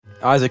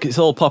Isaac, it's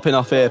all popping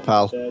off here,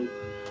 pal.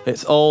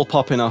 It's all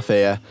popping off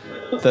here.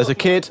 There's a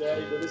kid.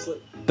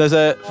 There's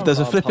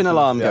a flipping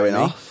alarm going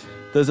off.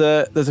 There's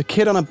a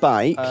kid on a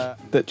bike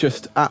that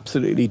just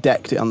absolutely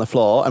decked it on the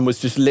floor and was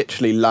just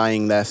literally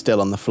lying there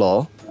still on the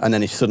floor. And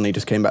then he suddenly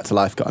just came back to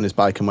life, got on his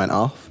bike and went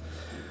off.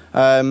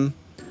 I'm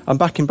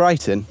back in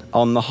Brighton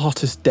on the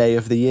hottest day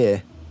of the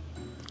year.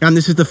 And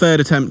this is the third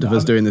attempt of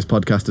us doing this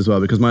podcast as well,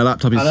 because my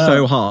laptop is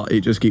so hot,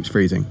 it just keeps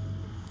freezing.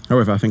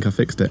 However, I think I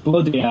fixed it.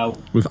 Bloody hell.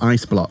 With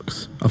ice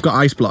blocks. I've got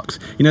ice blocks.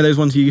 You know those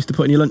ones you used to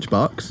put in your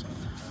lunchbox?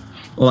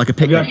 Or like a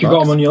picnic box? Have you actually got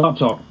them on your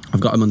laptop? I've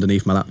got them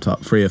underneath my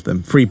laptop, 3 of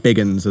them. 3 big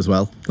uns as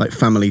well, like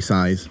family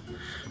size.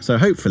 So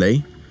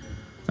hopefully,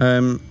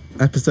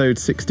 episode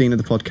 16 of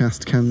the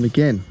podcast can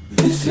begin.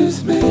 This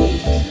is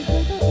me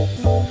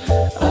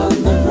on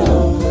the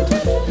road,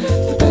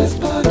 the best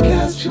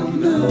podcast you'll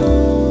know.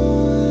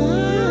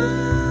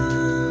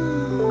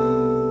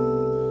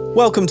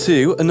 Welcome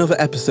to another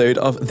episode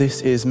of This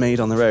Is Made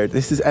on the Road.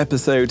 This is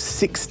episode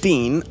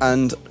 16,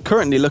 and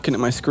currently looking at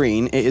my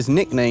screen, it is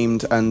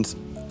nicknamed and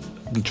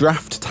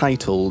draft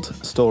titled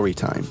Story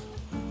Time.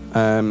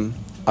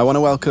 I want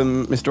to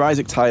welcome Mr.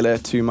 Isaac Tyler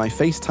to my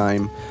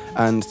FaceTime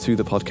and to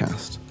the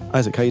podcast.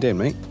 Isaac, how you doing,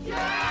 mate?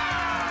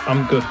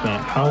 I'm good,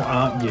 mate. How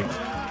are you?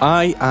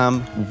 I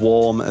am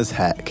warm as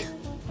heck.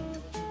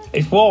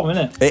 It's warm,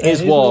 isn't it? It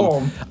is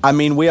warm. I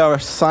mean, we are a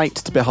sight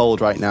to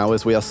behold right now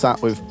as we are sat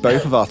with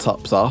both of our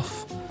tops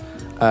off.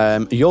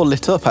 You're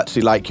lit up,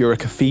 actually, like you're a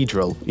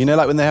cathedral. You know,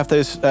 like when they have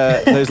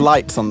those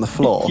lights on the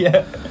floor?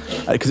 Yeah.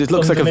 Because it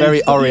looks like a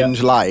very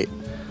orange light.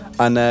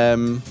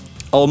 And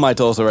all my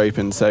doors are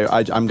open, so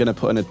I'm going to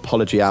put an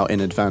apology out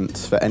in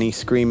advance for any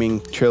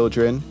screaming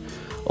children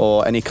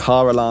or any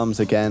car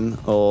alarms again,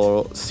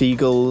 or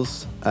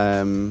seagulls,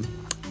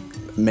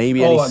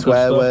 maybe any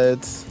swear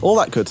words, all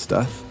that good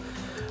stuff.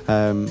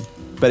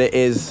 But it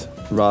is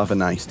rather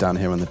nice down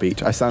here on the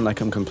beach. I sound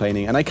like I'm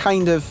complaining, and I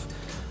kind of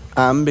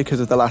am because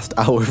of the last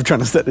hour of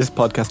trying to set this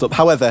podcast up.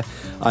 However,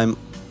 I'm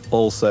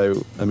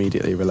also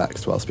immediately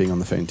relaxed whilst being on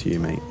the phone to you,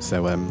 mate.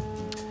 So,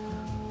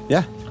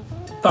 yeah.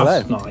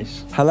 That's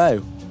nice.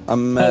 Hello.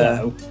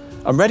 Hello.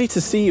 I'm ready to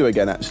see you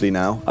again, actually,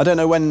 now. I don't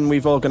know when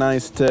we've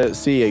organised to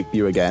see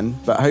you again,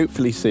 but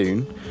hopefully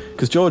soon.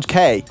 Because George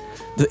Kay,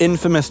 the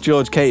infamous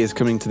George Kay, is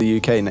coming to the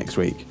UK next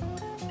week.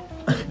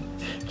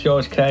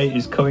 George Kay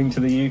is coming to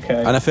the UK.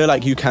 And I feel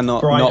like you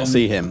cannot not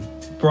see him.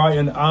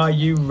 Brighton, are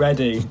you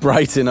ready?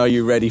 Brighton, are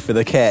you ready for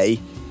the K?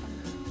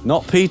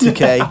 Not Peter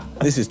Kay.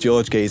 This is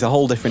George Kay. He's a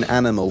whole different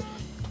animal.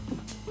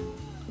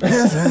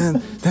 Was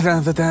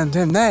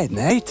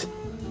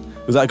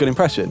that a good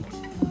impression?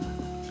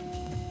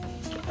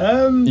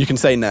 You can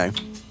say no.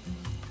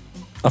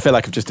 I feel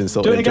like I've just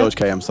insulted George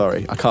Kay. I'm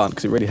sorry. I can't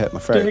because it really hurt my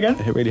throat. Do it again?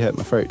 It really hurt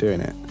my throat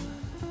doing it.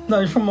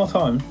 No, just one more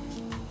time.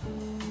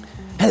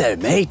 Hello,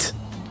 mate.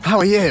 How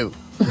are you?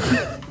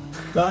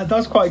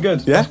 That's quite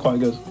good. Yeah? That's quite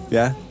good.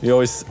 Yeah? You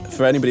always,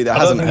 for anybody that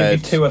hasn't heard... I don't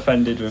think you'd be too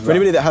offended with For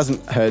anybody that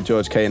hasn't heard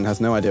George Kay and has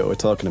no idea what we're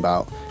talking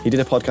about, he did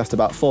a podcast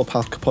about 4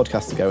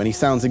 podcasts ago, and he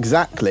sounds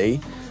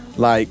exactly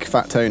like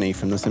Fat Tony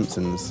from The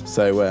Simpsons.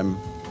 So,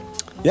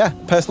 yeah,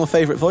 personal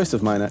favourite voice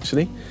of mine,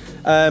 actually.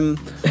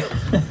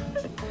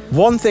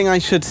 One thing I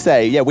should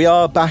say, yeah, we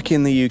are back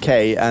in the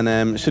UK,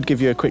 and should give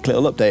you a quick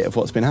little update of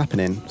what's been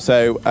happening.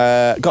 So,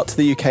 got to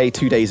the UK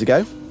 2 days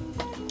ago.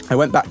 I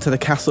went back to the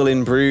castle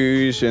in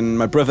Bruges, and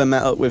my brother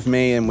met up with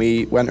me, and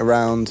we went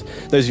around.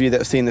 Those of you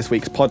that have seen this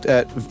week's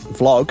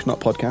vlog,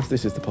 not podcast,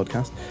 this is the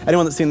podcast.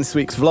 Anyone that's seen this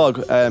week's vlog,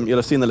 you'll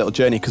have seen the little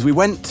journey, because we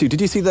went to,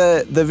 did you see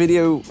the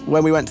video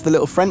when we went to the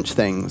little French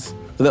things?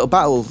 The little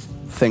battle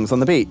things on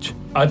the beach?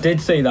 I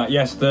did see that,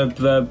 yes,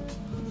 the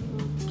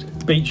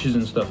beaches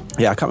and stuff.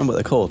 Yeah, I can't remember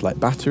what they're called, like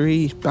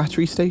battery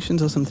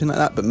stations or something like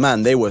that. But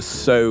man, they were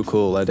so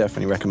cool. I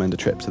definitely recommend a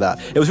trip to that.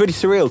 It was really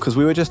surreal because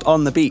we were just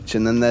on the beach,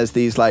 and then there's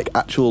these like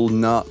actual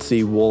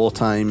Nazi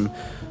wartime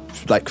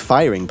like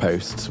firing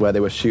posts where they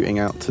were shooting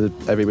out to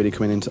everybody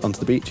coming onto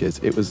the beaches.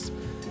 It was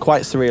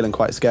quite surreal and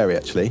quite scary,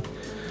 actually,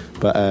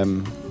 but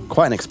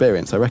quite an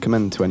experience. I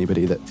recommend to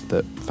anybody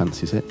that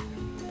fancies it.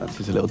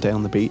 Fancies a little day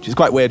on the beach. It's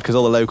quite weird because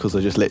all the locals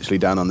are just literally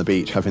down on the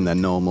beach having their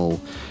normal,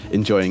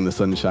 enjoying the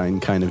sunshine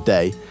kind of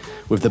day,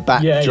 with the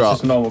backdrop. Yeah, it's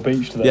just a normal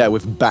beach to them. Yeah,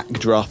 with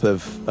backdrop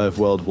of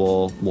World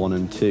War I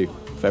and II.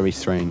 Very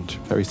strange,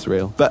 very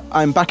surreal. But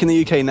I'm back in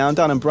the UK now. I'm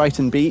down in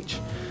Brighton Beach,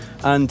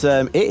 and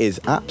it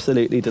is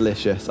absolutely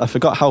delicious. I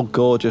forgot how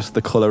gorgeous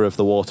the colour of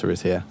the water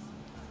is here.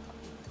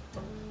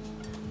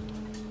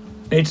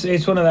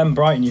 It's one of them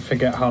Brighton, you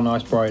forget how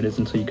nice Brighton is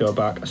until you go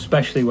back,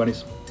 especially when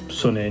it's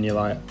sunny and you're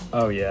like,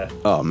 oh yeah.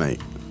 Oh mate.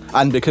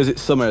 And because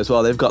it's summer as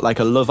well, they've got like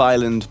a Love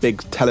Island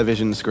big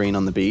television screen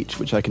on the beach,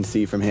 which I can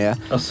see from here.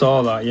 I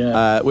saw that,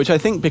 yeah. Which I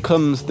think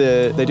becomes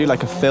they do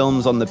like a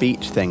films on the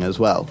beach thing as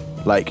well,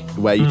 like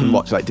where you can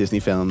watch like Disney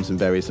films and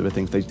various other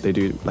things. They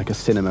do like a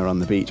cinema on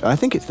the beach. And I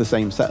think it's the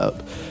same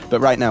setup, but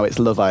right now it's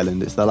Love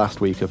Island. It's the last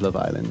week of Love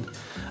Island.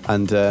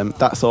 And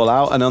that's all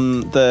out. And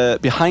on the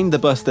behind the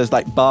bus, there's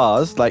like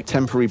bars, like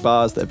temporary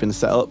bars that have been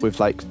set up with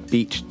like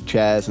beach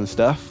chairs and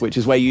stuff, which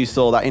is where you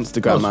saw that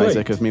Instagram, sweet.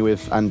 Isaac, of me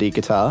with Andy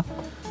guitar.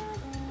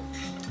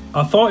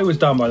 I thought it was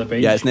down by the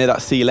beach. Yeah, it's near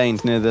that sea lane,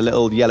 it's near the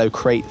little yellow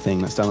crate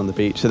thing that's down on the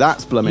beach. So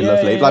that's blooming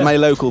lovely. Yeah. Like my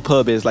local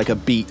pub is like a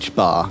beach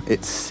bar.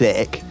 It's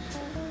sick.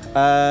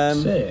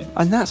 Sick.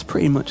 And that's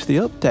pretty much the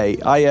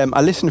update.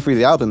 I listened through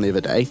the album the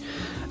other day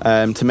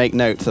to make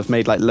notes. I've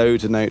made like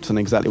loads of notes on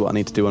exactly what I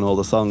need to do on all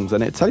the songs.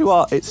 And tell you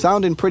what, it's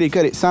sounding pretty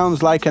good. It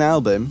sounds like an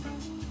album.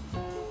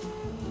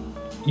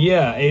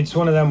 Yeah, it's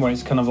one of them where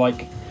it's kind of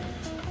like,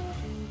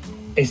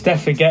 it's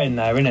definitely getting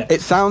there, isn't it?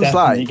 It sounds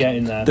definitely like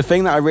getting there. The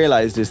thing that I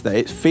realised is that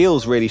it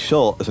feels really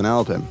short as an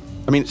album.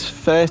 I mean, it's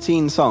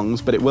 13 songs,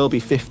 but it will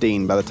be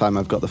 15 by the time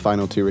I've got the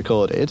final 2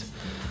 recorded.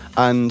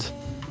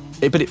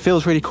 But it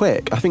feels really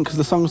quick. I think because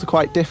the songs are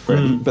quite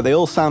different, but they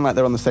all sound like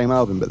they're on the same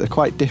album, but they're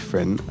quite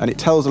different. And it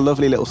tells a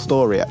lovely little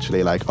story,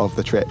 actually, like of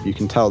the trip. You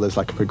can tell there's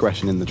like a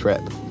progression in the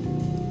trip.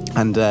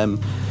 And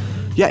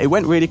yeah, it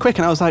went really quick.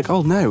 And I was like,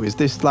 oh no, is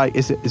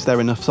there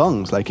enough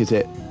songs? Like, is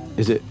it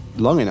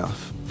long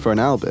enough for an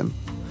album?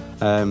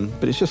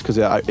 But it's just because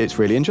it's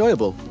really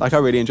enjoyable. Like, I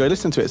really enjoy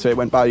listening to it, so it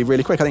went by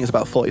really quick. I think it's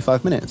about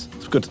 45 minutes.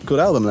 It's a good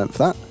album length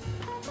for that.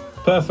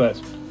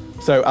 Perfect.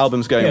 So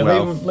album's going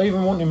well. Leave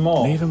them wanting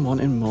more. Leave them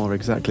wanting more,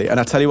 exactly.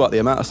 And I tell you what, the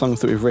amount of songs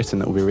that we've written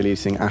that we'll be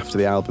releasing after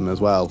the album as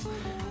well,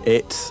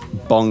 it's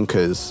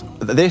bonkers.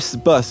 This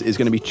bus is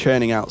going to be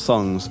churning out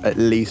songs at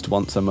least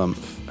once a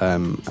month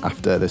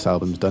after this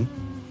album's done.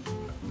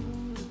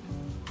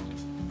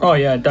 Oh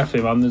yeah,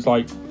 definitely, man.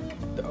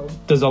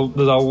 There's a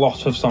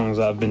lot of songs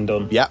that have been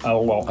done. Yeah, a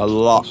lot.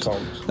 Of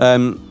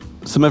songs.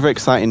 Some other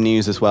exciting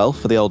news as well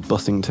for the old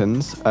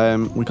Bussingtons.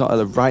 We got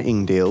a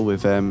writing deal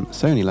with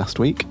Sony last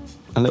week.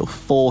 A little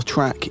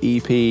 4-track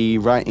EP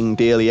writing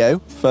dealio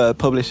for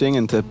publishing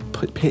and to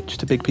pitch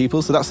to big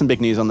people. So that's some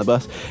big news on the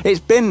bus. It's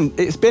been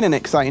an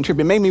exciting trip.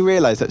 It made me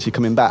realise, actually,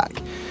 coming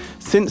back,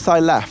 since I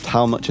left,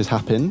 how much has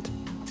happened.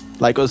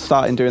 Like, us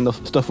starting doing the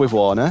stuff with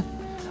Warner,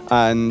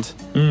 and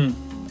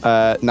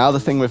now the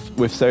thing with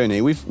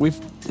Sony.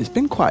 It's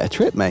been quite a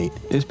trip, mate.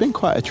 It's been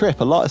quite a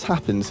trip. A lot has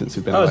happened since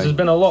we've been away. There's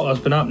been a lot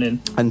that's been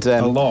happening. And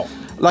a lot.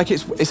 Like,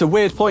 it's a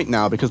weird point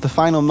now, because the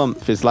final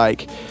month is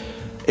like,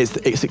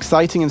 it's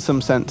exciting in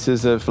some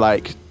senses of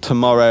like,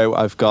 tomorrow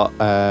I've got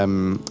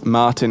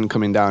Martin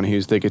coming down,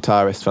 who's the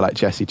guitarist for like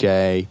Jessie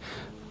J,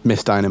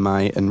 Miss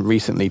Dynamite, and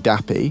recently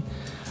Dappy.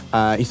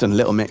 He's done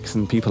Little Mix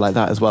and people like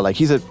that as well. Like,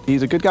 he's a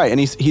good guy, and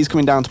he's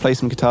coming down to play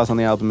some guitars on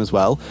the album as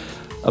well.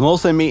 I'm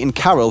also meeting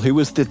Carol, who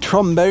was the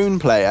trombone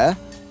player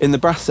in the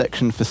brass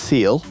section for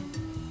Seal.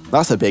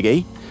 That's a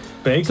biggie.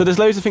 Big. So there's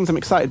loads of things I'm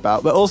excited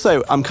about, but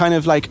also I'm kind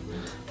of like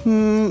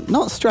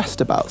not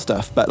stressed about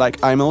stuff, but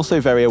like I'm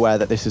also very aware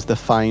that this is the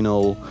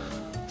final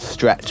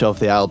stretch of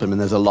the album and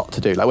there's a lot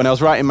to do. Like, when I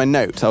was writing my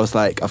notes, I was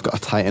like, I've got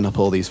to tighten up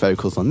all these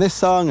vocals on this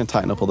song and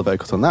tighten up all the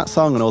vocals on that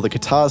song, and all the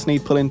guitars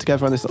need pulling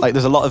together on this. Like,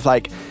 there's a lot of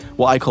like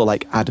what I call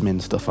like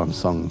admin stuff on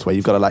songs, where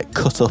you've got to like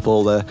cut up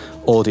all the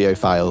audio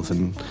files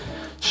and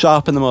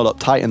sharpen them all up,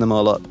 tighten them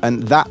all up,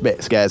 and that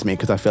bit scares me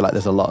because I feel like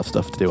there's a lot of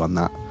stuff to do on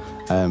that.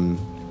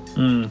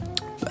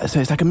 So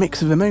it's like a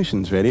mix of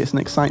emotions, really. It's an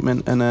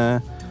excitement and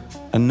a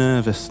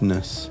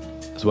nervousness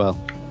as well.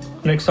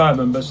 An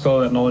excitement, but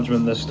still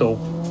acknowledgement there's still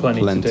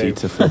plenty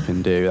to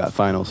flipping do that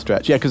final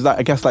stretch. Yeah, because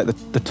I guess like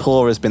the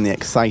tour has been the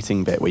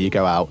exciting bit, where you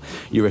go out,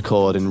 you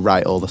record and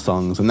write all the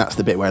songs, and that's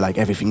the bit where like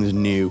everything's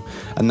new,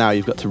 and now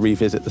you've got to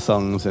revisit the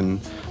songs and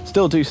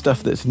still do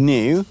stuff that's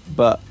new,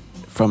 but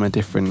from a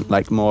different,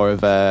 like more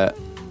of a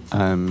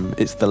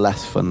it's the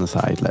less fun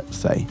side, let's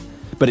say.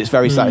 But it's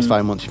very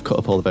satisfying once you've cut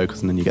up all the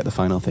vocals and then you get the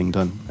final thing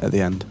done at the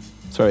end.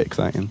 It's very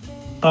exciting.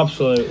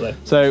 Absolutely.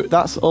 So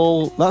that's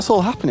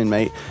all happening,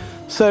 mate.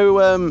 So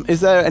is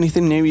there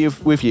anything new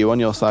with you on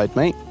your side,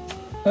 mate?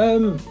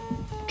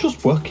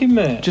 Just working,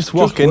 mate. Just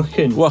working.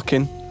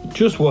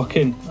 Just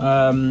working.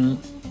 I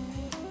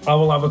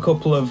will have a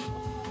couple of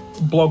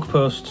blog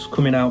posts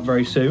coming out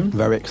very soon.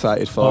 Very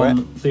excited for it.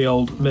 On the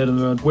old Made on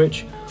the Road,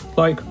 which,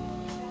 like,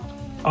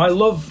 I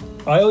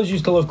always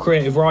used to love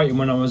creative writing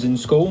when I was in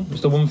school. It's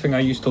the one thing I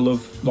used to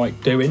love,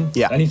 like, doing.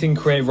 Yeah. Anything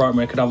creative writing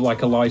where I could have,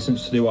 like, a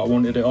license to do what I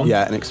wanted it on.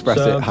 Yeah, and express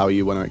it how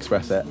you want to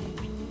express it.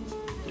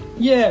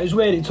 Yeah, it was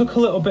weird. It took a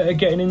little bit of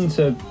getting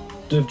into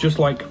just,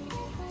 like,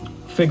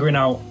 figuring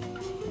out,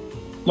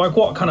 like,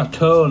 what kind of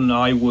tone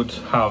I would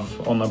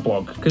have on a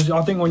blog. Because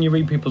I think when you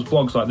read people's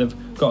blogs, like,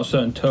 they've got a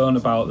certain tone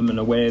about them and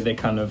a way they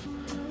kind of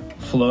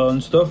flow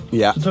and stuff.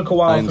 Yeah, so it took a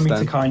while for me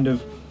to kind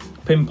of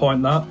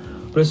pinpoint that.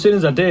 But as soon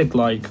as I did,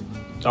 like,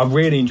 I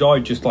really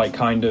enjoyed just, like,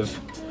 kind of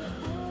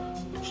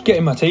just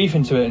getting my teeth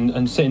into it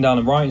and sitting down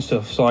and writing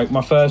stuff. So, like,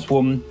 my first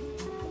one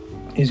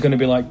is going to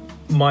be, like,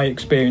 my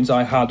experience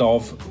I had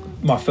of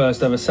my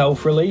first ever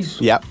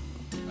self-release. Yep.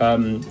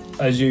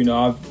 As you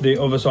know,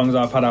 the other songs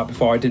I've had out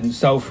before I didn't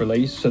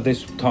self-release, so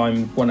this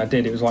time when I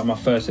did, it was like my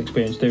first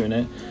experience doing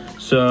it.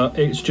 So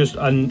it's just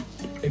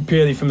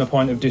purely from the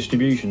point of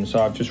distribution. So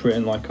I've just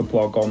written like a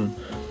blog on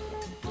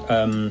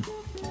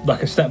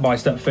like a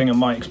step-by-step thing and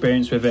my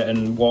experience with it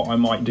and what I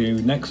might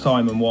do next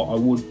time and what I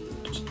would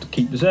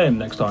keep the same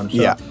next time. So,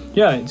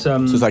 yeah, it's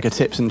So it's like a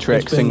tips and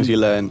tricks, things you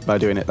learn by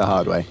doing it the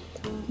hard way.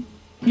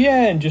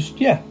 Yeah, and just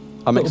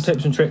little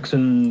tips and tricks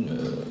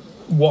and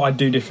what I'd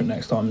do different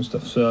next time and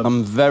stuff. So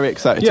I'm very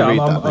excited to read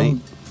that, mate.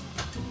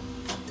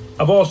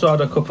 I've also had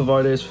a couple of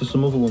ideas for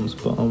some other ones,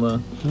 but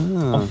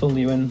I'll fill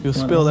you in. You'll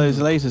spill those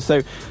later.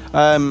 So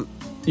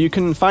you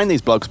can find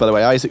these blogs, by the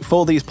way, Isaac,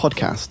 for these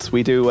podcasts.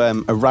 We do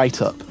a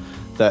write-up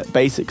that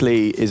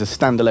basically is a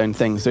standalone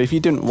thing. So if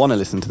you didn't want to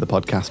listen to the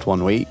podcast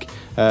one week,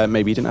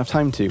 maybe you didn't have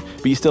time to,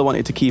 but you still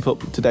wanted to keep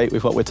up to date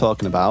with what we're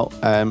talking about,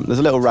 there's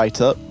a little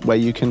write-up where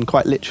you can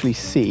quite literally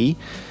see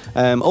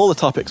all the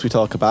topics we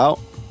talk about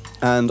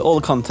and all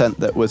the content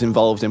that was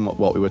involved in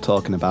what we were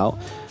talking about.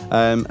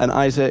 And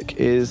Isaac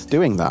is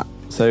doing that.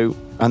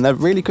 And they're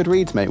really good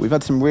reads, mate. We've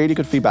had some really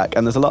good feedback,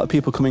 and there's a lot of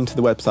people coming to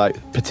the website,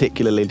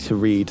 particularly to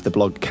read the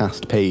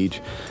Blogcast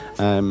page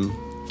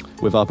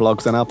with our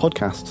blogs and our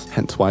podcasts,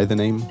 hence why the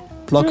name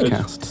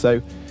Blogcast. Good.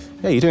 So,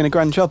 yeah, you're doing a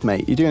grand job,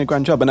 mate. You're doing a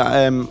grand job.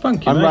 And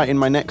Thank you, I'm mate. writing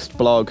my next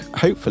blog,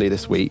 hopefully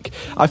this week.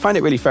 I find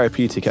it really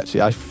therapeutic, actually.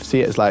 I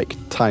see it as like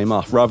time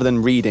off. Rather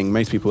than reading,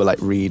 most people will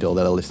like read or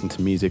they'll listen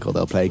to music or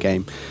they'll play a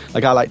game.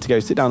 Like I like to go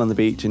sit down on the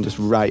beach and just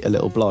write a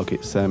little blog.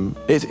 It's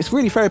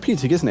really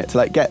therapeutic, isn't it? To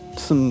like get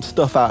some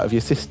stuff out of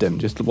your system,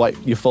 just like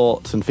your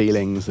thoughts and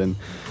feelings, and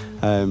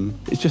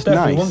it's just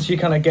Definitely, nice. once you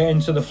kind of get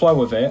into the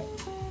flow of it,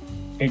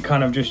 it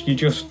kind of you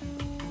just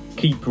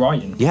keep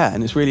writing. Yeah,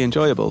 and it's really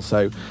enjoyable.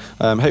 So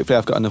hopefully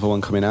I've got another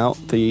one coming out.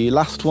 The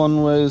last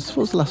one was, what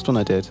was the last one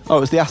I did? Oh, it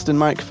was the Aston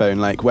microphone,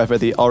 like whether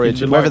the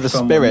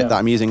spirit that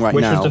I'm using right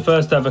Which now. was the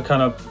first ever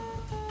kind of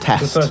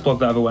test. The first blog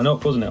that ever went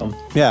up, wasn't it?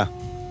 Yeah.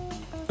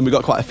 And we've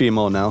got quite a few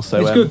more now. So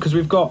it's good because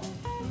we've got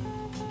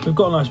a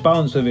nice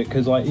balance of it,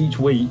 because like each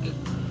week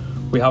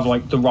we have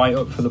like the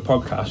write-up for the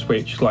podcast,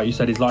 which like you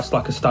said is like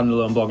a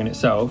standalone blog in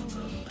itself,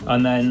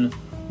 and then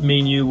me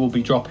and you will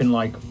be dropping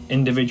like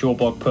individual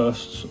blog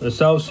posts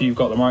ourselves. So you've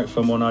got the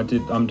microphone one,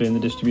 I'm doing the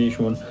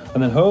distribution one,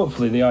 and then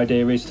hopefully the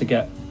idea is to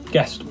get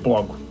guest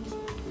blogs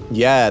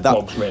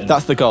written.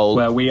 That's the goal.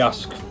 Where we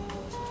ask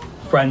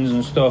friends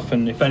and stuff,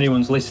 and if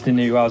anyone's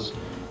listening who has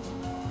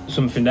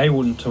something they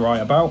want to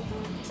write about,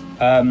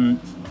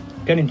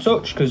 get in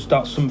touch, because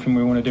that's something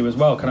we want to do as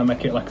well. Can I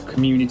make it like a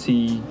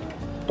community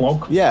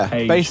blog? Yeah,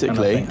 page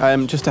basically,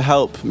 kind of just to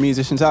help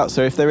musicians out.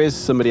 So if there is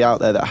somebody out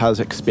there that has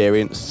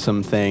experienced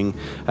something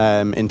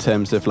in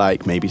terms of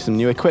like maybe some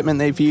new equipment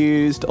they've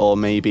used, or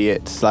maybe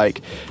it's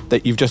like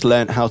that you've just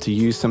learned how to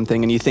use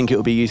something and you think it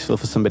would be useful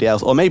for somebody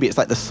else, or maybe it's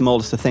like the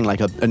smallest of thing,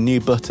 like a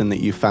new button that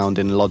you found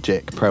in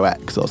Logic Pro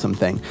X or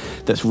something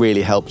that's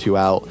really helped you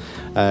out,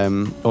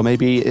 or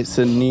maybe it's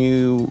a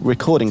new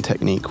recording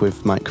technique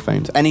with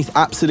microphones.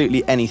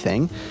 Absolutely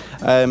anything.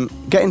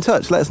 Get in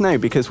touch, let us know,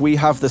 because we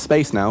have the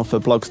space now for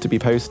blogs to be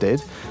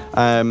posted,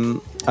 and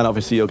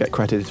obviously you'll get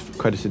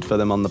credited for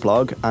them on the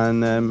blog,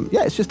 and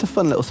it's just a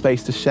fun little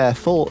space to share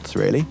thoughts,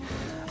 really.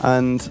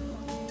 And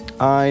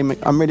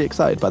I'm really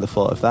excited by the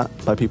thought of that,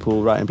 by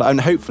people writing blogs,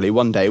 and hopefully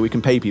one day we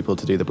can pay people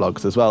to do the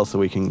blogs as well, so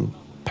we can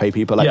pay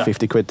people like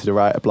 50 quid to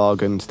write a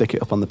blog and stick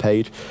it up on the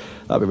page.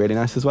 That'd be really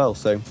nice as well.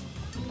 So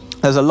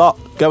there's a lot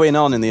going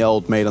on in the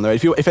old Made on the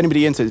Road. If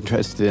anybody is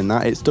interested in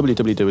that, it's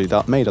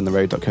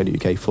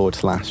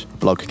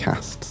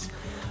www.madeontheroad.co.uk/blogcasts.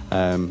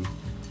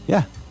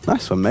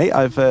 Nice one, mate.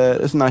 It's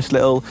a nice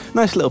little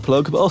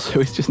plug, but also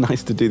it's just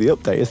nice to do the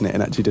update, isn't it?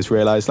 And actually just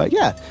realise,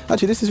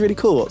 actually this is really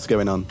cool what's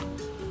going on.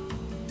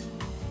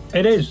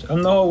 It is,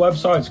 and the whole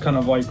website's kind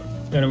of like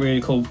in a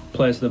really cool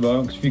place at the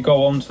moment, because if you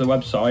go onto the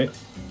website,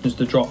 there's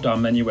the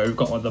drop-down menu where we've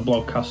got like the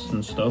blogcasts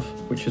and stuff,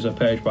 which is a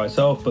page by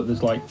itself, but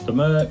there's like the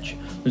merch,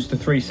 there's the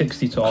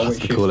 360 tour, That's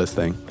which the coolest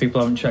thing.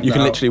 People haven't checked You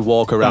can out. literally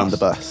walk around the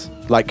bus,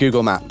 like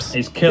Google Maps.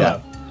 It's killer. Yeah.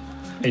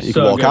 It's you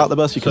so can walk good. out the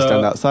bus, you can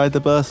stand outside the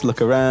bus,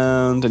 look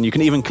around, and you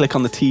can even click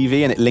on the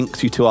TV and it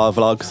links you to our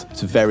vlogs.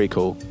 It's very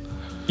cool.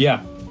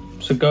 Yeah.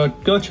 So go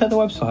check the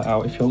website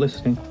out if you're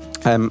listening.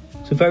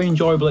 It's a very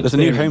enjoyable There's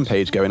experience. a new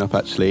homepage going up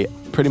actually,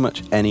 pretty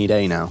much any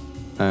day now.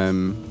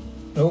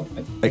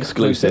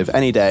 Exclusive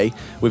any day.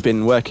 We've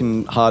been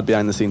working hard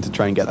behind the scenes to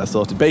try and get that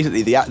sorted.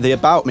 Basically, the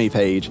About Me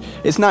page,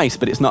 it's nice,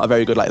 but it's not a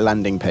very good like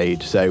landing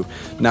page. So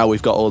now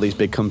we've got all these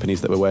big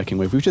companies that we're working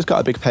with. We've just got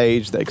a big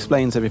page that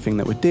explains everything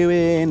that we're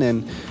doing,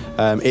 and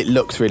it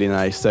looks really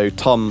nice. So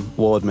Tom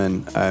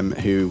Wardman,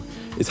 who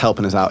is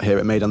helping us out here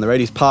at Made on the Road,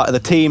 he's part of the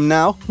team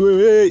now.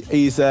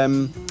 He's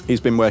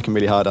been working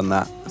really hard on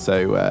that.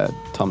 So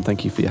Tom,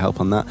 thank you for your help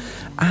on that,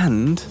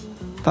 and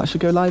that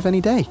should go live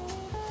any day.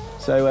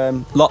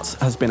 So lots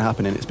has been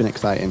happening. It's been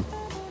exciting.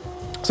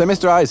 So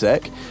Mr.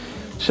 Isaac,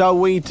 shall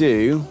we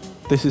do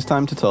This Is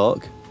Time to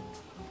Talk?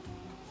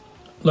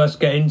 Let's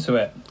get into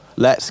it.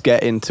 Let's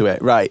get into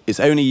it. Right,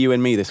 it's only you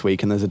and me this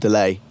week and there's a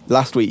delay.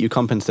 Last week you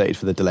compensated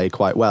for the delay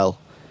quite well.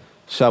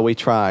 Shall we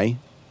try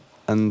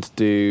and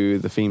do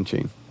the theme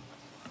tune?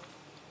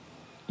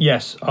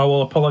 Yes, I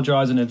will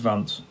apologise in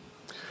advance.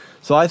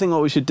 So I think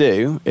what we should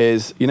do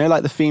is,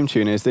 like the theme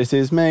tune is This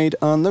Is Made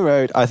on the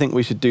Road. I think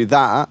we should do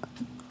that,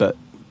 but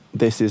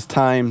This is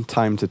time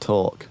to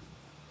talk.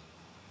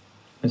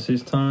 This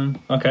is time.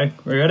 Okay,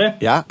 we ready?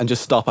 Yeah, and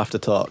just stop after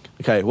talk.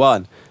 Okay,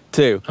 1,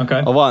 2.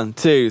 Okay. 1,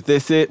 2.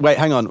 This is. Wait,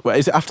 hang on. Wait,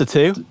 is it after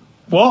 2?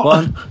 What?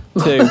 1,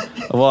 2.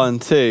 1,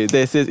 2.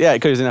 This is. Yeah, it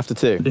goes in after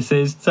 2. This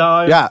is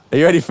time. Yeah, are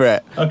you ready for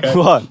it? Okay.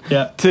 1,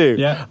 Yeah. 2.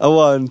 Yeah.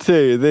 1,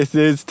 2. This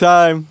is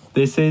time.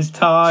 This is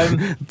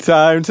time.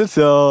 Time to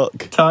talk.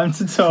 Time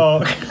to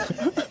talk.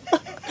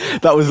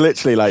 That was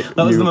literally like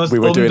That was the most we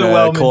were doing a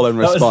underwhelming. call and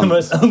response. That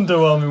was the most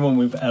underwhelming one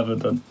we've ever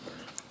done.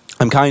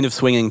 I'm kind of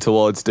swinging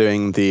towards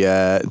doing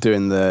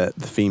the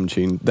theme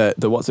tune.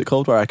 The what's it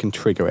called? Where I can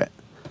trigger it.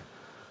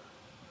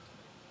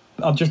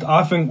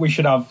 I think we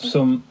should have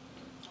some.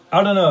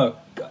 I don't know.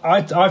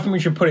 I think we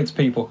should put it to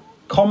people.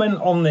 Comment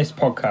on this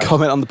podcast.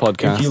 Comment on the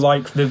podcast. If you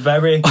like the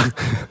very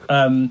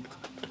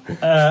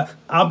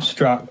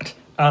abstract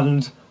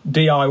and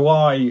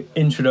DIY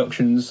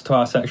introductions to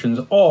our sections,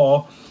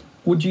 or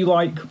would you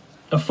like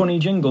a funny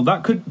jingle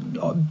that could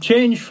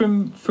change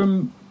from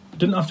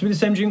didn't have to be the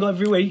same jingle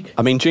every week.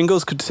 I mean,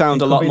 jingles could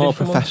sound It a could lot be more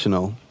different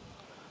professional.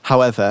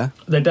 However,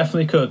 They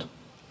definitely could.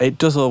 it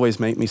does always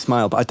make me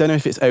smile. But I don't know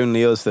if it's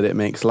only us that it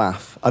makes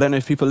laugh. I don't know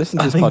if people listen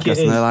to I this think it podcast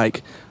and is. they're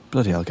like,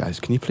 "Bloody hell, guys,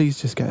 can you please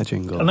just get a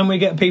jingle?" And then we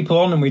get people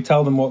on and we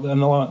tell them what,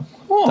 and they're like,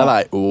 "What? They're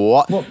like,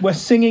 "What?" What? We're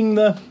singing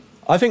the."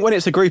 I think when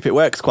it's a group, it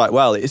works quite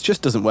well. It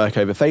just doesn't work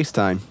over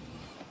FaceTime.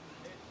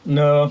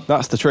 No.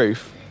 That's the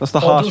truth. That's the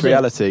Or harsh does it?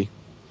 reality.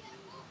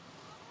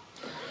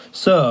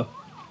 So,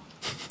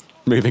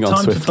 Moving on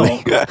time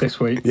swiftly. to talk this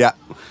week. Yeah.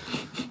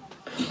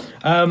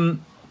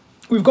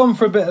 We've gone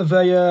for a bit of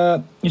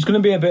a. It's going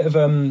to be a bit of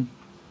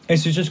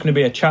This is just going to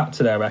be a chat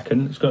today, I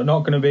reckon. It's not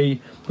going to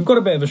be. We've got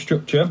a bit of a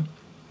structure,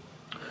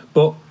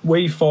 but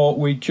we thought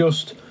we'd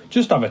just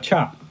have a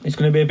chat. It's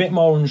going to be a bit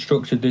more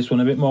unstructured. This one,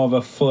 a bit more of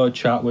a flow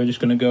chat. We're just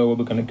going to go where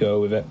we're going to go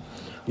with it.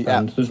 Yeah.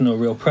 And there's no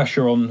real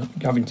pressure on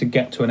having to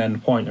get to an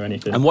end point or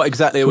anything. And what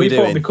exactly So are we we thought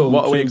it'd doing? be cool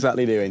What are we to-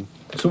 exactly doing?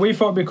 So we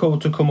thought it'd be cool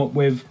to come up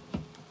with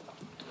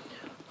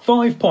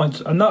 5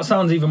 points, and that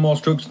sounds even more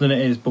structured than it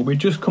is, but we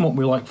just come up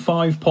with like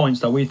 5 points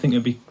that we think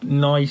would be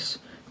nice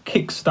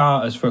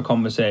kickstarters for a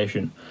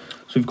conversation.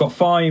 So we've got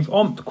 5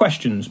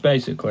 questions,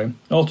 basically,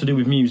 all to do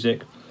with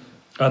music,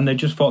 and they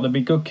just thought they'd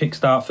be good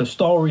kickstart for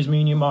stories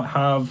me and you might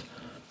have,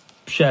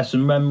 share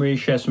some memories,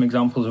 share some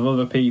examples of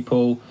other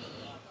people,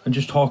 and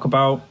just talk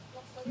about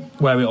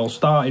where it all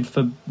started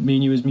for me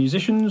and you as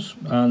musicians,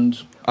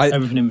 and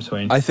everything in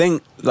between. I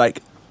think,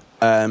 like,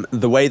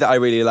 the way that I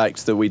really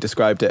liked that we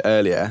described it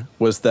earlier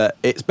was that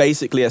it's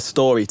basically a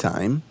story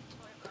time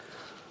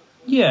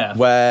Yeah.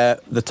 where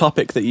the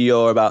topic that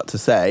you're about to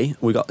say,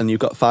 you've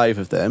got 5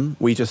 of them.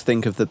 We just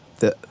think of the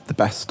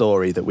best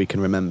story that we can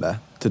remember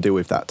to do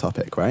with that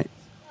topic, right?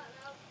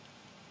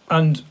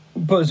 And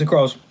put us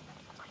across,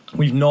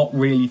 we've not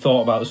really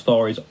thought about the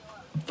stories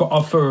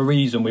for a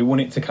reason. We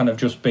want it to kind of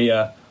just be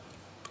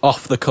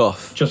Off the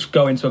cuff. just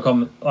go into a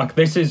comment. Like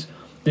this is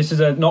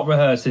a not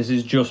rehearsed. This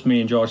is just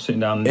me and George sitting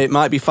down. It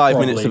might be 5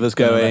 Probably minutes of us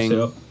gonna mess going. it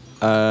up.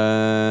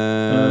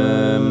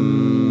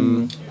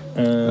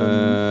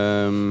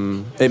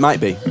 It might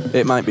be.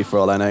 It might be for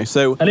all I know.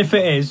 So And if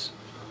it is,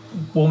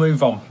 we'll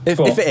move on. if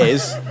But it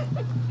is,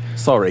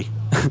 sorry,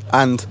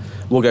 and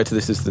we'll go to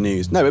This Is the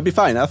News. No, it'll be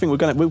fine. I think we're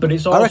gonna. But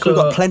it's I reckon we've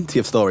got also- plenty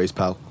of stories,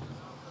 pal.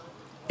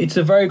 it's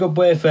a very good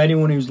way for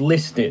anyone who's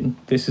listening.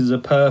 This is a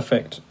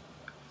perfect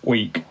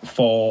week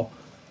for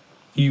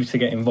you to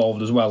get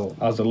involved as well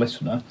as a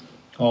listener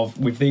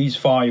with these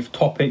 5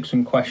 topics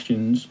and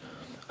questions.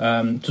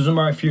 Doesn't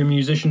matter if you're a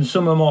musician.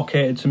 Some are more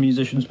catered to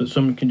musicians, but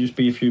some can just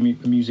be if you're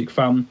a music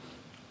fan.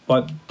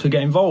 But to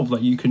get involved,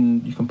 like you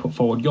can put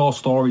forward your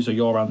stories or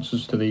your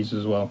answers to these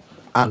as well.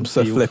 And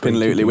feel free to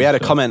Abso-flippin'-lutely. do We had a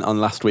so. comment on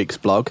last week's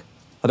blog.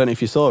 I don't know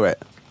if you saw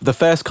it. The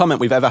first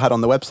comment we've ever had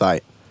on the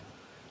website.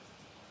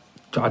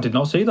 I did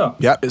not see that.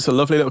 Yep, it's a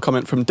lovely little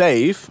comment from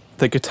Dave,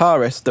 the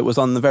guitarist that was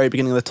on the very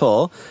beginning of the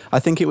tour. I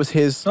think it was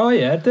his... Oh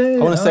yeah, I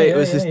want to say it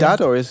was his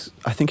dad or his...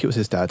 I think it was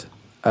his dad.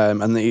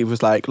 And he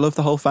was like, love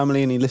the whole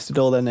family, and he listed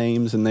all their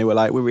names, and they were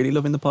like, we're really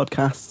loving the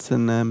podcasts,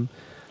 and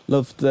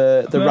loved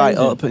the Amazing.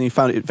 write-up, and he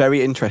found it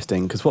very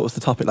interesting, because what was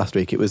the topic last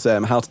week? It was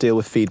how to deal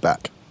with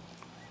feedback.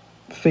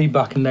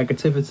 Feedback and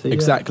negativity. yeah.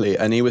 Exactly,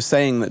 and he was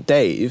saying that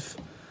Dave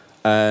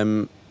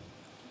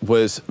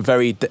was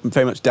very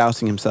much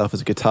doubting himself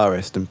as a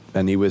guitarist,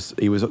 and he was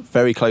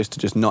very close to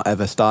just not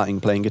ever starting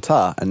playing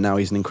guitar, and now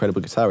he's an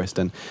incredible guitarist.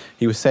 And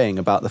he was saying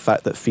about the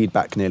fact that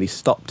feedback nearly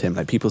stopped him,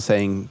 like people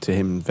saying to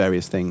him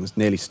various things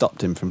nearly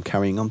stopped him from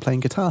carrying on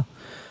playing guitar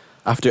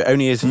after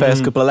only his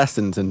first couple of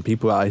lessons. And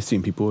I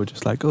assume people were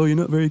just like, oh, you're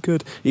not very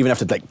good, even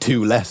after like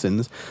 2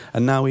 lessons,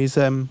 and now he's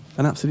an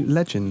absolute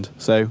legend.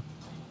 So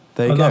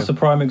there you And go. that's a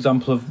prime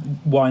example of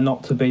why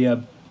not to be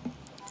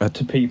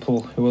to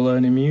people who are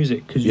learning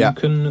music, because Yeah.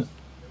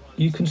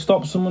 you can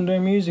stop someone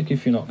doing music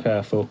if you're not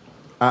careful.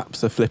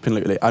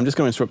 Abso-flippin'-lutely. I'm just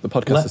going to interrupt the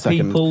podcast a Let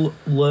second. people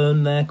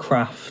learn their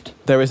craft.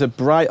 There is a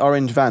bright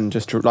orange van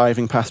just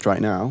driving past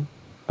right now,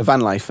 a van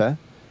lifer,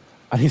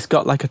 and he's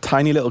got like a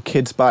tiny little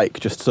kid's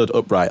bike just stood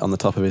upright on the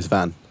top of his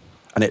van,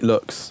 and it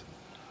looks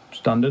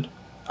Standard.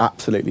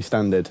 absolutely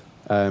standard.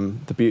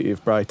 the beauty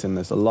of Brighton.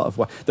 There's a lot of...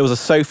 There was a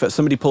sofa.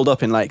 Somebody pulled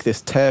up in like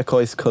this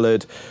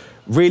turquoise-coloured,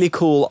 really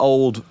cool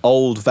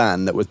old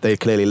van that they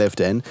clearly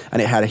lived in,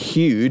 and it had a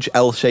huge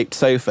L-shaped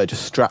sofa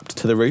just strapped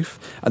to the roof.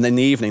 And in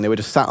the evening, they were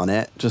just sat on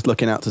it, just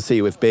looking out to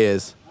sea with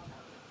beers.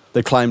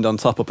 They climbed on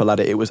top up a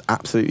ladder. It was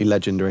absolutely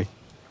legendary.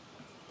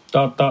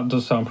 That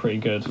does sound pretty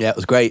good. Yeah, it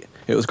was great.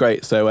 It was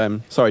great.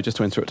 So, sorry, just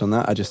to interrupt on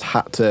that. I just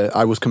had to...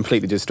 I was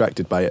completely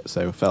distracted by it,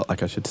 so I felt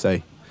like I should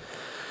say.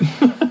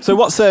 So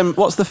what's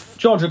the...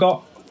 George, I've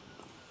got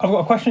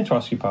a question to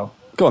ask you, pal.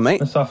 Go on,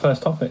 mate. That's our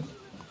first topic.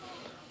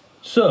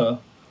 So,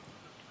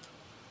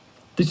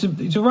 it's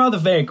a rather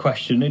vague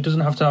question. It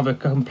doesn't have to have a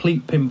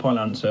complete pinpoint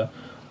answer.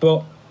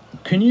 But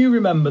can you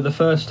remember the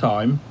first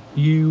time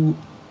you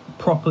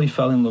properly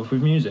fell in love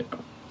with music?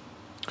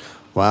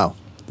 Wow.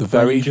 The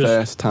very you just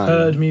first time.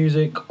 heard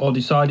music or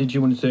decided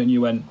you wanted to, and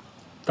you went,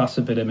 that's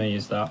a bit of me,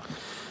 is that?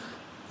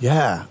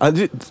 Yeah.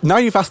 Now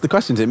you've asked the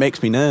questions, it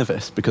makes me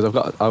nervous because I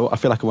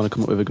feel like I want to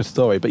come up with a good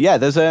story. But yeah,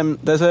 there's a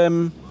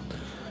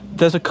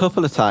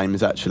couple of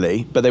times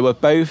actually, but they were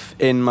both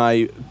in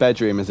my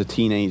bedroom as a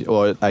teenager,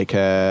 or like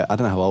I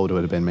don't know how old I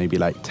would have been, maybe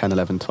like 10,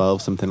 11,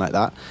 12, something like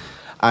that.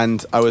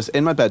 And I was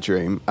in my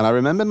bedroom, and I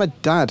remember my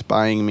dad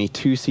buying me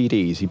 2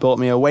 CDs. He bought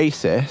me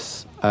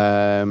Oasis.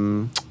 I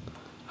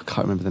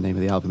can't remember the name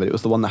of the album, but it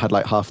was the one that had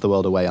like Half the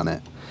World Away on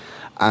it.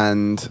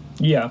 And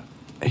yeah,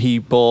 he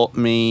bought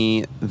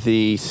me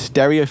the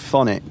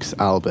Stereophonics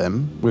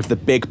album with the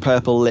big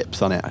purple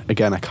lips on it.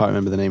 Again, I can't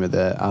remember the name of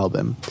the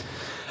album.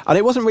 And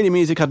it wasn't really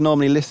music I'd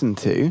normally listen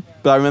to,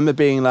 but I remember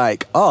being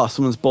like, oh,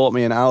 someone's bought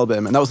me an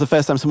album. And that was the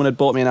first time someone had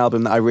bought me an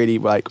album that I really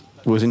like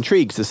was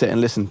intrigued to sit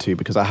and listen to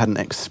because I hadn't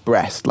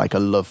expressed like a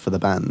love for the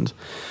band.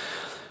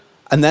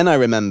 And then I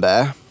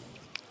remember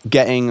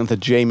getting the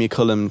Jamie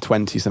Cullum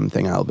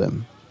 20-something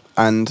album.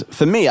 And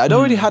for me, I'd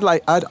already had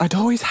like, I'd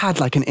always had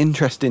like an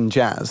interest in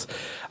jazz.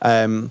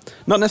 Not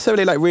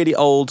necessarily like really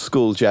old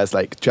school jazz,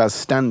 like jazz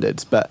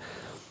standards, but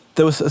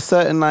there was a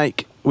certain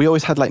like, we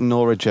always had like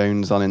Norah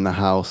Jones on in the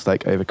house,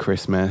 like over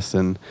Christmas,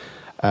 and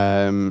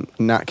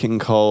Nat King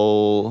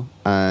Cole,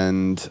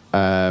 and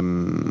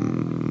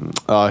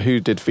who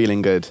did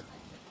Feeling Good?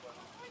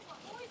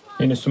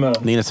 Nina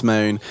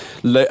Simone.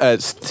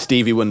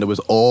 Stevie Wonder was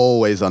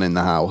always on in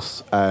the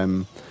house.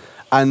 And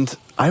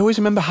I always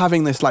remember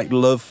having this like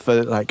love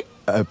for like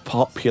a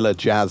popular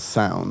jazz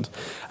sound.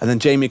 And then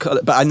Jamie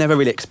Cullum, but I never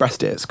really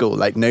expressed it at school.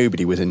 Like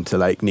nobody was into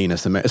like Nina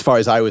Simone. As far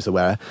as I was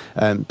aware,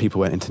 people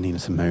weren't into Nina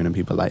Simone and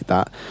people like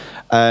that.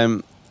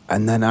 And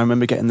then I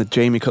remember getting the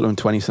Jamie Cullum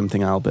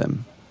 20-something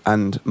album.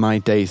 And my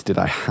days did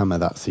I hammer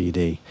that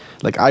CD.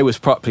 Like I was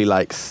properly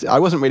like, I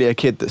wasn't really a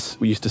kid that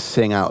used to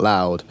sing out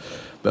loud,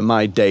 but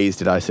my days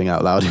did I sing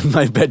out loud in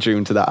my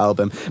bedroom to that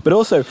album. But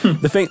also,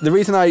 the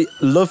reason I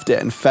loved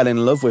it and fell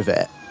in love with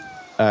it,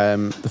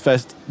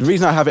 the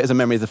reason I have it as a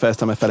memory of the first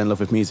time I fell in love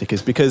with music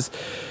is because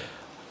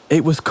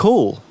it was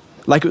cool.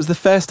 Like it was the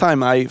first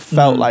time I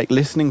felt like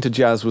listening to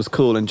jazz was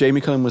cool, and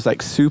Jamie Cullum was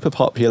like super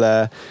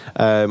popular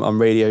on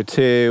Radio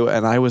 2,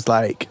 and I was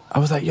like,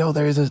 yo,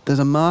 there's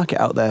a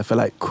market out there for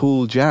like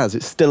cool jazz.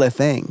 It's still a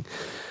thing.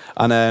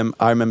 And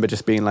I remember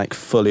just being like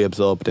fully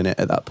absorbed in it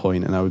at that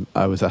point. And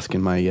I was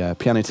asking my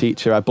piano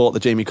teacher, I bought the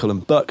Jamie Cullum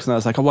books, and I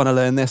was like, I want to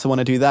learn this, I want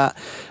to do that.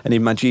 And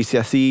in my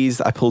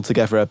GCSEs, I pulled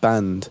together a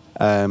band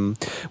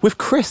with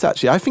Chris,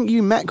 actually. I think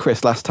you met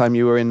Chris last time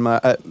you were in my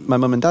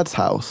mum and dad's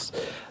house.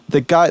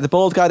 The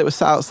bald guy that was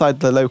sat outside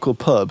the local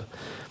pub.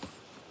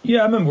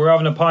 Yeah, I remember we were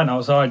having a pint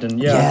outside,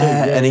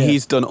 and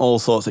he's done all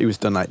sorts. He was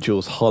done like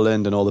Jules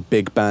Holland and all the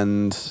big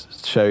band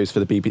shows for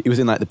the BBC. He was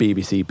in like the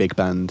BBC big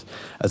band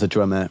as a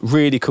drummer.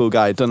 Really cool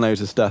guy, done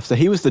loads of stuff. So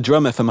he was the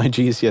drummer for my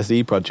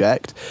GCSE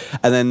project,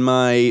 and then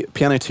my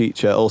piano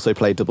teacher also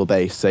played double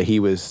bass. So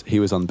he was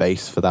on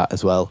bass for that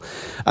as well.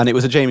 And it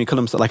was a Jamie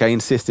Cullum. Like I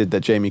insisted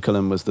that Jamie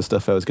Cullum was the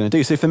stuff I was going to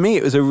do. So for me,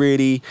 it was a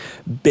really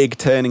big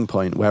turning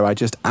point where I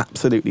just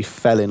absolutely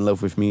fell in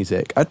love with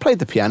music. I'd played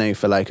the piano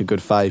for like a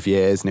good 5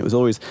 years, and it was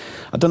always,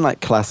 I'd done like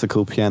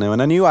classical piano,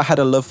 and I knew I had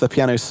a love for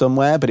piano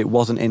somewhere, but it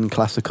wasn't in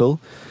classical.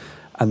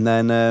 And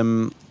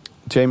then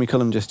Jamie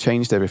Cullum just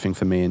changed everything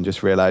for me, and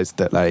just realised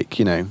that, like,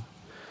 you know,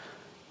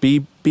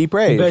 be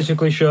brave. He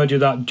basically showed you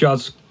that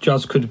jazz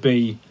could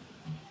be,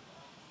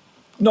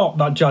 not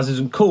that jazz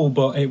isn't cool,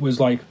 but it was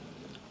like,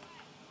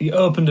 he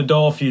opened a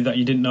door for you that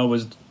you didn't know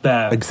was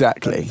there.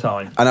 Exactly. At the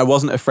time. And I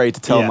wasn't afraid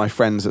to tell my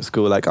friends at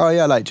school, like, oh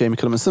yeah, I like Jamie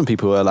Cullum. And some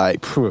people were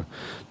like,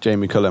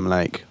 Jamie Cullum,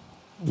 like,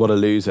 what a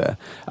loser.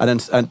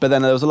 But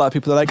then there was a lot of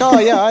people that were like, oh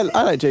yeah, I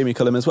like Jamie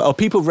Cullum as well. Or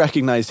people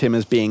recognised him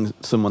as being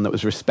someone that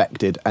was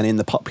respected and in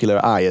the popular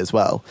eye as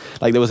well.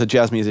 Like there was a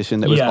jazz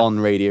musician that was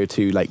on Radio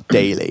 2 like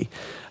daily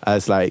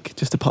as like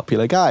just a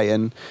popular guy.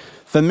 And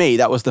for me,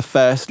 that was the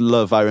first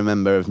love I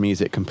remember of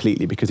music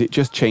completely, because it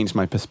just changed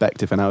my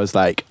perspective. And I was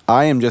like,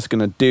 I am just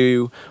going to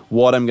do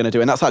what I'm going to do.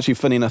 And that's actually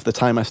funny enough, the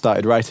time I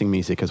started writing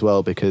music as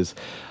well, because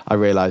I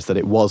realised that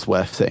it was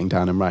worth sitting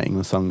down and writing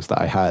the songs that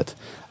I had.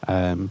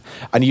 And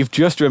you've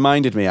just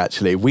reminded me,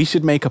 actually, we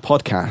should make a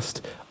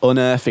podcast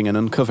unearthing and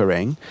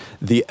uncovering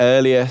the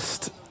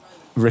earliest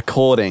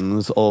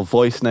recordings or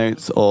voice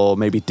notes or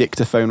maybe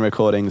dictaphone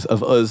recordings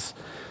of us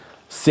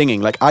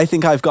singing. Like, I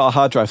think I've got a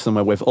hard drive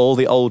somewhere with all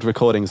the old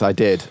recordings I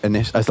did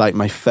as like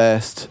my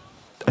first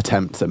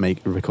attempts at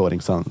recording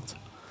songs.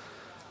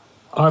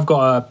 I've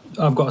got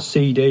a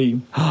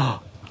CD, a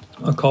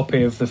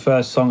copy of the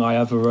first song I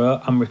ever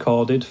wrote and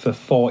recorded for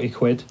 40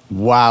 quid.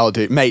 Wow,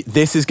 dude. Mate,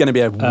 this is going to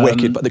be a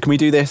wicked... Can we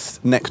do this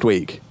next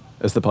week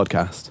as the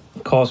podcast?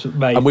 Of course,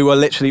 mate. And we will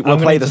literally... We'll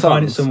play the songs.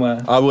 Find it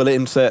somewhere. I will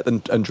insert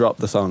and drop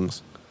the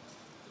songs.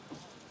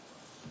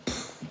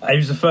 It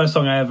was the first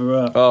song I ever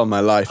wrote. Oh, my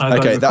life.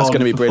 Okay, that's going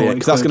to be brilliant,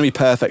 because that's going to be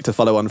perfect to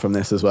follow on from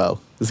this as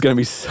well. It's going to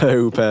be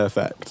so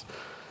perfect.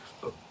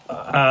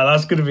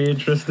 That's going to be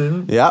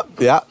interesting. Yeah,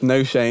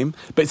 no shame.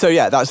 But so,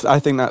 yeah, I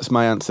think that's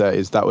my answer,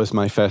 is that was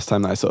my first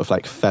time that I sort of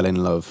like fell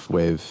in love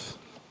with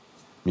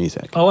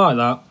music. I like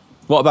that.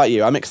 What about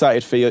you? I'm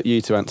excited for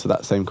you to answer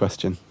that same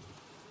question.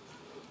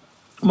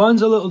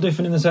 Mine's a little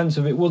different in the sense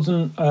of it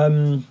wasn't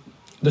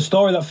the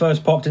story that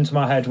first popped into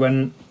my head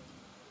when...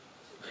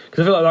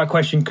 Because I feel like that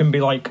question can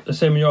be like the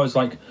same as yours,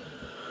 like,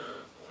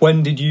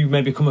 when did you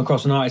maybe come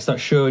across an artist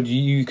that showed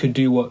you could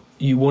do what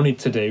you wanted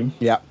to do?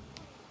 Yeah.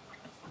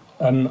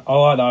 And I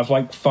like that, of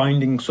like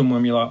finding someone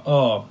and you're like,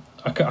 oh,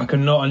 I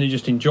can not only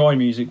just enjoy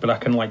music, but I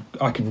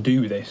can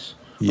do this.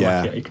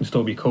 Yeah. Like, it can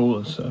still be cool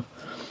and stuff.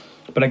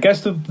 But I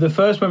guess the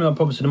first moment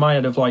that pops into my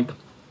head of like,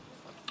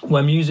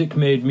 where music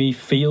made me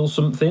feel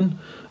something,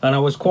 and I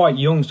was quite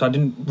young, so I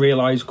didn't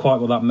realise quite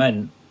what that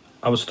meant.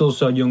 I was still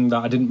so young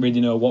that I didn't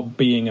really know what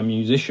being a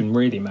musician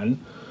really meant.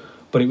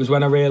 But it was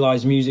when I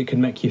realised music could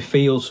make you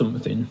feel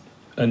something,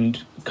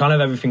 and kind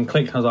of everything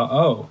clicked. I was like,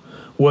 oh,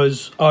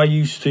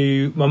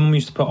 my mum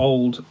used to put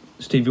old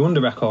Stevie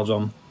Wonder records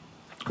on,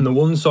 and the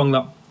one song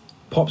that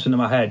pops into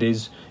my head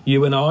is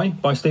You and I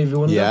by Stevie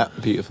Wonder. Yeah,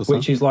 beautiful song.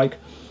 Which is like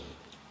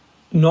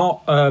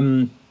not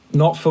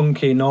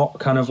funky, not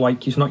kind of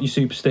like, it's not your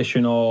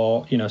Superstition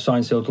or, you know,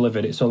 Signed, Sealed,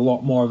 Delivered. It's a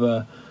lot more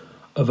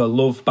of a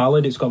love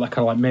ballad. It's got that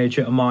kind of like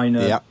major to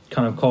minor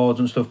kind of chords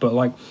and stuff. But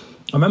like,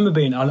 I remember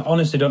I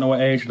honestly don't know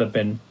what age I'd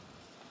been,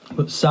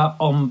 but sat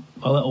on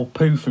a little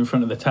poof in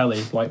front of the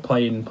telly, like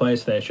playing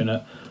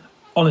PlayStation.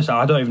 Honestly,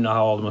 I don't even know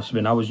how old I must have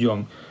been. I was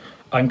young,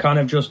 and kind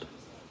of just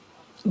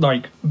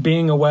like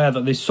being aware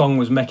that this song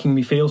was making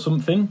me feel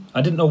something.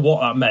 I didn't know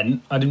what that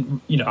meant.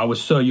 I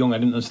was so young, I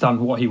didn't understand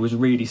what he was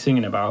really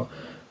singing about.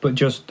 But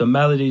just the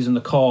melodies and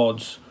the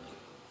chords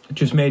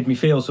just made me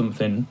feel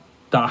something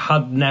that I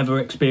had never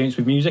experienced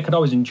with music. I'd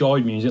always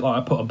enjoyed music.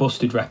 Like, I put a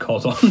Busted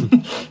record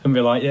on and be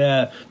like,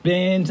 yeah,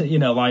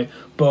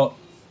 but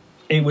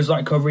it was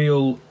like a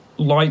real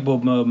light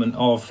bulb moment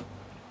of,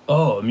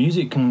 oh,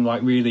 music can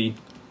like really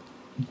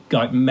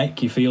like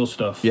make you feel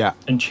stuff. Yeah.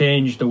 And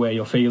change the way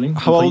you're feeling.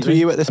 How old were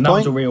you at this point? That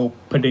was a real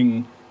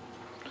pudding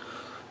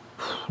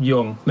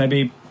young,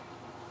 maybe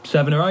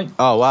 7 or 8.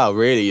 Oh, wow,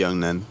 really young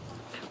then.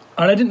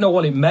 And I didn't know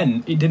what it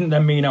meant. It didn't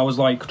then mean I was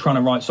like trying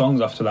to write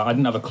songs after that. I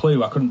didn't have a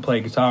clue. I couldn't play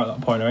guitar at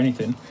that point or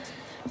anything.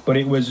 But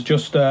it was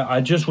just,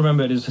 I just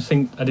remember it as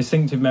a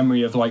distinctive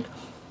memory of like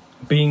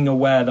being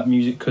aware that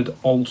music could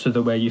alter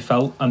the way you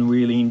felt and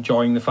really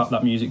enjoying the fact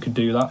that music could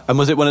do that. And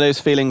was it one of those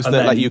feelings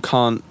that like you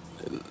can't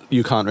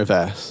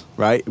reverse,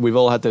 right? We've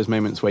all had those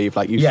moments where you've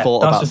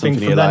thought about something.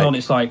 From then on,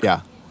 it's like,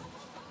 yeah.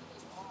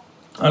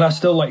 And I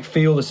still like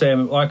feel the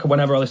same. Like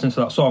whenever I listen to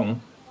that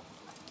song,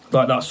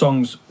 like that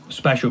song's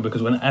special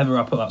because whenever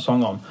I put that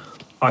song on,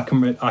 I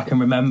can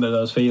remember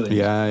those feelings.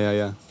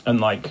 Yeah.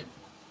 And like,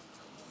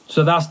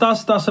 so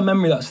that's a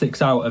memory that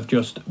sticks out of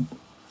just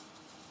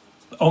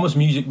almost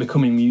music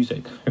becoming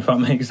music, if that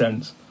makes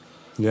sense.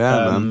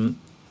 Yeah, man.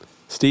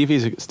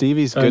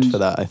 Stevie's good for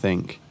that, I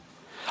think.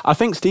 I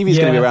think Stevie's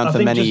going to be around for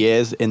many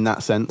years in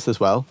that sense as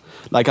well.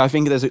 Like, I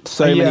think there's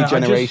so many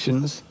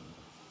generations.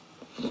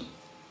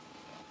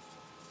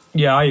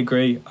 Yeah, I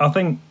agree. I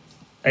think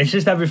it's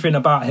just everything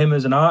about him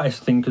as an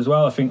artist, I think, as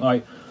well. I think,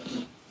 like,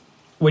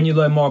 when you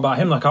learn more about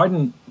him, like, I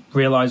didn't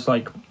realise,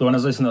 like, when I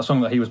was listening to that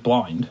song that he was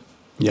blind.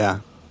 Yeah.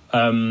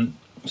 So,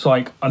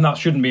 like, and that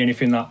shouldn't be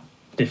anything that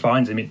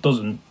defines him. It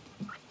doesn't.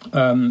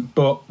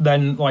 But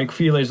then, like, a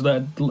few years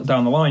down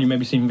the line, you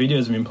maybe seen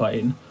videos of him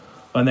playing,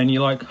 and then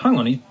you're like, hang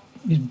on, he's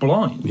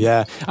blind.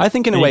 Yeah. I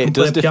think in a way it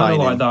does define him.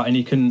 Like that, and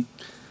he can...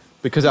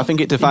 Because I think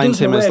it defines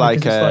him as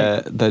like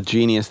the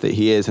genius that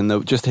he is,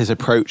 and just his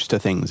approach to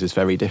things is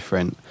very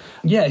different.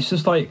 Yeah, it's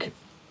just like,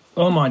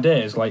 oh my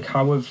days, like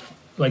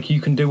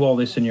you can do all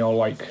this and you're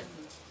like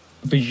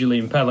visually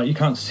impaired, like you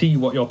can't see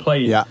what you're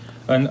playing. Yeah.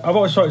 And I've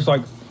always thought it's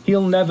like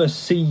he'll never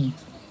see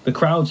the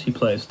crowds he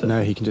plays to.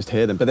 No, he can just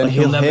hear them, but then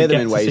he'll hear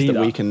them in ways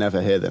that we can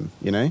never hear them.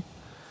 You know.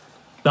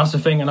 That's the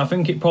thing, and I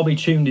think it probably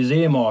tuned his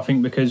ear more. I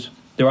think because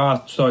there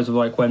are stories of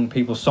like when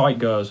people's sight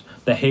goes,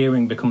 their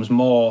hearing becomes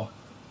more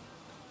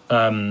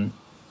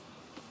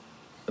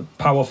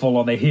powerful,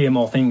 or they hear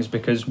more things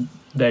because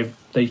they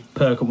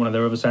perk up one of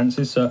their other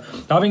senses. So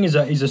I think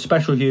he's a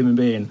special human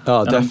being.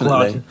 Oh,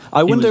 definitely.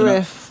 I wonder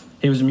if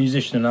he was a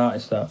musician and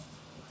artist that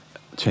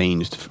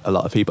changed a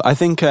lot of people. I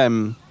think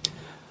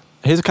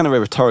here's a kind of a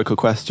rhetorical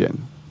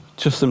question,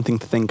 just something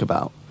to think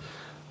about.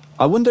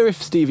 I wonder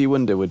if Stevie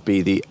Wonder would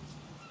be the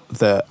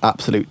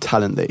absolute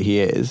talent that he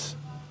is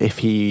if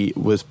he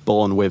was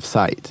born with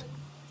sight.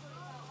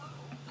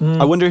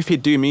 I wonder if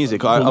he'd do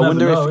music. I We'll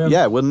wonder never know, if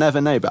yeah. we'll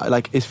never know. But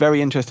like, it's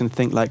very interesting to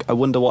think. Like, I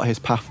wonder what his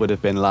path would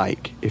have been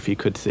like if he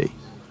could see.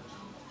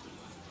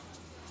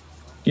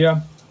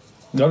 Yeah.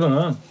 I don't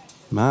know.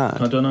 I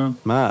Mad, don't know.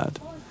 mad.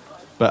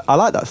 But I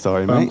like that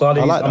story, But mate. I'm glad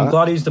I he's, like I'm that.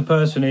 glad he's the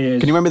person he is.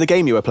 Can you remember the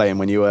game you were playing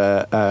when you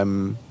were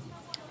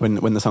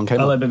when the song came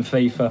I out? live in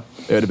FIFA.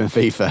 It would have been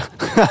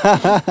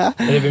FIFA.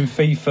 I live in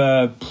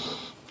FIFA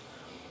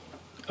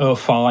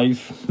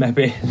 05,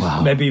 maybe.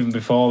 Wow. Maybe even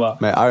before that.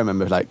 Mate, I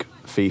remember like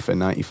FIFA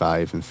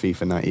 95 and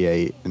FIFA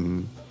 98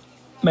 and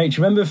Mate,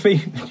 do you remember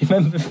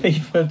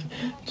FIFA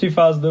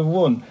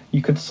 2001?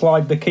 You could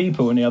slide the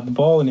keeper when he had the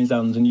ball in his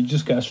hands and you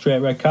just get a straight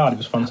red card. It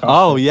was fantastic.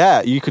 oh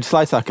yeah, you could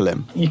slide tackle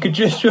him. You could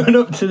just run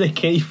up to the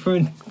keeper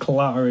and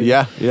clatter him.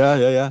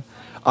 Yeah.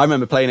 I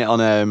remember playing it on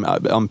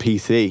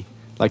PC.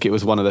 Like, it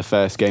was one of the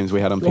first games we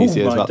had on PC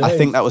as my well. I days.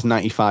 think that was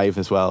 95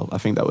 as well. I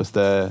think that was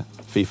the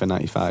FIFA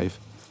 95,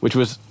 which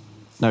was...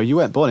 No, you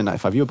weren't born in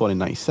 95. You were born in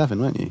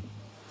 97, weren't you?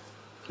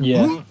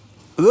 Yeah.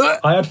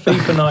 I had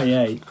FIFA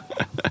 98.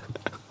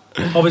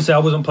 Obviously, I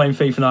wasn't playing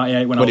FIFA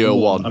 98 when I When was you were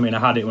one. one. I mean, I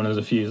had it when I was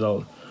a few years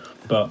old.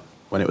 But,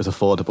 When it was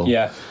affordable.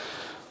 yeah.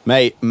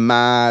 Mate,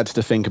 mad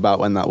to think about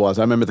when that was.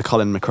 I remember the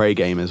Colin McRae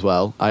game as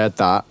well. I had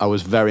that. I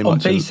was very On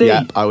much... PC?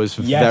 Yeah, I was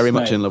Yes, very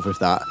much mate. in love with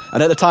that.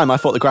 And at the time, I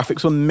thought the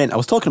graphics were mint. I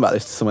was talking about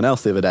this to someone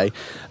else the other day.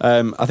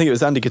 I think it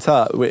was Andy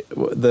Guitar.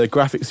 The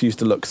graphics used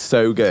to look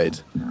so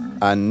good.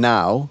 And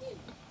now...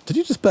 Did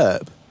you just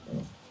burp?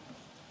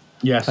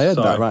 Yes, I heard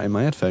sorry. that right in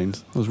my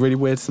headphones. It was a really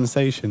weird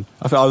sensation.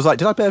 I was like,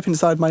 did I burp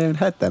inside my own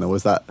head then, or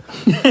was that...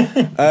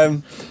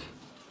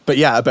 But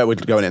yeah, I bet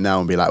we'd go in it now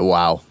and be like,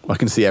 wow, I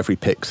can see every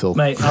pixel.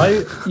 Mate,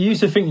 I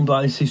used to think,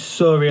 like, this is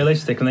so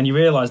realistic, and then you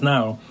realise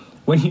now,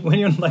 when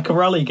you're in, like, a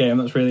rally game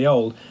that's really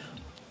old,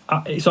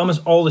 it's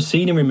almost all the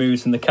scenery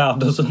moves and the car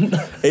doesn't.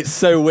 It's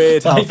so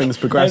weird how Like, things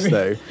progress,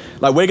 though.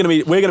 Like, we're gonna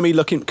be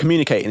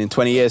communicating in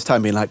 20 years'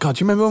 time, being like, God,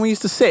 do you remember when we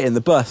used to sit in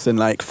the bus and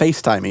like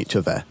FaceTime each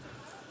other?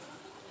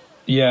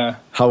 Yeah,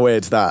 How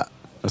weird's that?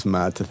 That's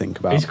mad to think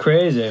about. it's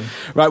crazy.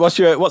 Right, what's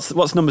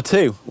number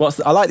two?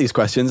 I like these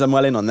questions. I'm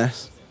well in on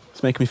this.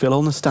 It's making me feel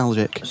all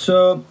nostalgic.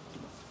 So,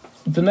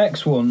 the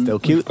next one Still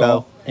we've cute,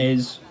 got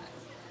is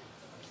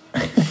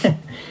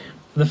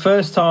the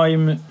first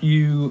time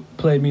you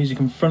played music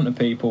in front of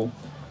people.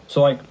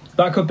 So, like,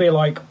 that could be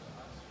like,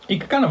 you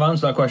could kind of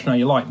answer that question how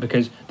you like,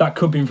 because that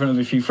could be in front of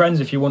a few friends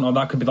if you want, or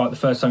that could be like the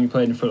first time you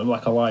played in front of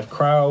like a live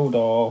crowd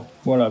or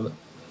whatever.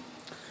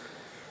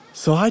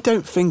 So I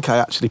don't think I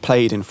actually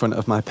played in front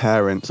of my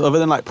parents, other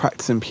than like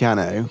practicing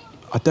piano.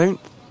 I think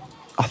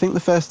the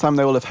first time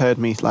they will have heard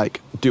me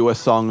like do a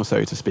song,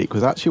 so to speak,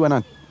 was actually when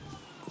I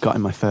got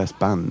in my first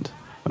band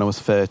when I was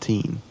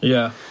 13.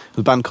 Yeah. It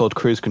was a band called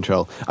Cruise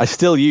Control. I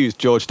still use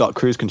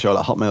george.cruisecontrol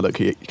at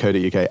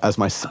hotmail.co.uk as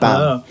my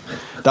spam.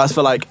 That's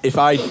for like, if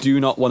I do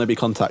not want to be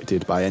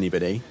contacted by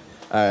anybody,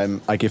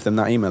 I give them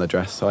that email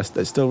address, so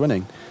it's still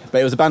running.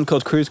 But it was a band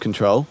called Cruise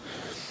Control.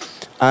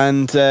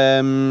 And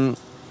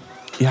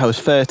yeah, I was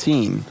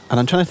 13, and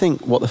I'm trying to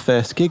think what the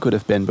first gig would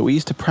have been, but we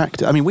used to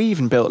practice. I mean, we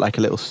even built like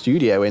a little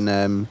studio in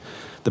the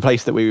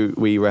place that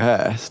we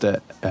rehearsed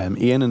at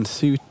Ian and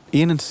Sue's.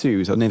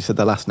 I nearly said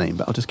their last name,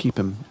 but I'll just keep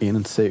them Ian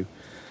and Sue.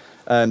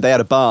 They had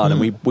a barn,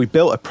 and we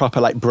built a proper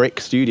like brick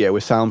studio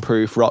with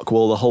soundproof, rock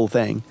wall, the whole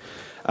thing.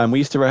 And we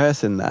used to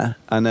rehearse in there.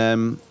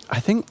 And I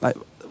think like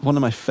one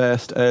of my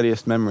first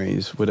earliest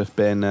memories would have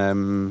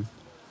been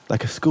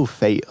like a school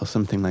fete or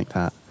something like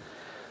that.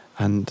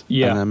 And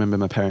I remember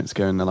my parents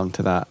going along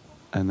to that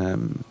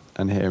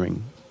and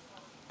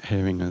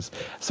hearing us.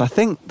 So I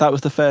think that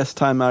was the first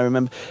time I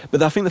remember.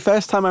 But I think the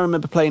first time I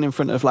remember playing in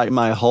front of like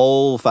my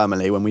whole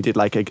family when we did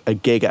like a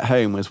gig at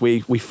home was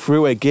we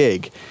threw a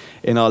gig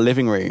in our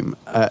living room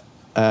at,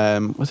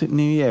 was it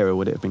New Year or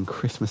would it have been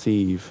Christmas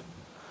Eve?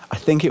 I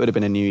think it would have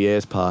been a New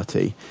Year's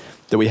party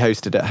that we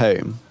hosted at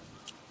home.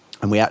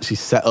 And we actually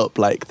set up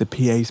like the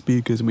PA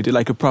speakers and we did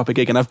like a proper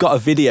gig. And I've got a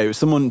video,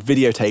 someone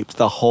videotaped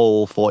the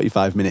whole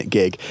 45-minute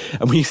gig.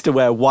 And we used to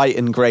wear white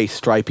and grey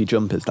stripy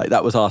jumpers. Like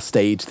that was our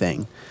stage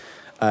thing.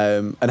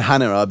 And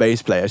Hannah, our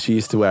bass player, she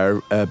used to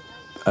wear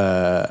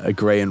a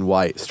grey and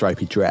white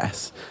stripy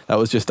dress. That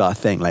was just our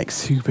thing, like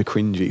super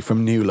cringy.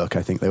 From New Look,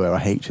 I think they were, or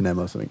H&M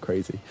or something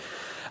crazy.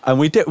 And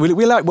we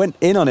like went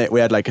in on it.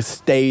 We had like a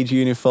stage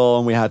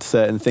uniform. We had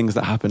certain things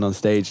that happened on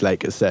stage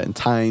like at certain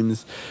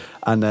times.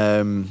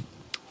 And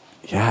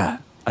yeah,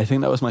 I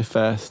think that was my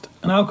first.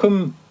 And how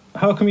come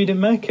you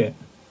didn't make it?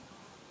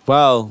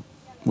 Well,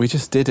 we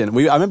just didn't.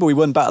 I remember we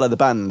won Battle of the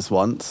Bands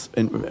once.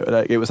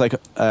 It was like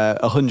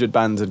 100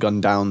 bands had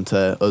gone down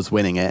to us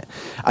winning it,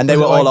 and they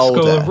Was were it all like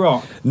older. School of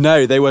Rock?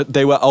 No, they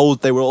were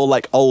old. They were all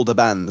like older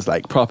bands,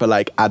 like proper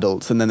like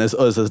adults. And then there's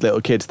us as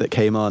little kids that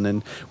came on,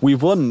 and we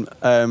won.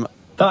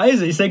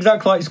 It's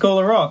exactly like School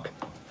of Rock.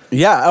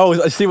 Yeah,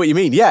 I see what you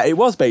mean. Yeah, it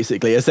was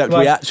basically, except we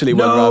Like, actually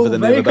won rather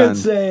than the other band.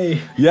 vacancy.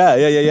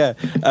 Yeah.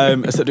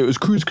 Except it was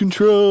Cruise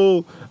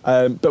Control.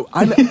 But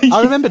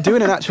I remember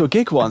doing an actual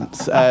gig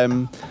once at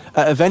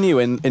a venue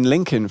in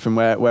Lincoln from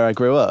where I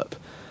grew up.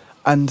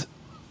 And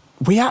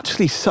we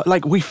actually,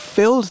 we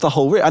filled the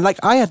whole room. And,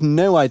 I had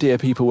no idea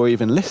people were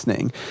even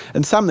listening.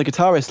 And Sam, the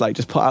guitarist,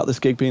 just put out this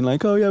gig being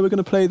like, oh, yeah, we're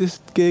going to play this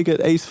gig at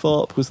Ace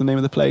Thorpe was the name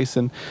of the place.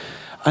 And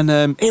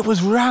it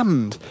was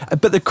rammed.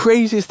 But the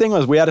craziest thing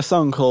was we had a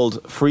song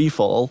called Free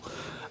Fall.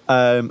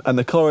 And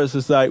the chorus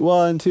was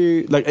 1,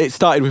 2, it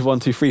started with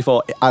 1, 2, 3,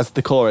 4 as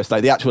the chorus,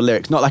 the actual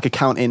lyrics, not like a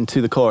count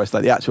into the chorus,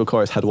 the actual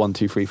chorus had 1,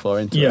 2, 3, 4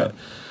 into it.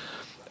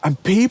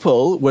 And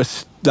people were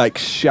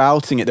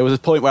shouting it. There was a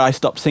point where I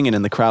stopped singing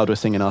and the crowd was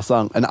singing our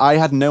song. And I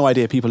had no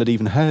idea people had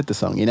even heard the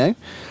song,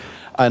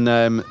 And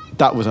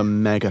that was a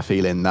mega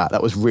feeling.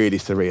 That was really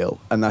surreal.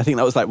 And I think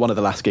that was one of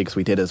the last gigs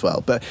we did as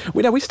well. But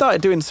we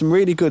started doing some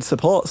really good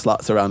support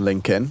slots around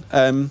Lincoln.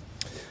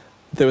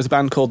 There was a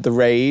band called The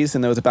Rays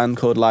and there was a band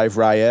called Live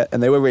Riot,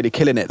 and they were really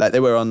killing it.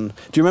 They were on...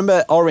 Do you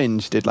remember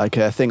Orange did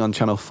a thing on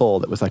Channel 4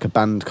 that was a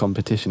band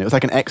competition? It was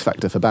an X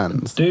Factor for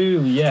bands.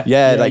 Yeah.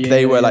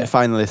 They were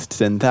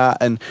finalists in that.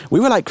 And we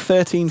were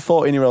 13,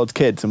 14-year-old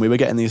kids, and we were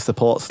getting these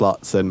support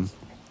slots, and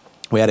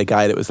we had a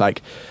guy that was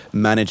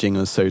managing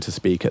us, so to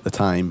speak, at the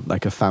time, a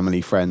family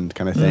friend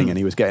kind of thing, and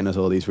he was getting us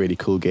all these really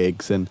cool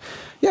gigs. And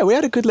yeah, we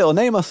had a good little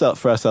name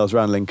for ourselves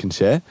around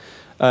Lincolnshire.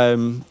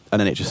 And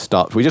then it just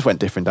stopped. We just went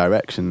different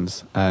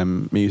directions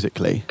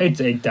musically.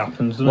 It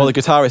happens. Well, the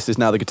guitarist is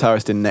now the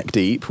guitarist in Neck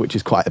Deep, which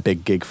is quite a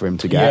big gig for him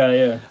to get.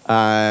 Yeah.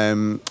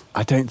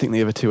 I don't think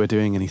the other two are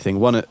doing anything.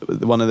 One of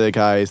the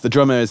guys, the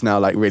drummer, is now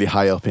really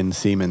high up in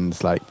Siemens,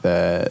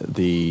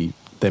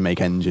 they make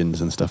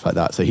engines and stuff like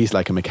that. So he's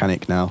a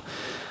mechanic now.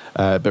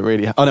 But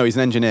really, he's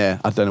an engineer.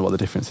 I don't know what the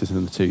difference is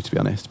in the two, to be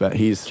honest. But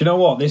he's. Do you know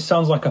what? This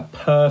sounds like a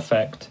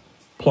perfect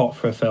plot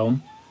for a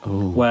film.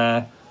 Ooh.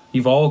 Where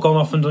you've all gone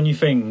off and done your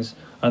things,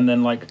 and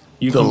then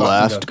you the come back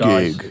last and go,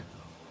 guys, gig.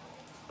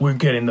 We're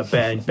getting the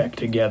band back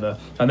together,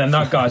 and then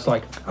that guy's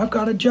like, I've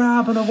got a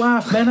job and a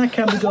wife, man, I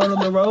can't be going on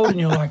the road, and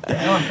you're like,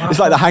 damn, it's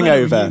like The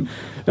Hangover.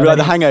 It's like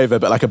The Hangover,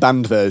 but a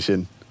band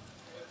version.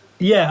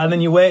 Yeah, and then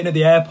you're waiting at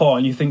the airport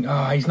and you think,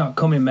 he's not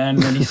coming, man.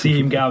 And then you see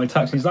him get out of the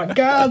taxi. He's like,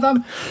 guys,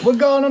 we're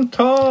going on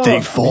tour. They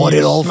thought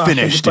it all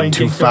finished in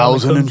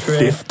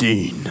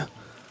 2015.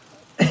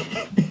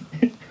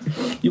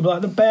 You'd be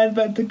like, the band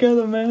back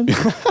together, man.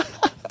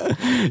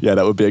 Yeah,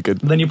 that would be a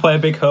good... And then you play a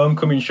big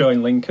homecoming show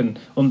in Lincoln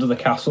under the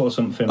castle or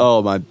something.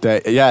 Oh, my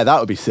day. Yeah, that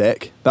would be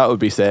sick. I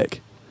think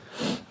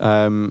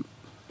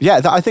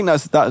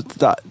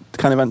that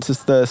kind of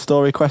answers the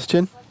story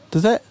question.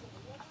 Does it?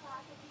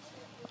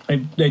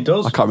 It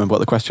does. I can't remember what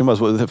the question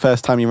was. What was the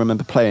first time you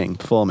remember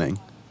performing?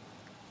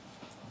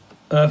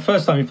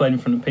 First time you played in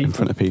front of people. In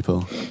front of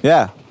people.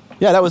 Yeah.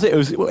 Yeah, that was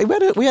it.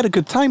 We had a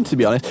good time, to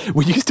be honest.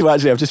 We used to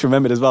actually, I've just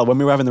remembered as well, when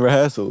we were having the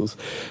rehearsals,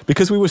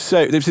 because we were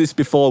this is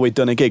before we'd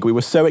done a gig, we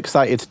were so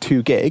excited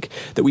to gig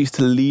that we used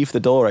to leave the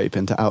door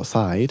open to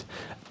outside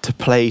to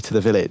play to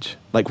the village.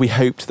 We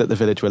hoped that the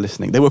village were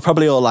listening. They were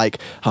probably all like,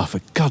 oh, for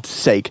God's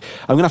sake,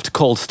 I'm going to have to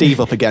call Steve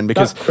up again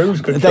because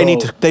they need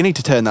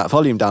to turn that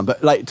volume down.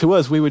 But to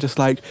us, we were just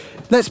like,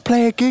 let's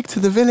play a gig to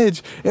the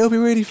village. It'll be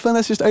really fun.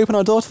 Let's just open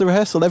our door to the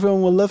rehearsal.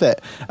 Everyone will love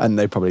it. And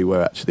they probably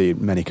were actually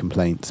many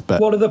complaints. But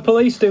what are the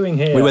police doing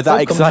here? We were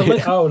that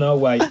excited. Oh, no,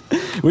 wait.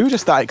 We were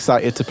just that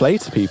excited to play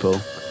to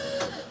people.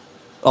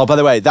 Oh, by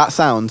the way, that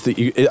sound that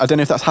I don't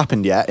know if that's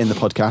happened yet in the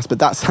podcast, but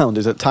that sound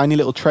is a tiny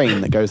little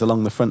train that goes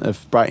along the front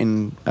of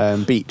Brighton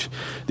Beach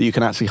that you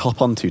can actually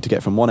hop onto to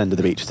get from one end of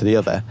the beach to the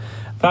other.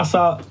 That's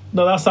our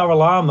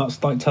alarm that's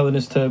telling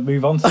us to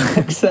move on to the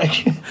next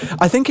section.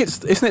 I think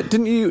isn't it?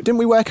 Didn't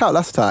we work out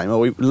last time, or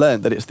we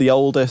learned that it's the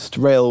oldest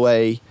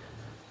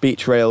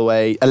beach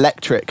railway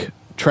electric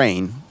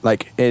train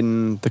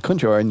in the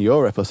country or in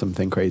Europe or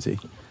something crazy?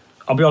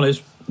 I'll be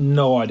honest,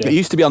 no idea. It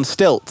used to be on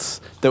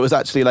stilts. That was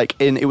actually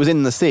it was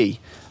in the sea,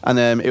 and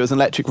it was an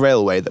electric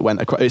railway that went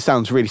across. It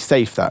sounds really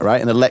safe, that,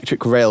 right? An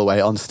electric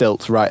railway on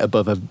stilts right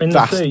above a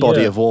vast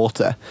body of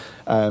water.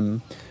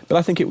 But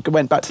I think it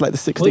went back to the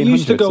 1600s. Well, it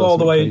used to go all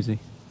the way. Crazy.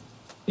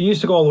 It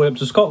used to go all the way up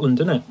to Scotland,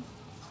 didn't it?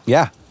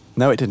 Yeah.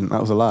 No, it didn't.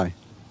 That was a lie.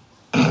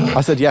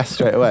 I said yes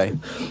straight away.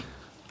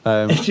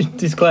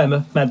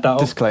 Disclaimer. Made that up.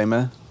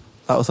 Disclaimer.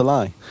 That was a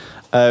lie.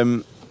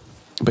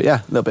 But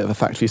yeah, a little bit of a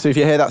fact for you. So if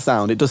you hear that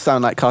sound, it does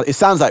sound like it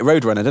sounds like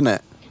Roadrunner, doesn't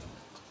it?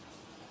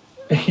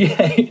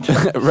 Yeah.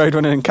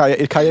 Roadrunner and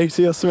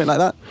Coyote or something like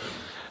that.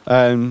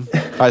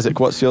 Isaac,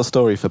 what's your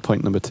story for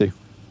point number 2?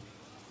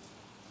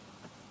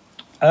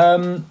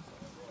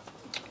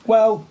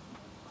 Well,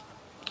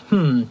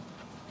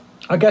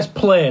 I guess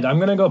played. I'm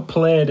going to go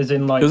played as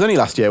in It was only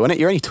last year, wasn't it?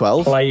 You're only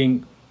 12.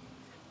 Playing.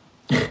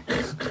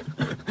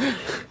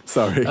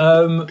 Sorry.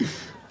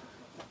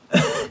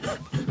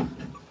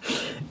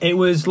 It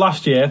was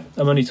last year.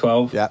 I'm only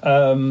 12. Yeah.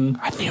 I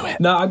knew it.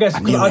 No, I guess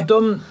I'd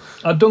done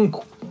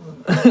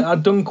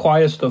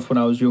choir stuff when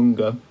I was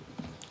younger,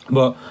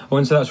 but I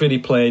wouldn't say that's really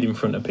played in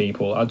front of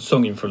people. I'd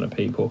sung in front of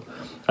people.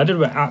 I did a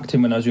bit of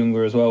acting when I was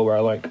younger as well, where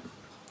I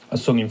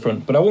sung in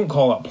front, but I wouldn't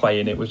call that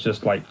playing. It was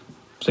just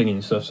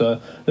singing stuff.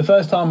 So the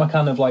first time I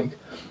kind of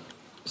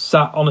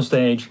sat on a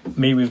stage,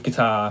 me with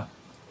guitar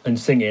and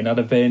singing. I'd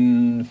have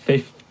been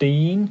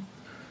 15.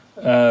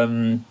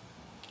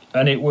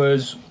 And it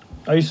was,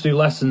 I used to do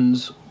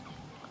lessons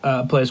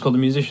at a place called the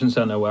Musician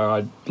Centre where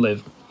I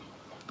live.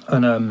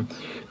 And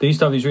they used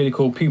to have these really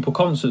cool pupil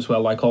concerts where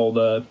like all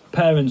the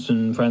parents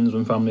and friends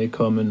and family would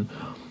come, and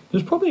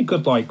there's probably a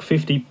good like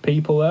 50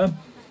 people there.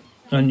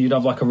 And you'd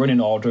have like a running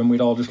order and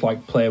we'd all just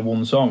like play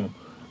one song.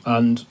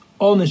 And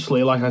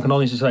honestly, like I can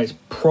honestly say it's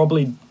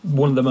probably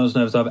one of the most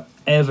nervous I've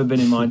ever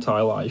been in my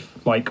entire life.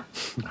 Like,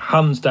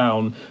 hands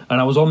down. And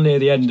I was on near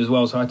the end as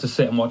well, so I had to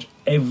sit and watch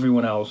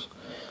everyone else.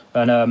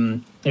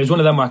 And it was one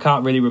of them where I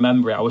can't really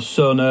remember it. I was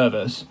so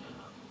nervous.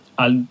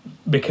 And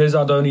because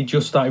I'd only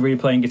just started really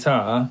playing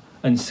guitar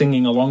and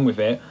singing along with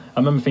it, I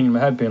remember thinking in my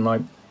head being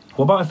like,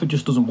 what about if it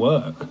just doesn't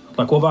work?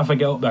 Like, what about if I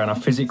get up there and I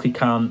physically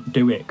can't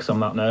do it because I'm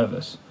that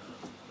nervous?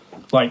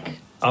 Like,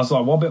 I was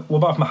like, what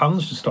about if my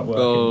hands just stop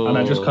working? Oh. And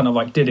I just kind of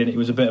like did it. It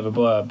was a bit of a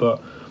blur,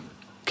 but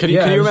Can you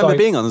it was remember like-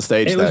 being on the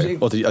stage it though,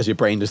 was- or has your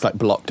brain just like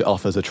blocked it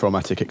off as a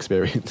traumatic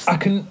experience? I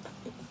can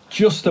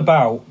just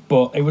about,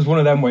 but it was one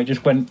of them where it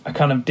just went, I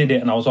kind of did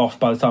it and I was off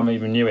by the time I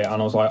even knew it,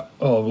 and I was like,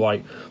 oh,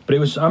 like, but it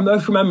was, I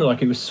just remember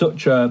like it was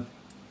such a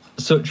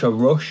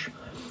rush,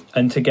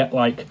 and to get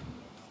like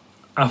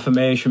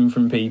affirmation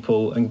from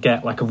people and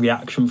get like a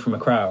reaction from a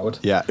crowd.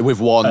 Yeah, with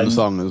one And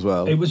song as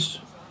well. It was,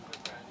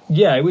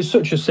 yeah, it was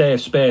such a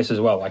safe space as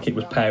well. Like, it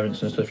was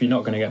parents and stuff. You're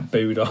not going to get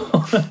booed or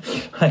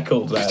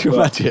heckled there. Could you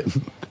but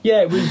imagine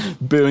yeah, it was.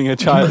 booing a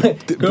child, Go off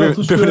the booing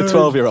a stage.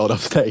 12-year-old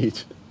off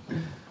stage?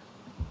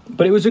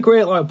 But it was a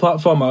great like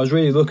platform. I was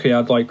really lucky. I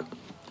had like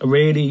a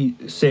really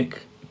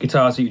sick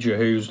guitar teacher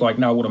who's like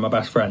now one of my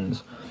best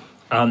friends,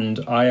 and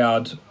I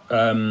had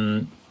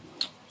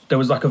there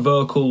was like a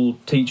vocal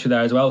teacher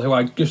there as well who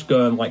I just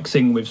go and like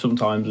sing with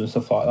sometimes and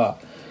stuff like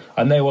that.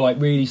 And they were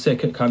like really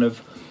sick at kind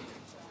of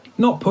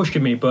not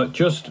pushing me, but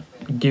just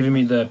giving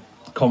me the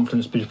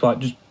confidence to just like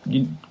just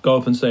go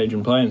up on stage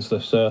and play and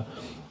stuff. So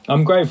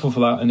I'm grateful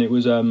for that, and it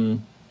was.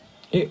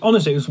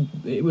 Honestly,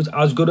 it was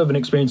as good of an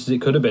experience as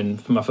it could have been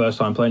for my first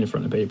time playing in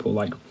front of people.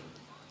 Like,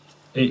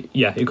 it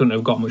couldn't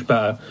have got much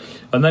better.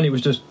 And then it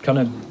was just kind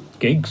of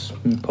gigs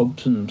and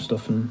pubs and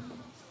stuff and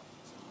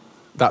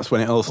That's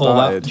when it all all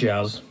started. that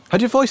jazz.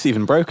 Had your voice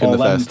even broken All the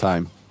them- first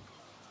time?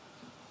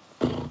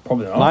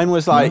 Probably not. Mine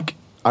was No. like,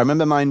 I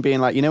remember mine being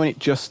like, you know when it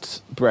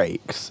just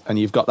breaks and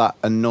you've got that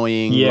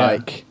annoying, Yeah.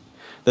 like,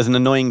 there's an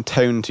annoying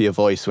tone to your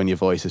voice when your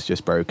voice is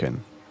just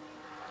broken.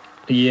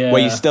 Yeah.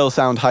 Where you still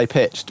sound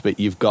high-pitched, but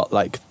you've got,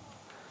 like,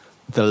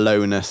 the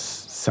lowness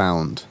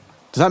sound.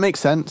 Does that make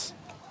sense?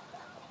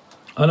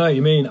 I know what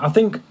you mean. I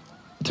think,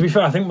 to be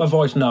fair, I think my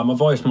voice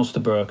must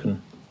have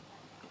broken.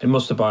 It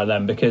must have by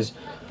then, because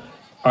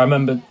I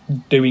remember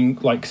doing,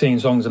 like, singing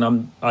songs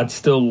and I'd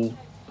still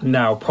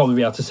now probably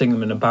be able to sing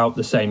them in about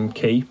the same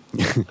key.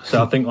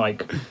 So I think,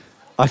 like,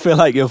 I feel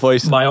like your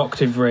voice... my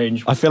octave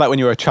range. I feel like when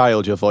you were a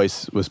child, your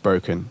voice was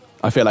broken.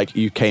 I feel like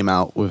you came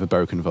out with a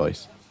broken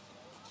voice.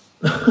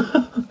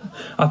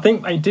 I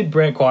think it did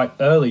break quite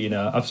early, you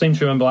know. I seem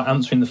to remember like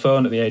answering the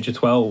phone at the age of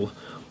 12,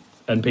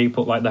 and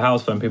people like the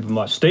house phone, people were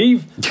like,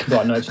 Steve? They're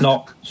like, no, it's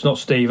not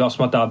Steve, that's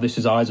my dad, this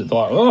is Isaac. They're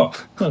like, oh,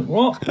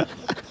 what?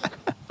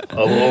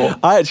 Oh.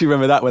 I actually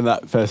remember that when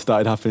that first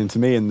started happening to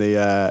me in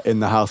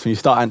the house, when you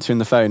start answering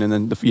the phone and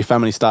then your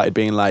family started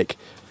being like,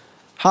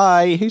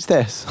 hi, who's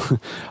this? And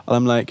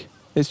I'm like,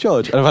 it's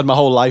George. And I've had my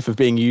whole life of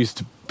being used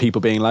to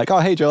people being like, oh,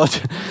 hey,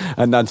 George.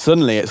 And then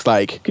suddenly it's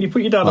like, Can you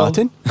put your dad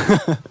Martin?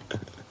 on?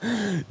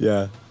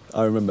 Yeah,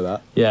 I remember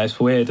that. Yeah, it's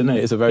weird, isn't it?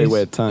 It is a very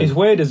weird time. It's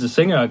weird as a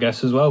singer, I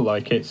guess, as well.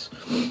 Like,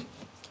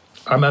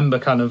 I remember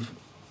kind of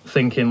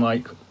thinking,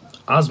 like,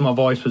 as my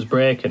voice was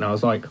breaking, I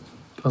was like,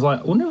 I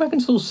wonder if I can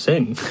still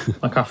sing,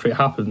 like, after it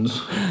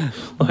happens.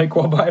 Like,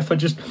 what about if I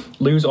just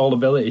lose all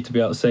ability to be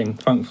able to sing?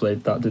 Thankfully,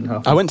 that didn't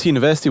happen. I went to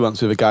university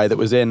once with a guy that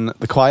was in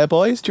the Choir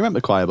Boys. Do you remember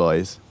the Choir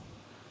Boys?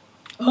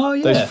 Oh,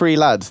 yeah. Those three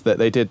lads that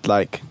they did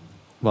like,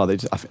 well,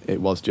 it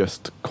was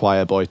just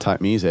choir boy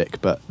type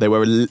music, but they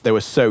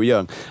were so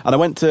young. And I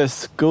went to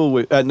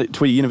school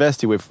to a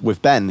university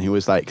with Ben, who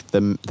was like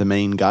the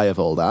main guy of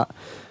all that,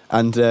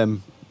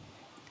 and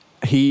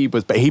he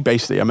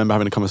basically, I remember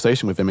having a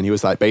conversation with him, and he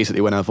was like,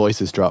 basically when our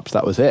voices dropped,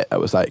 that was it.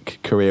 That was like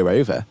career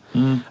over.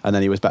 And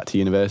then he was back to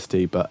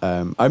university. But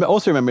I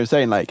also remember him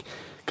saying like,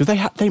 because they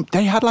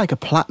had like a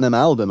platinum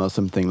album or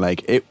something,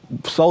 like it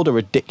sold a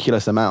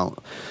ridiculous amount.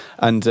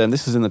 And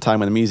this was in the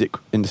time when the music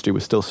industry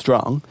was still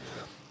strong.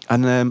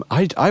 And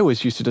I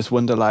always used to just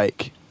wonder,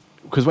 like,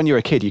 because when you're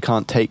a kid, you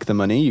can't take the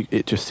money.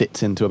 It just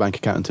sits into a bank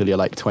account until you're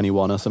like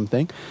 21 or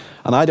something.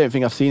 And I don't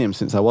think I've seen him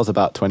since I was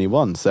about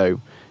 21. So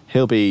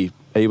he'll be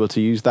able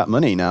to use that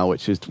money now,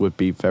 which would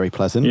be very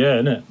pleasant. Yeah,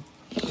 isn't it?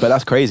 But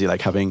that's crazy,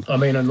 like having... I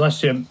mean,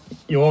 unless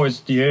you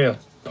always hear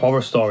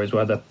horror stories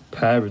where the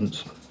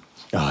parents...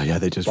 Oh, yeah,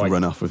 they just Like-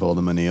 run off with all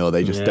the money, or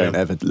they just Yeah. don't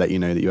ever let you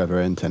know that you ever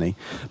earned any.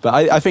 But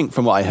I think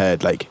from what I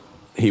heard, like,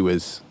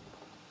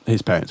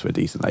 his parents were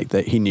decent. Like,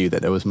 he knew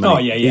that there was money. Oh,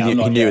 yeah, yeah.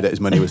 He knew that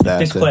his money was there.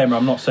 Disclaimer,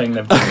 I'm not saying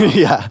they've done that.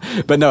 Yeah,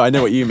 but no, I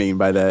know what you mean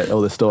by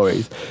all the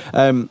stories.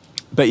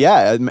 But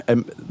yeah,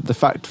 the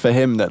fact for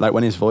him that like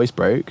when his voice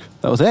broke,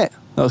 that was it.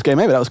 That was game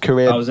over. That was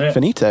career That was it.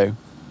 finito.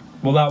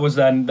 Well, that was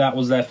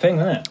their thing,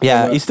 isn't it?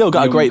 Yeah, They were he's still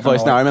got a young, great kinda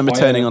voice now. I like remember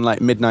quiet. turning on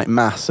like midnight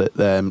mass at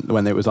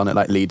when it was on at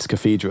like Leeds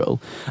Cathedral.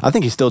 I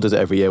think he still does it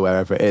every year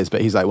wherever it is.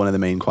 But he's like one of the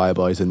main choir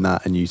boys in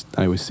that, and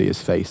I always see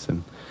his face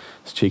and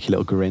his cheeky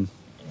little grin.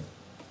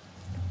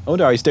 I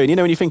wonder how he's doing. You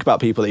know, when you think about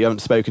people that you haven't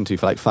spoken to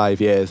for like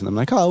 5 years, and I'm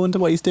like, oh, I wonder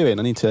what he's doing.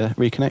 I need to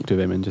reconnect with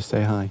him and just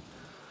say hi.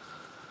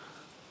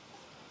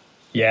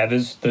 Yeah,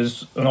 there's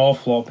an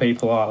awful lot of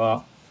people like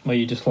that where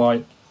you just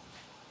like.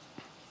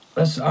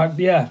 There's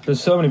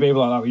so many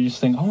people like that where you just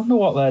think, I wonder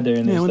what they're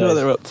doing. Yeah, I these wonder what days.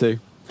 they're up to.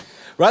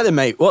 Right then,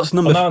 mate. What's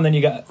number? But now and then you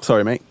get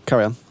Sorry, mate.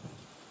 Carry on.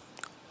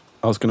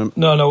 I was gonna.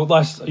 no.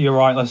 You're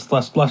right. Let's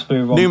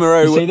move on.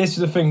 Numero- You see, this is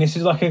the thing. This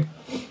is like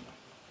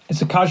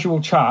it's a casual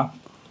chat,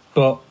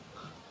 but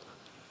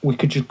we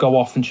could just go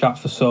off and chat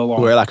for so long.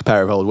 We're like a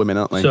pair of old women,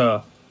 aren't we?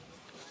 So,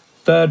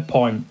 third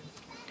point.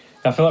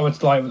 I feel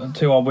like we're like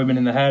two old women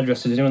in the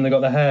hairdressers. You know when they got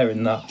their hair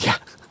in that, Yeah.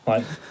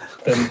 like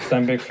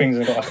them big things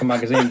and got like a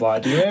magazine.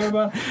 Like, do you hear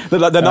about? They're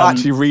not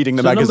actually reading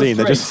the so number magazine.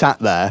 They're three. just sat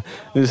there.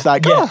 They're just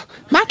like, Yeah. oh,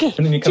 Maggie,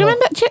 And then you do you come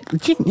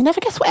remember? You never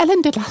guess what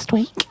Ellen did last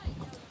week?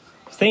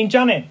 Seen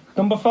Janet,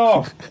 number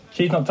 4.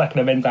 She's not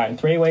taking a mint out in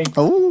 3 weeks.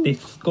 Oh.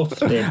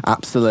 Disgusting.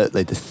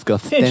 absolutely Yeah,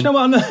 disgusting. do you know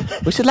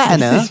what? We should let her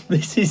know.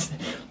 This is.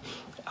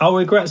 I'll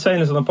regret saying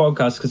this on the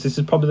podcast because this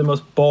is probably the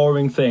most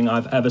boring thing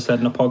I've ever said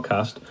in a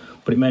podcast,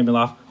 but it made me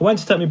laugh. I went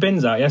to take my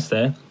bins out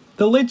yesterday.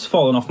 The lid's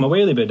fallen off my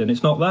wheelie bin and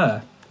it's not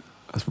there.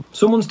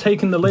 Someone's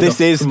taken the lid This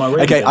off is from my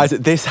wheelie okay. bin.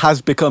 Isaac, this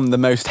has become the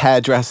most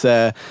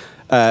hairdresser,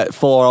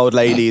 4 old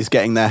ladies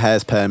getting their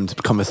hairs permed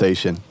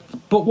conversation.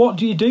 But what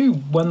do you do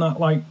when that,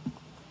 like...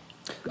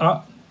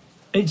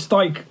 it's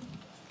like...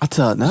 I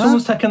don't know.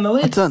 Someone's taken the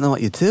lid. I don't know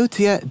what you do.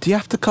 Do you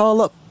have to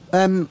call up?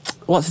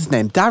 What's his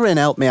name? Darren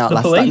helped me out The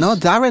last police. time. No,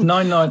 Darren.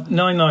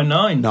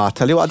 999. No, I'll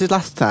tell you what I did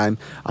last time.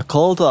 I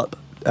called up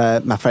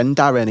my friend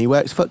Darren. He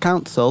works for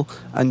council,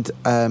 and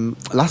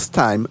last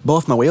time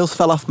both my wheels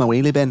fell off my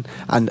wheelie bin.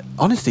 And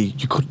honestly,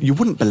 you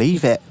wouldn't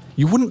believe it.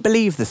 You wouldn't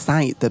believe the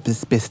sight that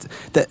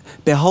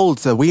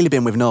beholds a wheelie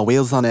bin with no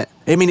wheels on it.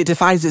 I mean, it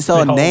defies its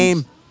own Beholds.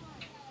 name.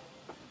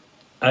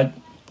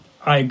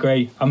 I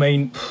agree. I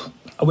mean,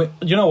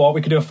 you know what?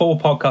 We could do a full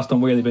podcast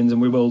on wheelie bins,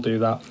 and we will do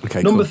that.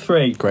 Okay, Number cool.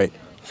 3. Great.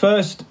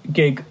 First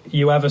gig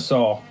you ever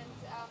saw.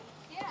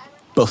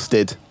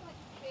 Busted.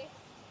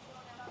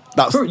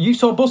 That's Bro, you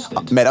saw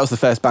Busted? mate. That was the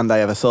first band I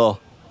ever saw.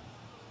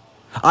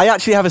 I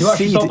actually have a You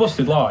actually CD. saw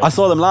Busted live? I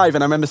saw them live,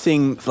 and I remember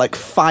seeing like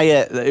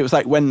fire. It was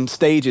like when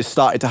stages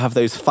started to have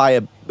those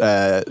fire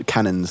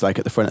cannons like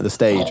at the front of the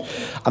stage.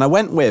 And I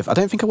went with. I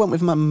don't think I went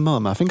with my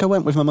mum. I think I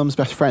went with my mum's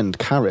best friend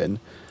Karen,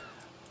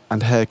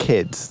 and her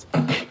kids.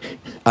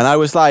 And I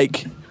was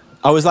like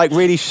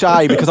really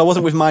shy because I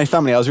wasn't with my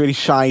family. I was really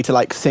shy to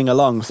like sing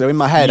along. So in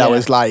my head, I Yeah.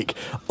 was like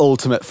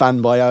ultimate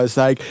fanboy. I was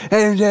like,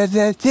 and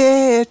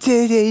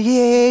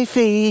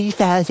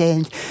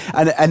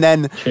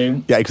then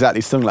Tune. yeah,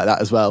 exactly, sung like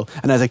that as well.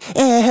 And I was like,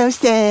 oh,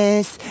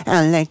 sis,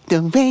 I like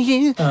the way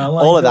you, I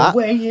like all of the that,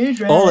 way you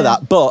dress. all of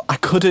that. But I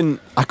couldn't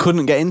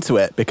get into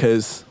it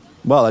because,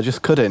 well, I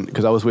just couldn't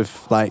because I was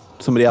with like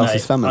somebody else's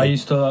Mate, family. I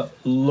used to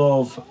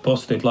love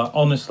Busted. Like,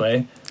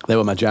 honestly, They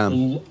were my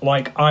jam.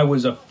 like, I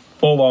was a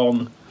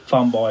full-on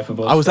fanboy for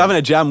Busted. I was having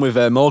a jam with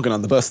Morgan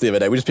on the bus the other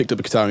day. We just picked up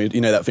a guitar, and you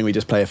know that thing we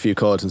just play a few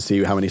chords and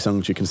see how many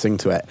songs you can sing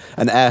to it.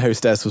 And Air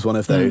Hostess was one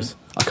of those.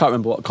 I can't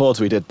remember what chords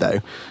we did though.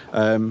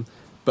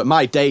 But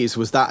my days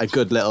was that a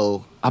good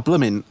little. I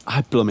bloomin'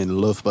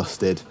 love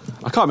Busted.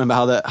 I can't remember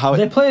how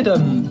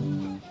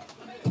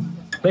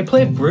They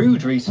played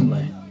Brood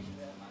recently.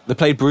 they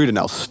played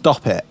Brudenell.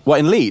 Stop it! What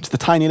in Leeds? The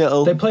tiny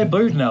little. They played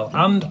Brudenell,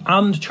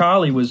 and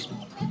Charlie was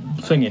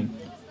singing.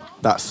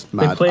 That's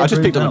mad. played I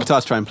just picked up a Brudenell.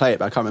 guitar to try and play it,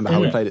 but I can't remember how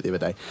we Isn't it? played it the other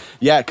day.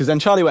 Yeah, because then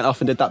Charlie went off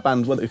and did that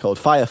band, what are they called?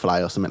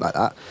 Firefly or something like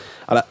that.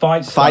 And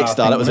Fight Star, I Fight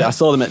Star, think, that was it. wasn't it? I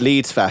saw them at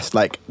Leeds Fest,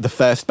 like the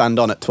first band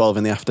on at 12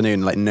 in the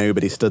afternoon, like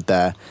nobody stood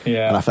there.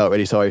 Yeah. And I felt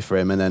really sorry for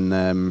him. And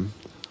then,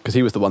 because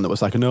he was the one that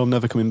was like, no, I'm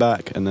never coming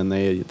back. And then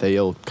they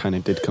all kind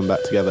of did come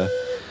back together.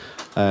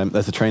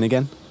 There's the train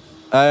again.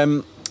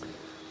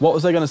 What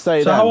was I going to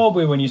say So then? how old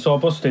were you when you saw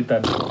Busted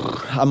then?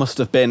 I must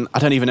have been, I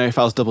don't even know if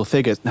I was double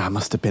figures. No, I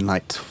must have been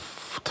like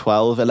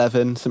 12,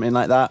 11, something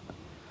like that.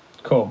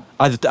 Cool.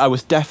 I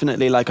was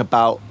definitely like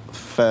about,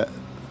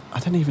 I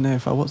don't even know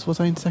if I was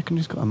I in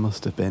secondary school? I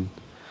must have been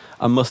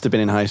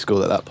in high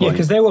school at that Yeah, point.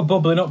 because they were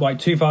bubbling up like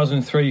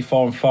 2003,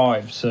 4 and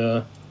 5,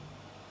 so...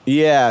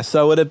 Yeah,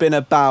 so it would have been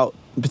about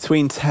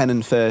between 10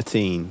 and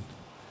 13.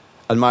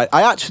 And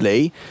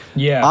I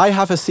Yeah.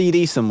 have a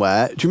CD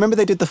somewhere. Do you remember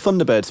they did the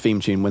Thunderbirds theme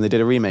tune when they did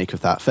a remake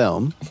of that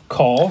film? Of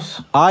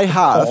course. I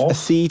have a course.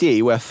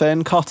 CD where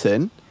Fern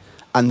Cotton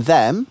and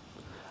them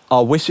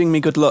are wishing me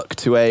good luck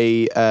to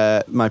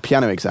my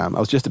piano exam. I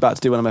was just about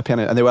to do one of my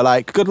piano, and they were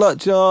like, "Good luck,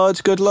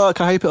 George. Good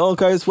luck. I hope it all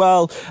goes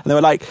well." And they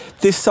were like,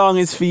 "This song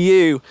is for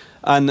you."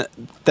 And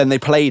then they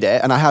played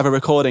it, and I have a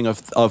recording of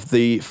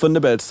the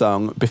Thunderbird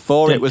song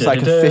before it was like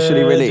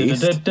officially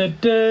released. And then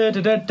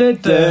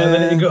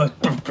it goes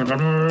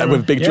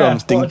With big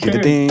drums. Ding, ding,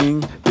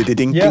 ding, ding,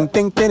 ding, ding, ding,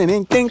 ding,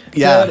 ding, ding.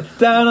 Yeah.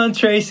 Down on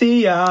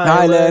Tracy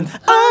Island.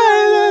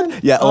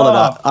 Yeah, all of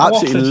that. what a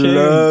Absolutely tune.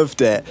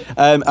 loved it.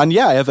 And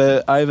yeah,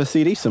 I have a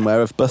CD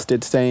somewhere of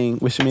Busted saying,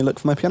 "Wishing me luck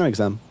for my piano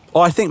exam."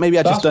 Or I think maybe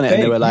I'd just That's done it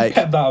and they big. were You like,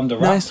 kept that under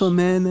wraps. "Nice one,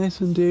 man. Nice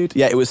one, dude."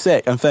 Yeah, it was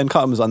sick. And Fern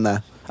Cotton was on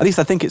there. At least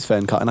I think it's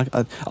Fern Cotton.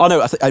 Oh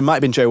no, I might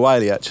have been Joe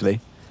Wiley actually.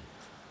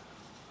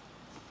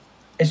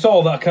 It's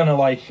all that kind of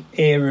like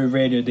era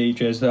radio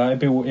DJs there.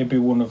 It'd be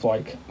one of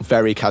like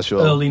Very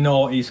casual. early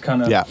noughties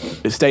kind of. Yeah,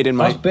 it stayed in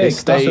my That's big. it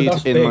stayed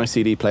That's in big. my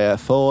CD player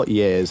for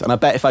years, and I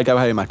bet if I go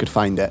home I could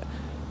find it.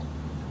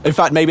 In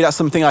fact, maybe that's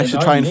something I Yeah, should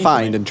no, try you and need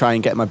find to. and try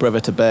and get my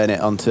brother to burn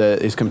it onto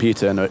his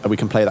computer, and we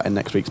can play that in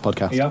next week's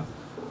podcast. Yeah.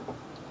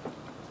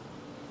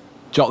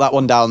 Jot that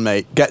one down,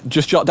 mate.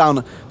 Just jot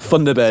down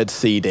Thunderbird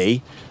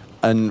CD,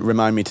 and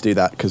remind me to do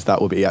that because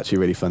that will be actually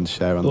really fun to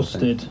share on the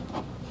thing. Busted.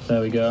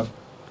 There we go.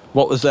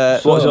 What was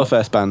your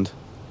first band?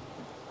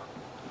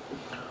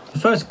 The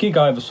first gig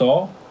I ever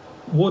saw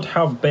would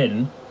have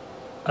been.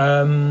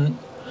 Do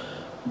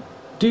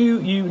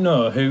you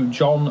know who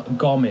John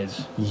Gomm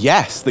is?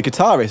 Yes, the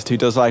guitarist who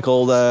does like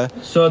all the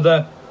So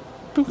the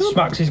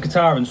smacks his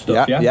guitar and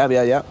stuff.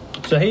 Yeah.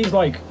 So he's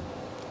like,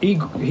 he's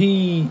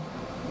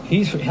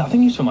I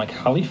think he's from like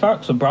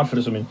Halifax or Bradford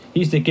or something.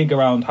 He used to gig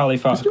around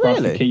Halifax, Is he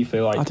Bradford, really? Keighley,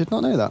 like I did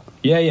not know that.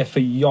 yeah, for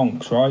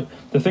yonks, right?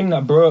 The thing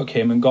that broke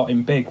him and got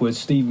him big was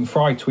Stephen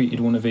Fry tweeted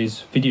one of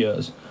his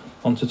videos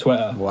onto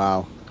Twitter.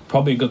 Wow.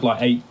 Probably a good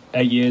like eight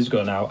years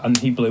ago now, and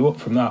he blew up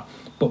from that.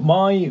 But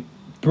my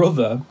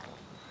brother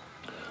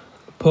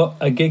put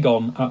a gig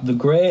on at the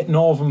Great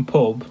Northern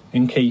Pub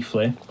in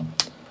Keighley.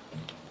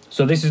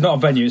 So this is not a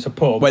venue, it's a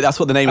pub. Wait, that's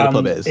what the name of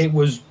the pub is? It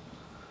was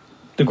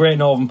the Great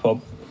Northern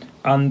Pub,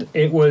 and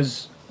it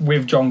was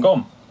with John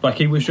Gomm. Like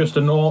he was just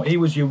he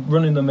was your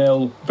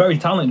run-in-the-mill, very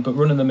talented, but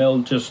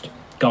run-in-the-mill just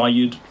guy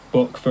you'd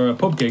book for a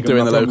pub gig. Doing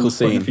And the my brother local was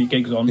putting scene. a few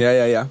gigs on.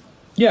 Yeah.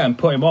 Yeah, and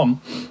put him on.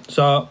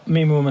 So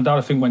me, mum and dad,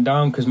 I think, went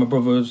down because my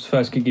brother was the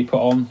first gig he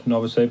put on, and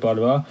obviously, blah,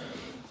 blah, blah.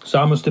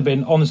 So I must have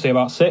been, honestly,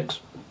 about 6,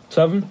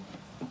 7.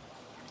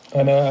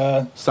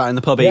 And, Sat in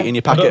the pub Yeah, eating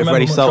your I don't packet of remember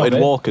ready much salted of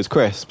it. Walkers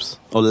crisps,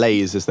 or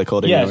Lays as they're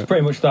called in yeah, it's Europe.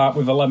 pretty much that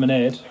with a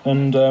lemonade.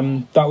 And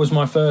that was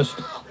my first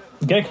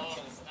gig.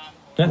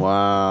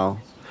 Wow.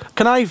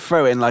 Can I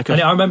throw in like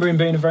And a I remember him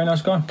being a very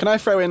nice guy. Can I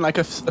throw in like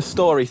a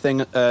story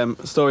thing,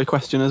 story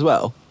question as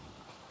well?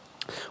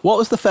 What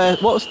was the I'm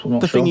not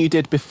thing sure. you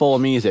did before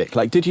music?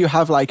 Like, did you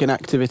have like an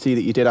activity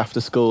that you did after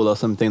school or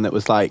something that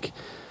was like,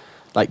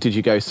 did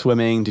you go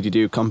swimming? Did you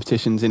do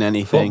competitions in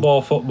anything?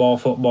 Football.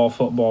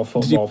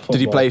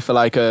 Did you play for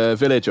like a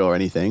village or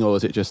anything, or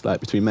was it just like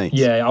between mates?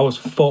 Yeah, I was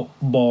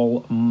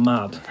football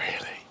mad.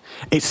 Really?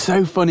 It's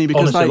so funny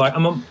because Honestly, like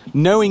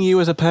knowing you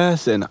as a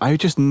person, I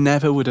just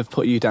never would have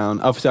put you down.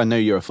 Obviously, I know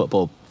you're a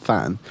football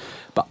fan,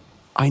 but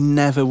I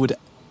never would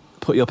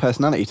put your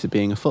personality to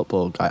being a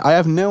football guy. I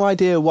have no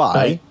idea why,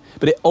 Right.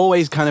 but it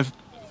always kind of,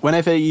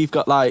 whenever you've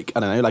got like, I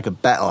don't know, like a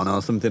bet on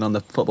or something on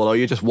the football, or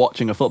you're just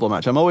watching a football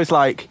match, I'm always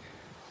like,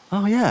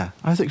 oh yeah,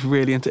 Isaac's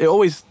really into it.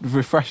 Always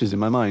refreshes in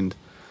my mind.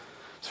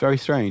 It's very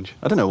strange.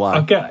 I don't know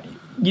why.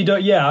 You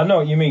don't. Yeah, I know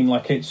what you mean.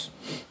 Like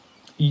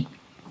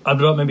I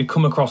don't maybe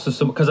come across as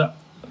some because I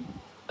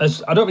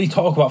don't really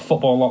talk about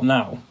football a lot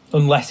now,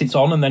 unless it's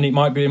on, and then it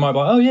might be like,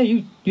 oh yeah,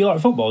 you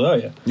like football,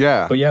 don't you?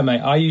 Yeah. But yeah,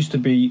 mate, I used to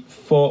be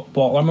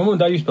football. Like my mum and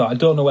dad used to be like, I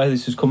don't know where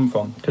this has come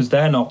from because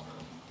they're not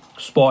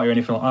sporty or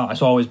anything like that.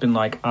 It's always been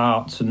like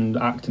arts and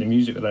acting and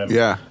music with them.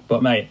 Yeah.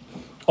 But mate,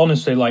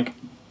 honestly, like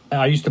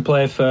I used to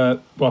play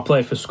for. Well, I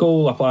played for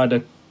school. I had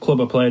a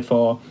club I played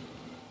for.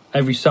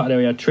 Every Saturday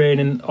we had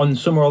training. On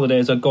summer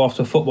holidays, I'd go off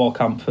to a football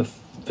camp for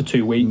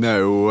 2 weeks.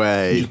 No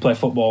way. Just play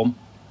football.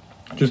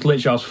 Just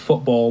literally, I was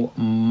football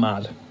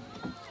mad.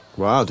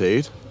 Wow,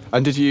 dude.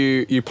 And did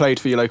you played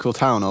for your local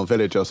town or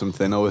village or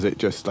something, or was it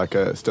just like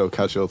a still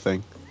casual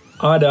thing?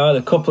 I had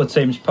a couple of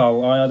teams,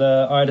 pal.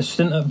 I had a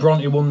stint at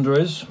Bronte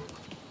Wanderers.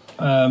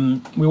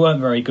 We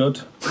weren't very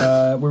good.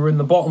 We were in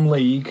the bottom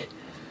league,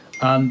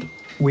 and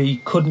we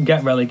couldn't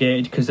get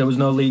relegated because there was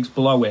no leagues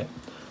below it.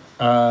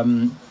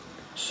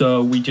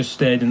 So we just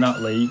stayed in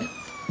that league.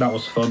 That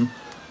was fun.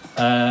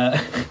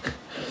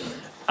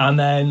 And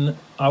then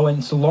I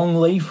went to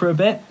Longley for a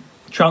bit,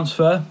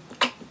 transfer,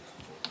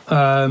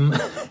 and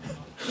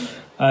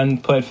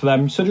played for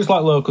them. So just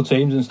like local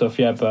teams and stuff,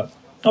 yeah. But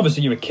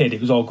obviously you're a kid, it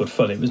was all good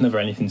fun. It was never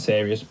anything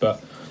serious. But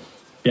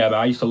yeah, but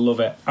I used to love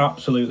it,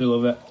 absolutely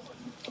love it.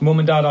 Mum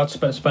and Dad had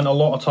spent a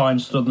lot of time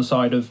stood on the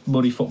side of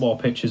muddy football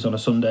pitches on a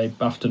Sunday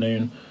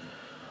afternoon,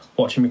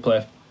 watching me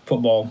play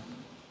football.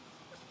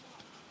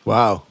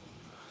 Wow.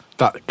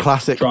 That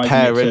classic Driving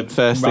parent it to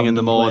first thing in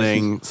the random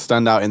morning,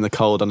 stand out in the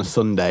cold on a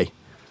Sunday.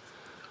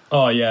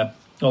 Oh yeah,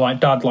 Or like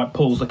dad like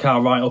pulls the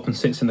car right up and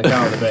sits in the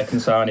car with a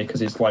vacant sarnie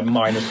because it's like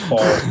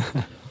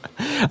 -4.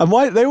 And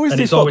why they always And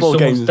do it's always football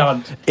someone's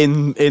games dad.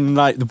 in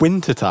like the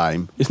winter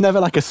time? It's never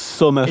like a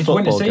summer It's football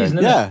winter season, game.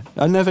 isn't Yeah,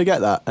 I never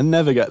get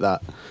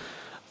that.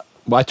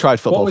 Well, I tried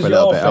football was for a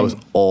little your bit. I was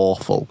thing?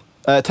 awful.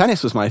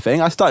 Tennis was my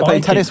thing. I started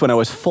playing Biking. tennis when I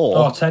was 4.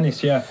 Oh,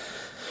 tennis, yeah.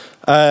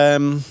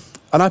 And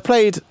I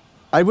played.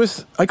 I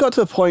got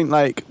to a point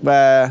like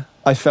where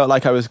I felt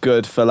like I was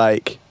good for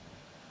like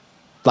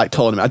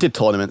tournament. I did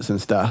tournaments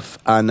and stuff,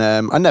 and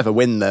I never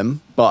win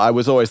them, but I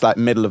was always like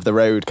middle of the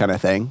road kind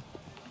of thing.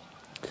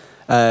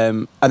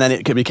 And then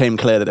it became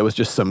clear that there was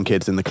just some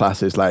kids in the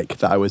classes like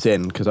that I was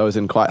in, because I was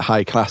in quite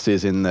high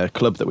classes in the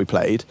club that we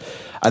played,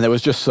 and there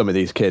was just some of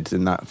these kids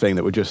in that thing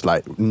that were just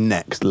like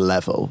next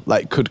level,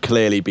 like could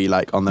clearly be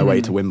like on their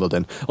way to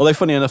Wimbledon. Although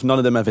funny enough, none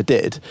of them ever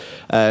did.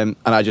 And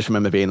I just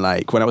remember being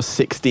like, when I was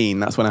 16,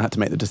 that's when I had to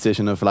make the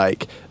decision of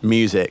like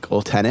music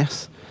or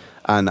tennis,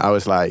 and I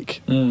was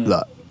like,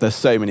 look, there's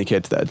so many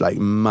kids that are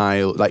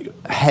like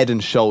head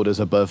and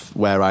shoulders above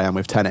where I am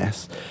with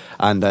tennis,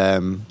 and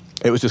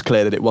it was just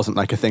clear that it wasn't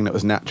like a thing that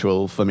was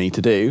natural for me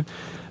to do.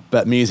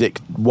 But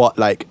music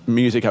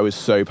I was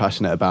so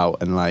passionate about,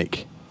 and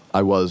like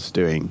I was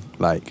doing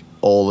like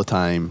all the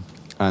time.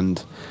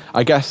 And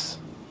I guess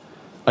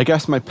my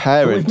But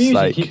parents with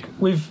music,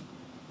 like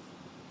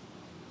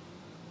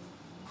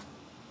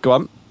go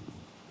on.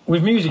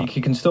 with music,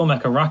 you can still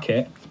make a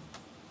racket.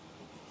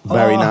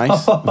 Very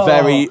nice.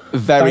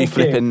 Very Thank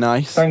flipping you.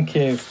 nice. Thank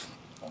you.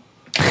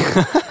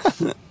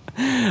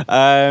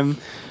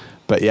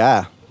 But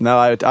yeah, no,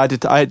 I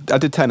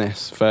did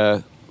tennis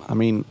for, how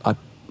many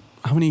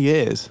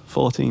years?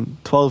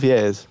 12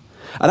 years.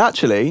 And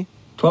actually,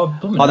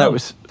 12. I know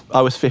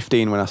I was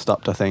 15 when I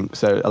stopped, I think.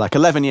 So like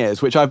 11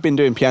 years, which I've been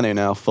doing piano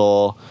now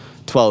for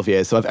 12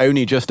 years. So I've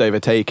only just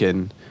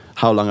overtaken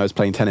how long I was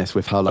playing tennis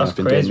with how long That's I've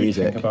been crazy doing what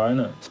you music. think about,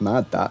 isn't it?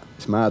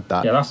 It's mad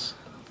that. Yeah,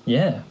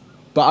 yeah.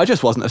 But I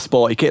just wasn't a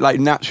sporty kid. Like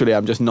naturally,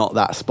 I'm just not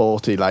that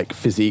sporty, like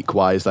physique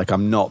wise. Like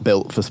I'm not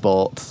built for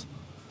sports.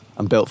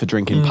 I'm built for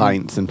drinking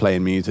pints and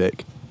playing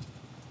music.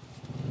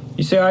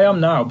 You see, I am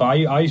now, but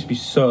I used to be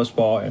so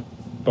sporty.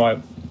 Like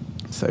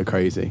So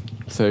crazy.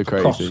 So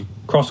crazy.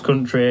 cross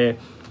country,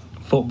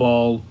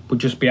 football, would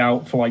just be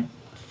out for like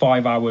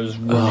 5 hours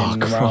running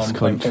around Cross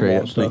playing country. football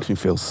and It stuff. makes me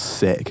feel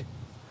sick.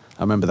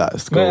 I remember that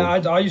at school.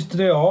 Man, I used to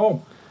do it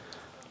all.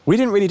 We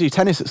didn't really do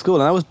tennis at school,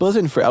 and I was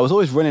buzzing for it. I was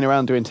always running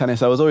around doing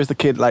tennis. I was always the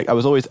kid, like, I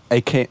was always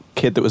a kid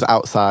that was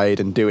outside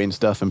and doing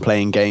stuff and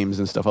playing games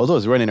and stuff. I was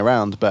always running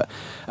around, but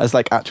as,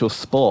 like, actual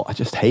sport, I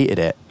just hated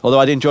it. Although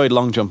I enjoyed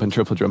long jump and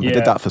triple jump. I Yeah.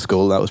 did that for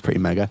school. That was pretty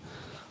mega.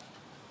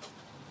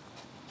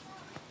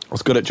 I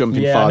was good at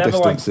jumping Yeah, far I never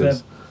liked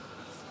distances.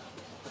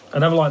 I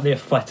never liked the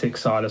athletic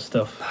side of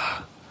stuff.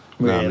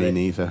 No, me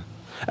neither.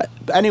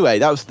 But anyway,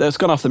 that's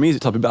gone off the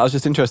music topic, but I was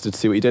just interested to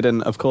see what you did,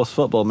 and, of course,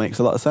 football makes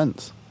a lot of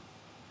sense.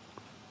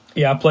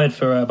 Yeah, I played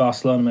for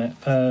Barcelona, mate.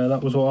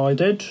 That was what I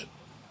did.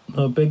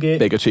 No biggie.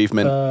 Big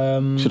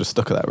achievement. Should have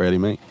stuck at that, really,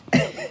 mate.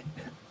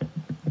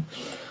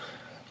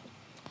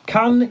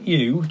 Can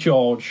you,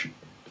 George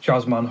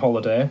Jasmine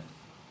Holiday,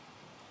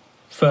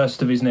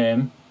 first of his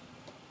name,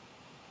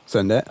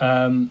 Send it.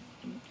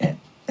 do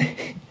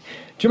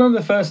you remember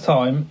the first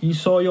time you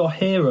saw your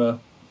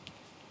hero?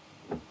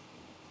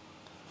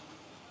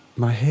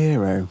 My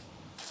hero.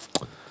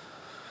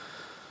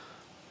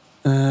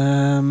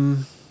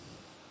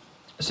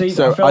 See,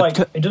 So I feel I'd like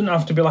put- it doesn't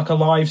have to be like a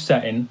live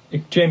setting.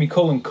 Jamie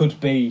Cullen could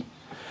be.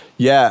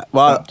 Yeah,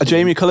 well, Absolutely.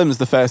 Jamie Cullum's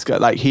the first guy.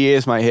 Like, he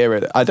is my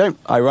hero.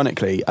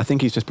 Ironically, I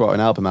think he's just brought an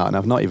album out and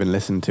I've not even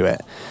listened to it.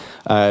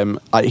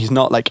 He's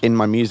not, like, in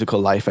my musical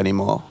life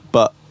anymore.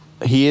 But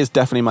he is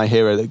definitely my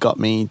hero that got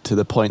me to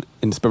the point,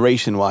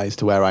 inspiration-wise,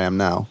 to where I am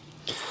now.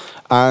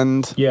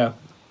 And Yeah.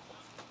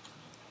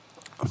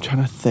 I'm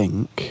trying to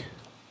think.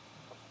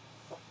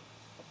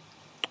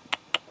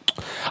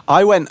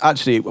 I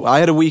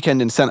had a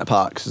weekend in Centre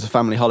Parks as a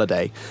family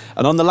holiday.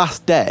 And on the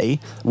last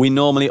day, we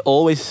normally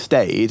always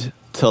stayed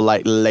till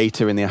like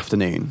later in the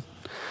afternoon.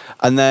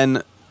 And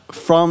then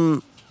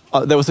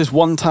there was this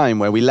one time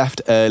where we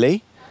left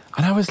early.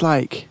 And I was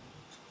like,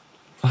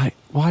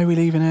 why are we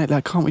leaving early?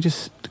 Like, can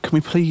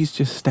we please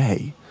just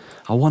stay?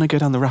 I want to go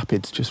down the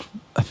rapids just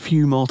a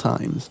few more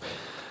times.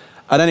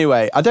 And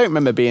anyway, I don't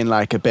remember being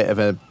like a bit of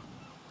a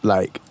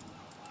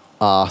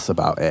arse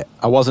about it.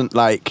 I wasn't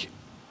like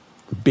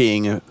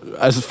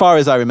as far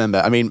as I remember.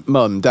 I mean,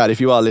 Mum, Dad, if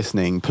you are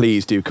listening,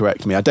 please do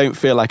correct me. I don't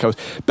feel like I was,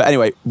 but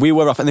anyway, we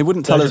were off and they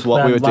wouldn't tell They're us just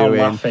what we were there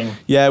doing. laughing.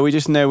 Yeah, we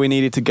just know we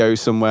needed to go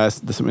somewhere. I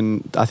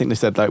think they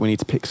said like we need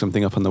to pick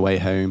something up on the way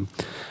home.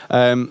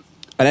 And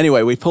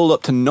anyway, we pulled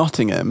up to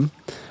Nottingham,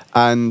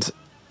 and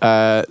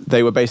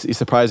they were basically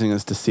surprising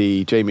us to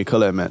see Jamie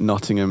Cullum at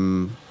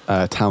Nottingham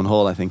Town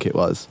Hall, I think it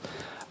was.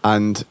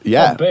 And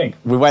yeah, Oh, big.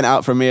 we went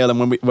out for a meal, and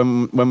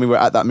when we were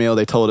at that meal,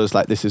 they told us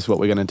like, this is what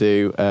we're going to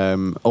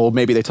do, or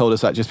maybe they told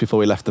us like just before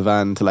we left the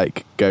van to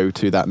like go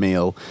to that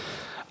meal.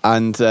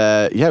 And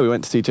we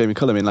went to see Jamie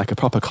Cullum in like a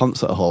proper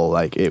concert hall.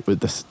 Like, it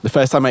was the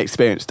first time I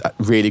experienced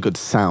really good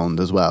sound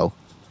as well.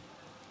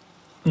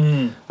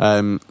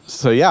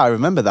 So yeah, I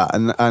remember that,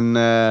 and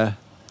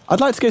I'd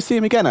like to go see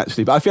him again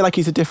actually. But I feel like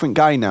he's a different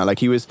guy now. Like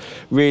he was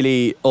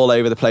really all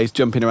over the place,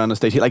 jumping around the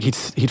stage.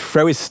 He'd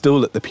throw his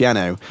stool at the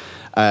piano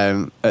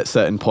at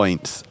certain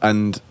points,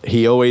 and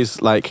he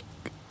always like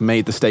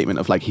made the statement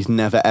of like he's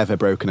never ever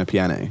broken a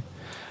piano.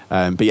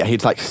 But yeah,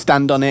 he'd like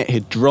stand on it,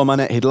 he'd drum on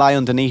it, he'd lie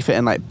underneath it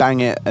and like bang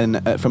it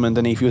and from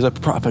underneath. He was a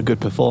proper good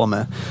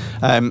performer.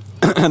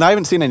 And I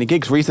haven't seen any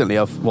gigs recently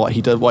of what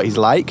he does, what he's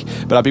like.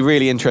 But I'd be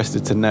really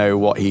interested to know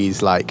what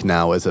he's like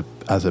now as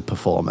a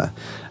performer.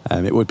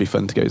 It would be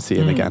fun to go see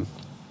him again.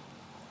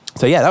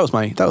 So yeah, that was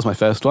my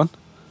first one.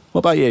 What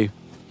about you?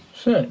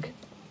 Sick.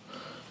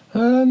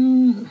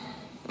 It's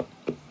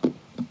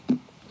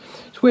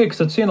weird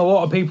because I'd seen a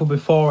lot of people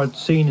before I'd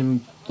seen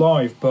him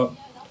live, but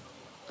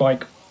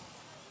like,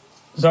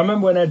 because I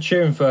remember when Ed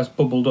Sheeran first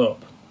bubbled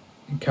up,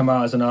 and came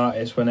out as an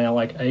artist when they had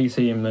like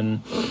A-Team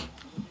and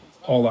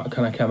all that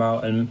kind of came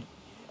out, and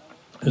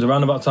it was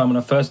around about the time when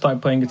I first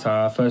started playing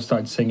guitar, first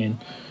started singing,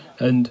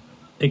 and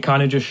it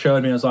kind of just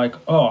showed me, I was like,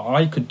 oh,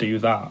 I could do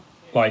that.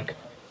 Like,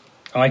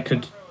 I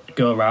could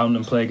go around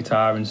and play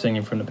guitar and sing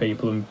in front of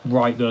people and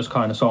write those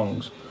kind of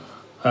songs.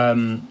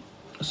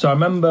 So I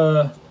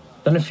remember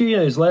then a few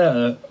years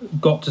later,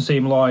 got to see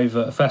him live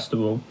at a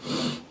festival,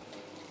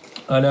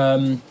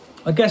 and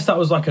I guess that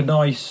was like a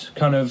nice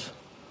kind of,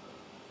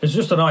 it's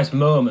just a nice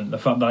moment, the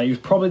fact that he was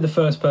probably the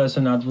first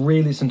person I'd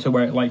really listened to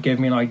where it like gave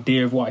me an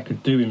idea of what I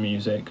could do in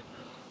music.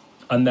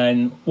 And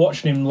then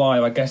watching him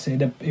live, I guess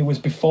it was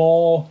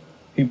before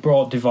he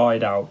brought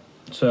Divide out,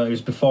 so it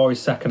was before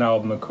his second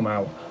album had come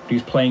out. He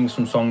was playing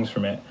some songs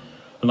from it,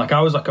 and like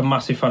I was like a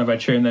massive fan of Ed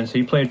Sheeran then, so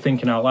he played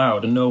Thinking Out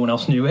Loud and no one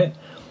else knew it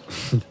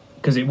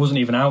because it wasn't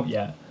even out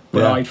yet.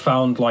 But I'd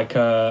found like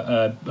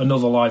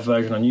another live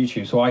version on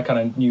YouTube, so I kind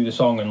of knew the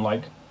song and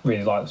like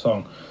really liked the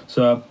song.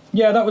 So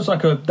yeah, that was a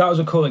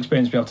cool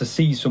experience to be able to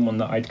see someone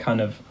that had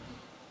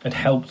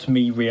helped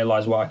me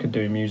realise what I could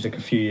do in music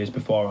a few years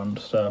beforehand.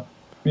 So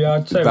yeah,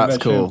 I'd say that's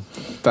cool.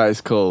 That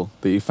is cool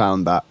that you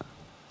found that.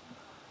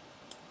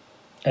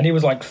 And he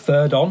was like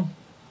third on,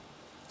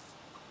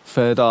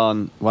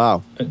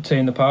 wow, at T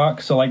in the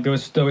Park. So like there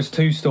was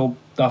two still.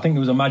 I think there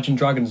was Imagine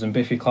Dragons and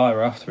Biffy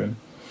Clyro after him.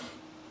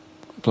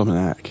 Blimmin'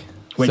 heck.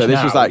 Which so this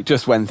now, was like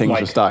just when things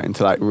like, were starting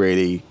to like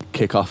really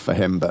kick off for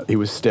him, but he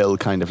was still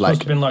kind of like...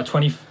 Must have been like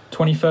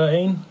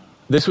 2013.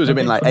 This would have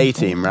been like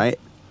A-Team, right?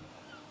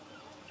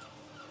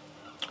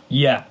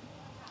 Yeah.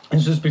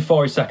 This was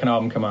before his second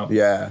album came out.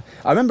 Yeah.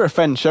 I remember a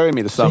friend showing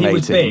me the song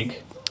A-Team. So he was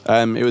big.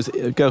 It was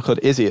a girl called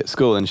Izzy at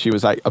school, and she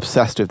was like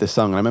obsessed with this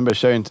song. And I remember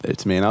showing it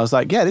to me, and I was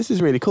like, "Yeah, this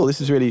is really cool.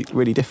 This is really,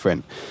 really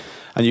different."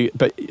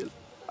 But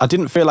I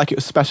didn't feel like it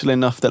was special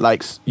enough that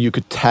like you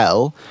could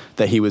tell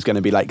that he was going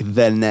to be like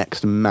the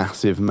next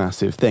massive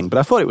thing. But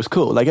I thought it was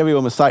cool. Like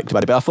everyone was psyched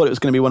about it. But I thought it was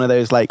going to be one of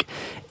those like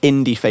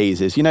indie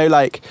phases. You know,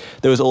 like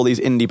there was all these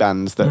indie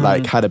bands that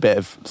like had a bit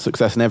of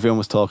success, and everyone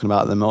was talking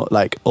about them.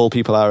 Like all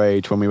people our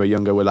age when we were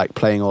younger were like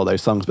playing all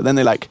those songs, but then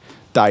they like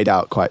died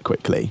out quite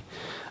quickly.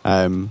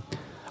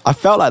 I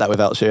felt like that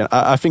with El Sheeran.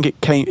 I think it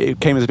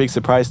came as a big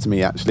surprise to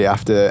me actually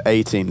after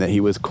A-Team that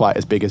he was quite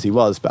as big as he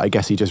was, but I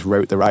guess he just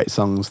wrote the right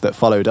songs that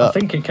followed up. I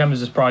think it came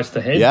as a surprise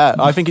to him. Yeah,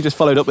 I think he just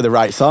followed up with the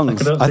right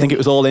songs. I think it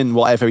was all in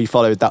whatever he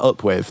followed that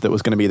up with that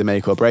was going to be the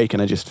make or break,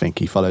 and I just think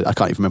he followed... I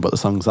can't even remember what the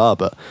songs are,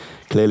 but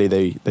clearly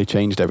they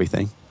changed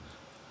everything.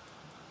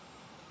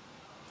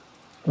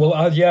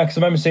 Well, yeah, because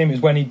I remember seeing it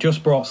was when he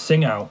just brought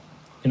Sing out,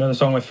 you know, the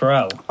song with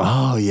Pharrell.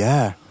 Oh,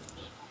 yeah.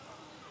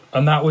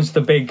 And that was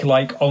the big,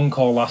 like,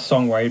 encore last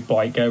song where he'd,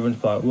 like, go and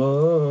like,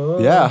 whoa.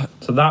 Yeah.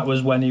 So that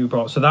was when he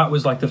brought... So that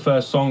was, like, the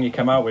first song he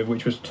came out with,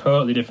 which was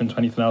totally different to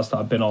anything else that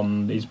had been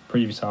on his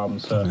previous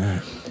albums.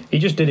 So he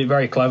just did it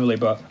very cleverly.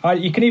 But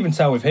you can even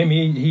tell with him,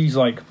 he's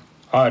like,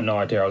 I had no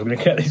idea I was going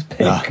to get this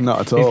big. Nah,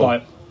 not at all. He's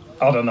like,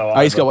 I don't know.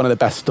 He's got one of the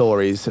best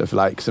stories of,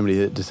 like, somebody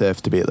that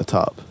deserves to be at the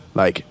top.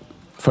 Like,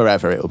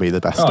 forever it'll be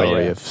the best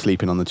story of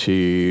sleeping on the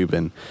tube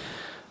and...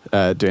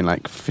 doing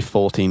like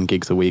 14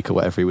 gigs a week or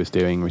whatever he was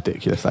doing,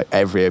 ridiculous, like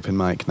every open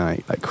mic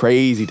night, like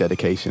crazy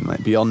dedication,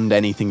 like beyond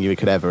anything you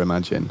could ever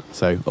imagine.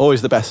 So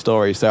always the best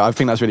story. So I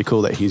think that's really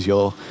cool that he's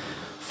your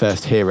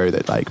first hero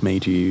that like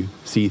made you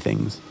see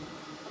things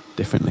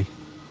differently.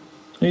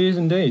 He is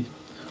indeed.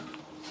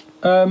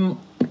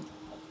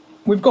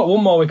 We've got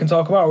one more we can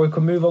talk about, or we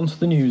can move on to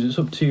the news. It's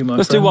up to you, my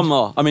Let's friend. do one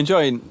more. I'm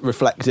enjoying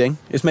reflecting.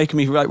 It's making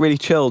me like really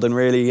chilled and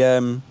really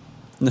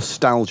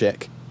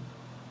nostalgic.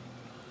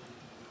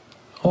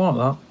 I like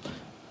that.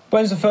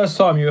 When's the first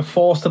time you were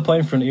forced to play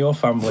in front of your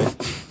family?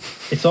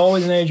 It's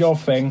always an age-old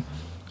thing.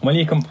 When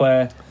you can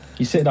play,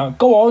 you sit down,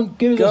 go on,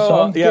 give us a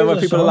song. Yeah, where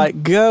people are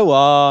like, go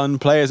on,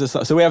 play us a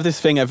song. So we have this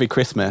thing every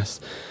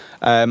Christmas.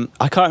 I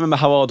can't remember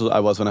how old I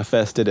was when I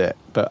first did it,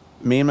 but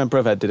me and my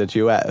brother did a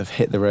duet of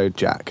Hit the Road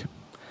Jack.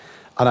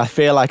 And I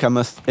feel like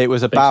it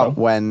was about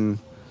when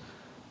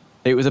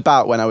I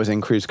was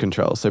in Cruise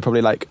Control, so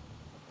probably like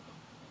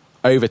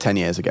over 10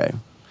 years ago.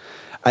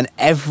 And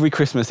every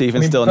Christmas, even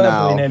I mean, still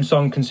perfectly now. named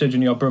song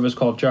considering your brother's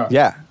called Jack.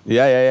 Yeah.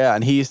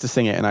 And he used to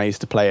sing it and I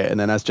used to play it. And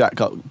then as Jack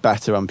got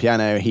better on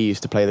piano, he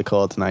used to play the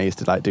chords and I used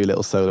to like do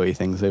little solo-y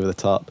things over the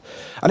top.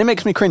 And it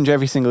makes me cringe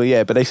every single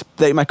year. But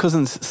my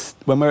cousins,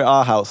 when we're at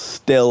our house,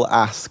 still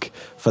ask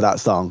for that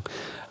song.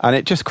 And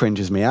it just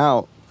cringes me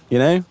out, you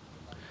know?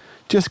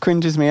 Just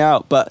cringes me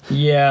out. But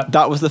Yeah.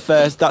 that's the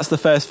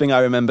first thing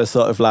I remember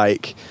sort of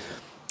like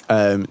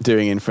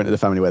doing in front of the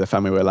family, where the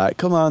family were like,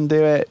 come on,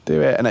 do it.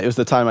 And it was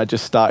the time I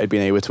just started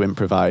being able to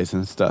improvise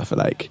and stuff.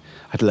 Like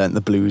I'd learnt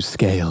the blues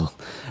scale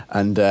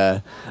and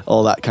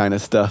all that kind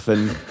of stuff.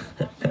 And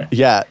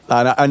yeah,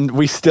 and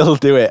we still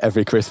do it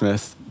every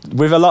Christmas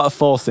with a lot of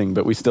forcing,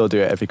 but we still do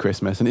it every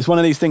Christmas. And it's one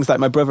of these things, like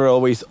my brother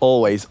always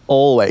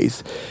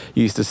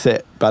used to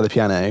sit by the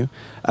piano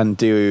and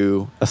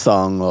do a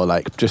song or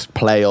like just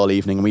play all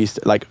evening. And we used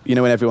to, like, you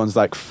know, when everyone's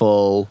like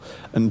full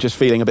and just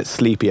feeling a bit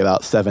sleepy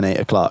about 7-8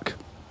 o'clock,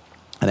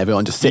 and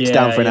everyone just sits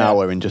down for an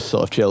hour and just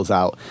sort of chills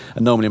out.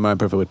 And normally my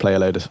brother would play a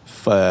load of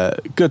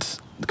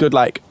good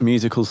like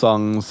musical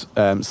songs,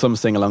 some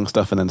sing-along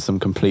stuff, and then some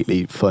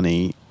completely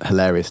funny,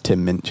 hilarious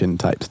Tim Minchin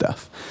type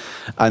stuff.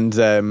 And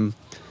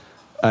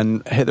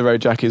Hit the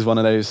Road Jack is one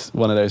of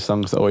those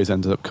songs that always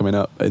ends up coming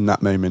up in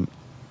that moment.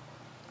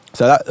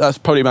 So that's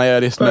probably my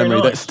earliest Very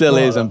memory. nice. That still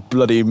is a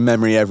bloody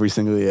memory every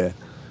single year.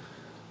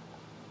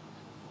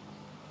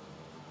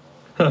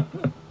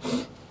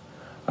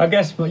 I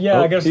guess You're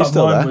like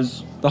still mine there?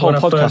 was The whole when I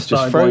first podcast just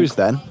started, froze like,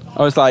 then.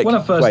 I was like, when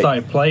I first wait,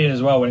 started playing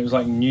as well, when it was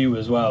like new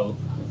as well.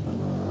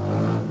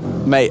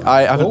 mate,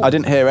 I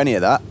didn't hear any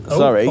of that.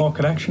 Sorry. Poor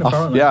connection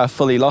apparently. I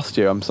fully lost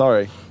you. I'm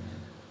sorry.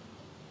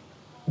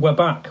 We're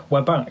back.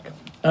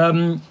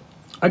 I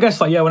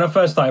guess like when I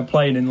first started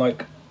playing in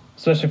like,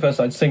 especially first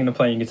started singing and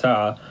playing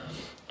guitar,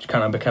 it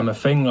kind of became a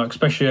thing. Like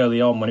especially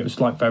early on when it was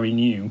like very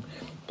new,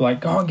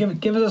 like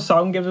give us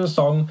a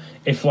song.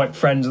 If like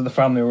friends of the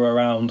family were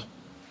around,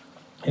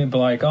 it'd be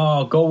like,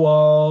 oh, go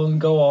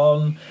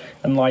on,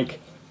 and like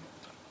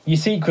you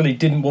secretly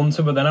didn't want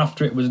to, but then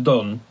after it was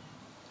done,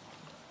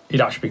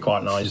 it'd actually be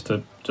quite nice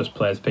to just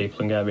play as people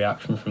and get a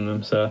reaction from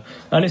them. So,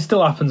 and it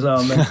still happens now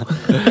and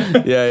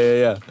then.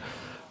 Yeah.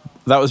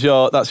 That's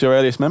your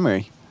earliest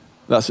memory.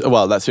 That's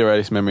your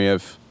earliest memory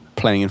of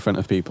playing in front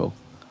of people.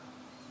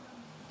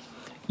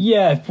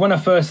 Yeah, when I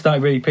first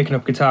started really picking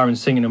up guitar and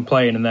singing and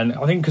playing, and then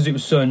I think because it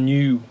was so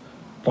new,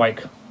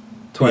 like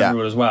to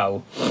everyone as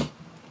well,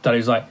 that it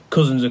was like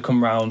cousins would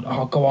come round.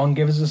 Oh, go on,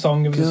 give us a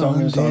song, and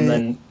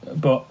then.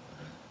 But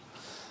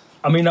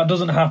I mean, that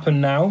doesn't happen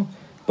now.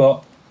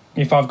 But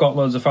if I've got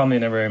loads of family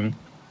in a room,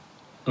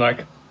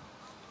 like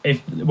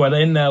if they're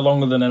in there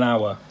longer than an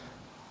hour,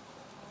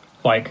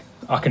 like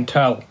I can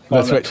tell.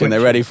 They're switching. They're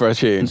ready for a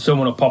tune. And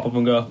someone will pop up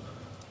and go,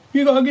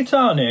 "You got a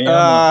guitar near you?"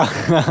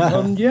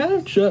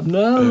 Yeah, sure,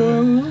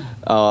 no.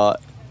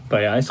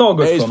 But yeah, it's all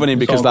good. It is fun. funny It's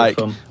because all like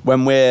good fun.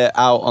 when we're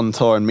out on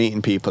tour and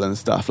meeting people and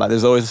stuff, like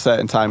there's always a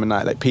certain time of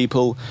night, like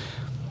people,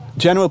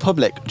 general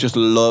public just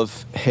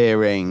love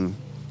hearing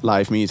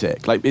live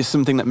music. Like it's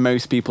something that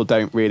most people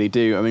don't really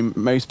do. I mean,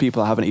 most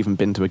people haven't even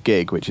been to a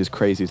gig, which is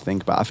crazy to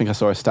think about. I think I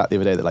saw a stat the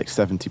other day that like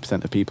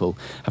 70% of people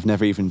have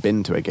never even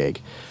been to a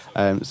gig.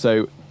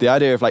 So the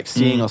idea of like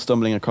seeing or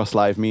stumbling across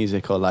live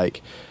music or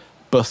like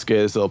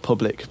buskers or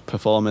public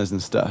performers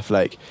and stuff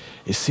like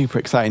is super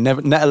exciting.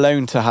 Let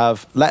alone to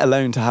have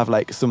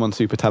like someone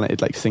super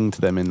talented like sing to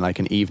them in like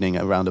an evening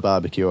around a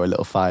barbecue or a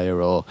little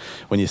fire, or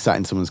when you're sat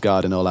in someone's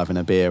garden all having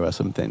a beer or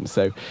something.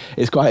 So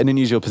it's quite an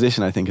unusual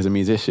position, I think, as a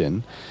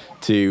musician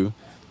to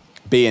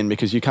be in,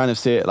 because you kind of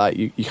see it like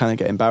you kind of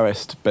get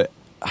embarrassed, but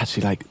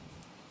actually like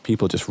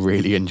people just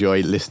really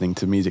enjoy listening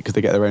to music because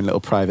they get their own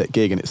little private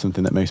gig, and it's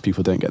something that most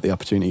people don't get the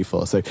opportunity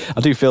for. So I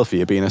do feel for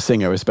you being a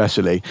singer,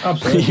 especially.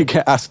 Absolutely. You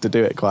get asked to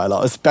do it quite a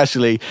lot,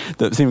 especially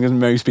that seems because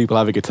most people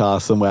have a guitar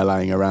somewhere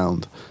lying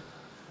around.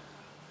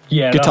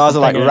 Yeah, Guitars are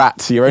like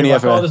rats. You're only like,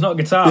 ever... Oh, there's not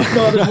a guitar.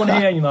 No, there's one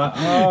here. And you're like,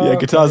 oh. Yeah,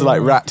 guitars okay. are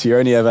like rats. You're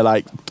only ever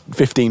like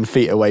 15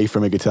 feet away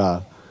from a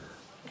guitar.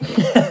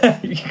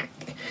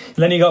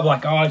 Then you got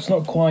like, oh, it's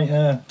not quite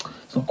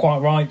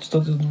right. It's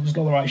not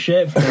the right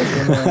shape for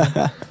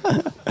it.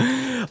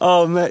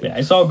 Oh, mate. Yeah,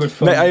 it's all good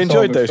fun. Mate, I It's all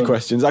enjoyed good those fun.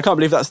 questions. I can't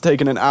believe that's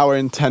taken an hour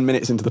and 10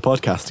 minutes into the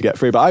podcast to get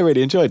through, but I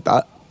really enjoyed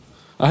that.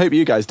 I hope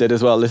you guys did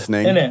as well,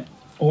 listening. Innit?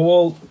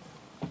 Well,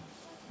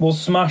 we'll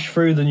smash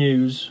through the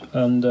news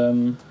and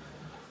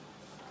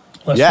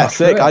let's Yeah, smash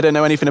through sick. it. I don't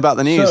know anything about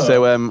the news, So-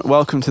 so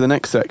welcome to the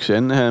next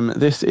section.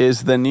 This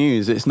is the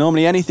news. It's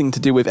normally anything to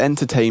do with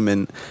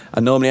entertainment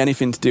and normally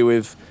anything to do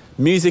with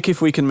music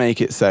if we can make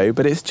it so,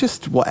 but it's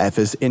just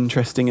whatever's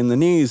interesting in the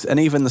news, and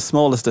even the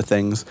smallest of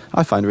things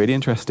I find really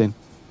interesting.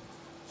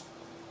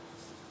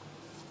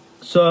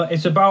 So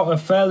it's about a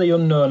fairly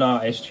unknown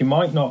artist. You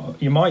won't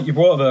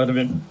have heard of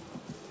him.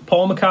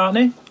 Paul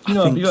McCartney. I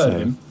Have think you heard so.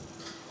 of him?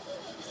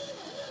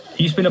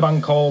 He used to be in a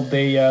band called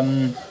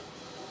the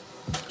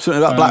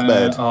Something about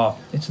Blackbird.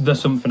 it's the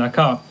something. I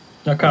can't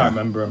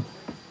remember him.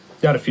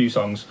 They had a few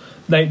songs.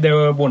 They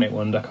were a one-hit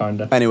wonder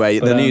kind of. Anyway,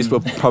 But, the news will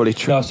probably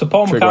no, so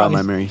Paul trigger our McCartney's-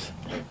 memories.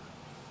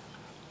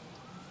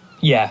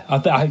 Yeah,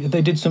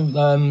 they did some.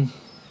 I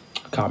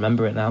can't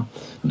remember it now.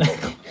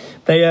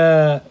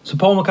 So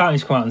Paul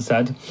McCartney's come out and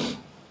said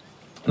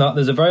that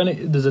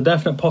there's a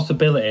definite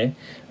possibility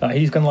that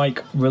he's gonna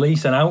like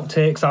release an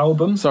outtakes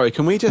album. Sorry,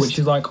 can we just... Which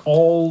is like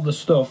all the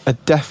stuff. A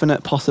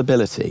definite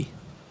possibility.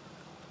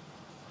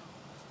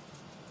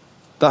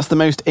 That's the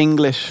most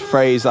English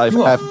phrase I've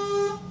ever...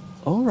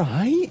 All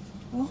right.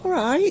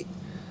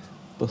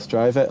 Bus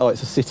driver. Oh,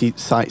 it's a city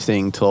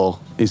sightseeing tour.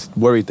 He's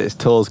worried that his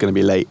tour's going to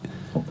be late.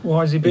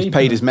 Why is he beeping? He's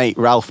paid his mate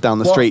Ralph down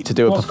the street to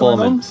do a what's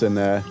performance,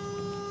 and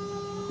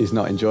he's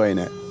not enjoying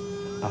it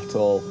at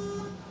all.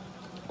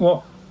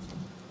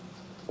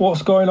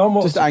 What's going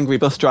on? Just angry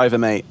bus driver,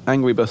 mate.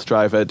 Angry bus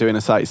driver doing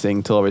a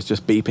sightseeing tour is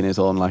just beeping his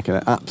horn like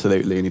an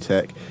absolute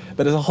lunatic.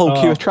 But there's a whole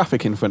queue of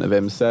traffic in front of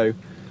him, so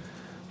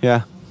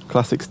yeah,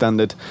 classic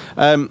standard.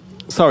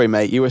 Sorry,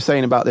 mate, you were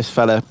saying about this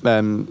fella,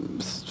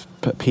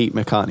 Pete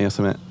McCartney or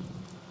something.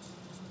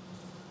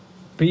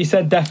 But you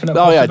said definite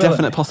possibility. Oh yeah,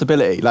 definite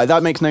possibility. Like,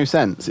 that makes no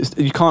sense.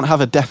 You can't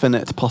have a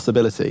definite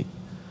possibility.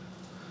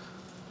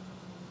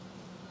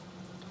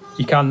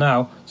 You can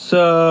now.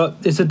 So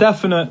it's a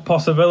definite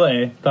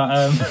possibility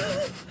that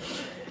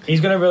he's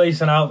going to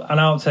release an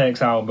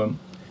outtakes album,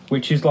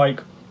 which is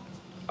like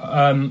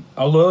a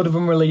load of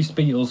unreleased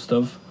Beatles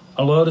stuff,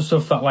 a load of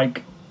stuff that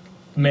like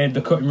made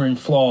the cutting room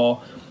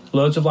floor,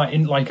 loads of like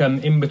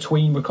in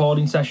between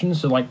recording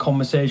sessions, so like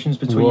conversations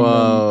between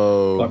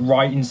them, like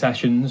writing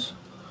sessions.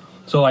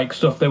 So like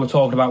stuff they were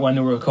talking about when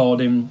they were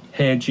recording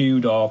Hey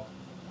Jude or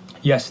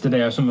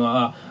Yesterday or something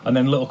like that, and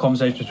then little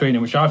conversations between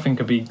them, which I think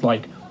could be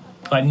like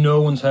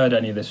no one's heard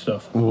any of this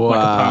stuff. Wow. Like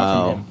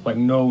apart from him, like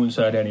no one's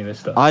heard any of this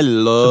stuff. I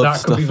love so that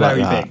stuff could be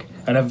very like that. big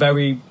and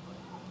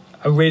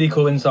a really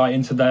cool insight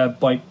into their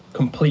like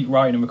complete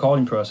writing and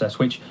recording process,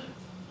 which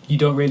you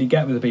don't really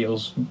get with the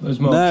Beatles as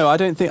much. No, I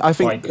don't think. I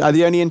think Like-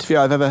 the only interview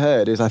I've ever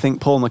heard is I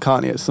think Paul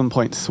McCartney at some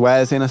point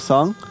swears in a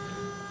song.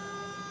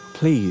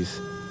 Please.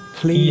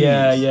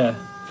 Yeah.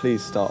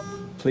 Please stop.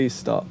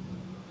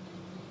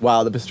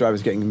 Wow, the bus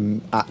driver's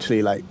getting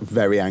actually like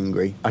very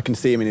angry. I can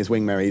see him in his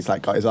wing mirror. He's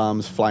like got his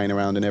arms flying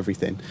around and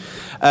everything.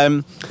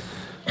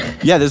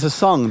 Yeah, there's a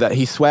song that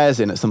he swears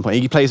in at some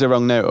point. He plays a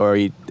wrong note or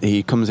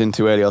he comes in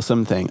too early or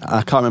something.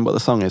 I can't remember what the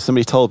song is.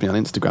 Somebody told me on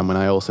Instagram when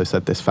I also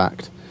said this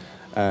fact.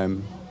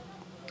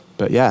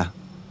 But yeah,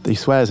 he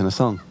swears in a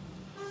song.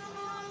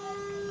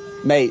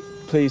 Mate,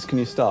 please can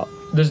you stop?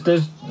 There's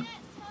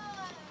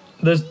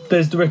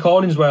the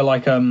recordings where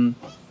like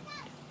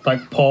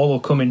Paul will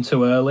come in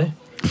too early,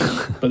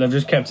 but they've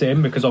just kept it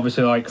in because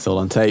obviously like It's all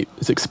on tape.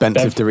 It's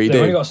expensive to redo.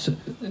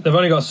 They've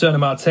only got a certain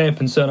amount of tape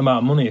and a certain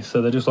amount of money,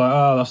 so they're just like,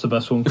 oh, that's the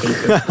best one. Keep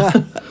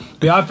it.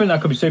 But yeah, I think that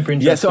could be super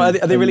interesting. Yeah, so are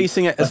they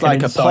releasing it as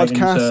like a insight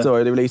podcast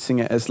or are they releasing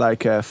it as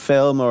like a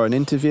film or an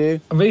interview?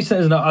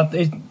 They've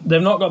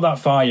not got that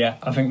far yet.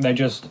 I think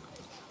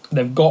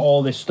they've got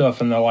all this stuff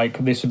and they're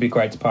like, this would be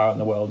great to put out in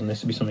the world and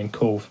this would be something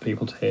cool for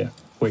people to hear,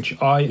 which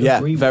I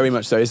agree with. Very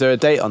much so. Is there a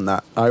date on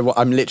that?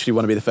 I'm literally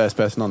want to be the first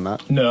person on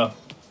that. No.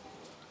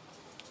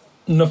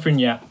 Nothing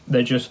yet.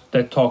 They're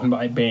talking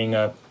about it being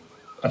a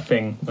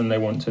thing and they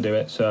want to do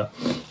it. So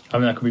I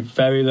mean that could be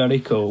very, very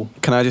cool.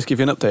 Can I just give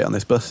you an update on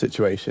this bus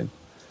situation?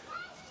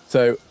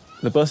 So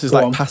the bus is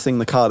like passing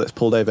the car that's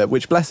pulled over,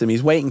 which bless him,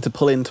 he's waiting to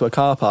pull into a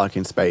car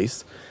parking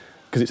space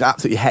because it's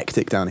absolutely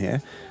hectic down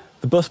here.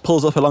 The bus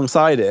pulls up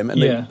alongside him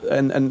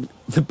and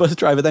the bus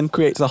driver then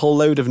creates a whole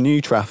load of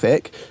new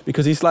traffic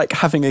because he's like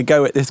having a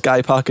go at this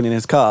guy parking in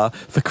his car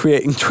for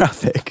creating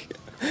traffic.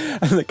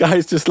 And the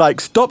guy's just like,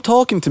 stop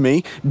talking to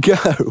me,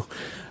 go.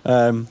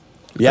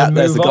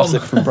 There's the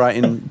gossip from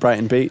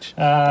Brighton Beach.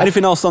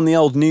 Anything else on the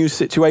old news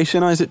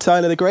situation, Isaac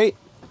Tyler the Great?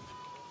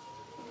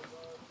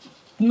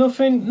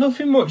 Nothing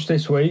much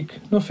this week.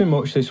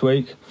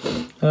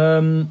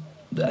 No,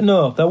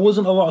 there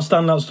wasn't a lot of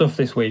standout stuff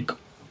this week.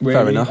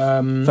 Really.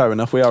 Fair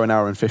enough. We are an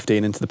hour and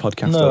 15 into the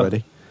podcast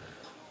already.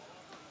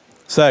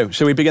 So,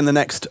 shall we begin the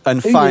next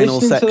and final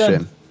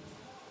section?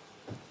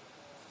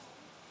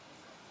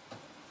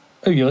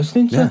 Who are you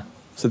listening to? Yeah.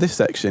 So this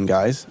section,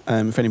 guys, for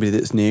anybody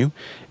that's new,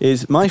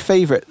 is my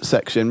favourite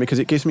section because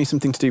it gives me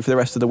something to do for the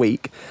rest of the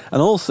week.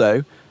 And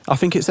also, I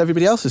think it's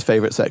everybody else's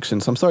favourite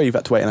section, so I'm sorry you've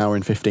had to wait an hour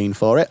and 15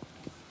 for it.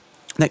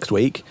 Next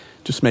week,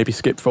 just maybe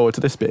skip forward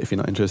to this bit if you're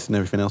not interested in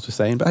everything else we're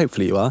saying, but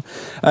hopefully you are.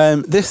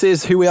 This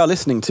is who we are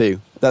listening to.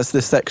 That's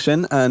this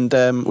section, and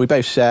we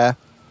both share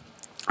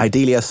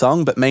ideally a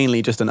song, but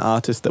mainly just an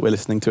artist that we're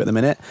listening to at the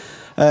minute.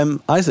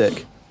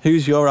 Isaac,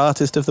 who's your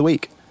artist of the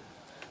week?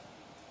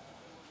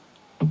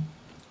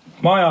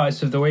 My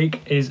artist of the week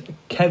is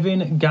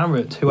Kevin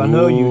Garrett, who I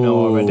know you know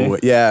already.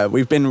 Yeah,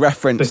 we've been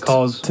referenced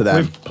to them.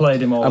 We've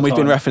played him all the time. And we've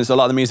been referenced, a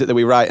lot of the music that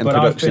we write and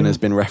production has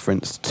been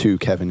referenced to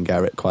Kevin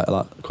Garrett quite a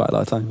lot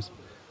of times.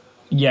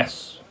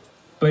 Yes.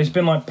 But it's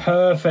been like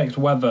perfect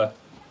weather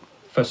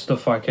for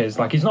stuff like his.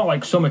 Like, he's not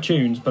like summer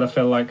tunes, but I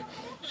feel like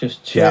it's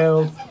just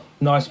chilled,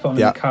 nice spot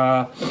in the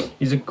car.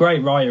 He's a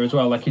great writer as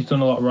well. Like, he's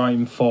done a lot of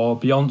writing for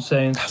Beyonce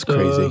and stuff. That's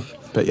crazy.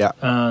 But yeah.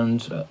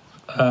 And,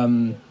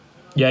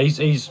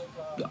 he's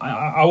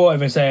I won't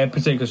even say a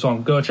particular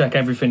song. Go check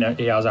everything that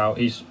he has out.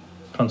 He's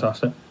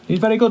fantastic. He's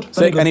very good.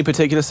 So, Very good. any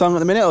particular song at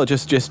the minute, or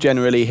just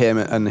generally him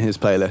and his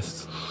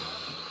playlists?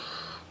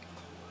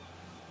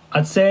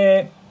 I'd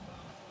say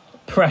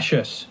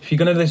Precious. If you're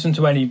going to listen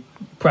to any,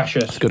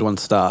 Precious. It's a good one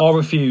to start. Or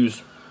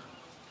Refuse.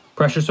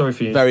 Precious or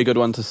Refuse. Very good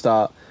one to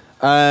start.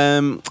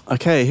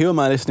 Okay, who am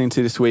I listening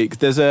to this week?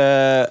 There's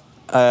a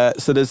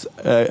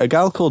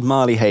gal called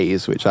Marley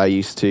Hayes, which I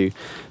used to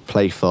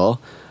play for,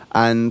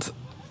 and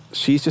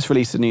she's just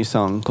released a new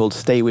song called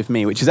Stay With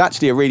Me, which is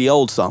actually a really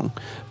old song,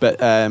 but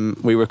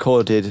we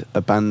recorded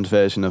a band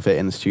version of it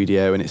in the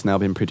studio, and it's now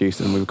been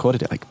produced, and we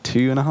recorded it like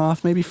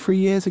 2.5, maybe 3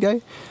 years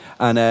ago,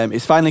 and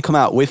it's finally come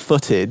out with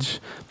footage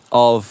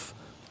of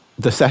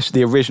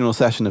the original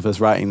session of us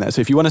writing that.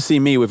 So if you want to see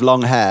me with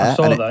long hair, I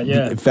saw that,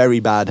 yeah. Very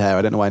bad hair,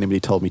 I don't know why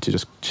anybody told me to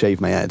just shave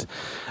my head,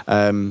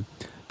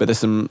 but there's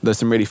some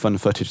really fun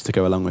footage to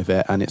go along with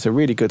it, and it's a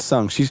really good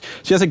song. She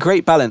has a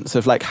great balance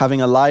of like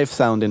having a live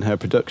sound in her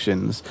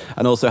productions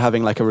and also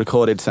having like a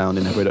recorded sound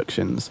in her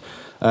productions,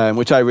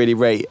 which I really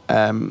rate.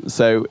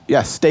 So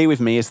yeah, Stay With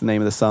Me is the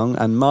name of the song,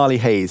 and Marley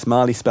Hayes,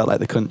 Marley spelt like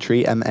the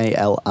country,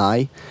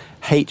 MALIHAYES.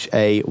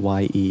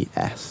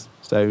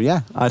 So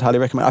yeah, I'd highly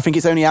recommend. I think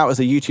it's only out as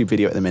a YouTube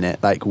video at the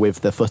minute, like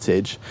with the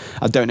footage.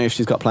 I don't know if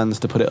she's got plans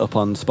to put it up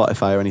on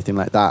Spotify or anything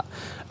like that,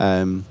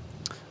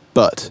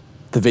 but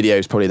the video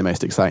is probably the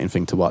most exciting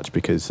thing to watch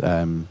because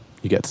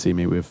you get to see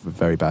me with a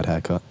very bad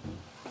haircut.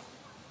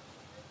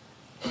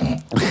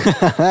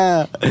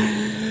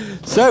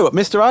 So,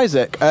 Mr.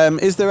 Isaac,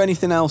 is there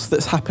anything else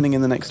that's happening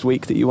in the next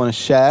week that you want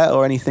to share,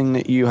 or anything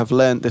that you have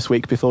learnt this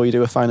week before you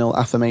do a final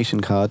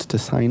affirmation card to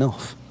sign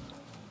off?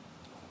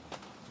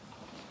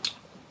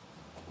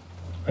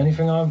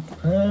 Anything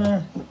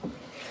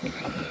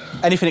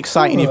Anything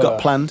exciting you've got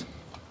planned?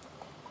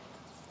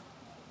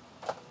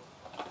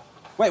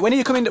 Wait, when are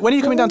you coming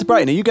down to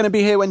Brighton? Are you going to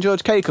be here when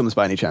George Kay comes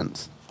by any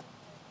chance?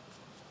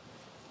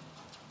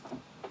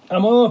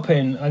 I'm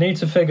hoping. I need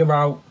to figure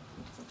out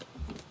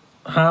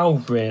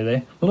how,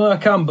 really. Well, no, I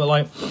can, but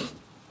like,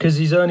 because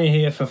he's only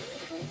here for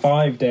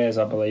 5 days,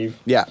 I believe.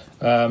 Yeah.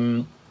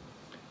 And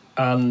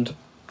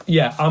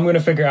yeah, I'm going to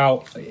figure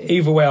out.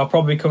 Either way, I'll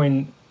probably be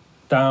coming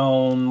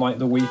down like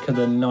the week of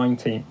the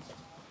 19th.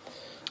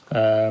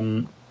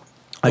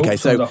 Okay,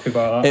 so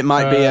it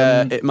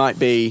might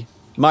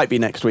be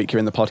next week you're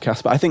in the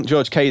podcast, but I think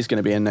George Kay is going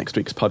to be in next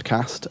week's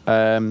podcast,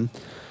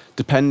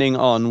 depending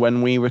on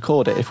when we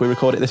record it. If we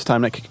record it this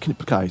time,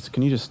 guys,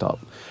 can you just stop?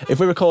 If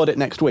we record it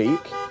next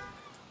week,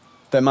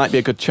 there might be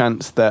a good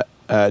chance that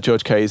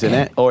George Kay is in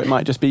it, or it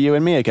might just be you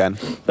and me again.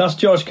 That's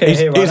George Kay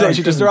here right He's now.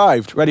 actually just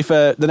arrived, ready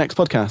for the next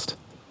podcast.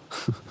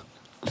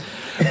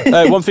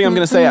 One thing I'm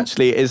going to say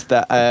actually is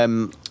that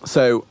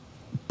so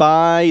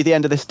by the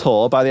end of this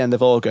tour, by the end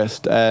of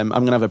August, I'm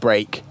going to have a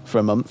break for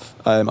a month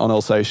on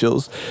all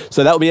socials.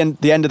 So that'll be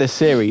the end of this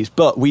series.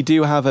 But we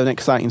do have an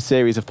exciting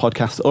series of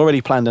podcasts already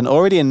planned and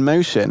already in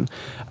motion,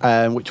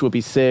 which will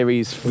be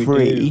series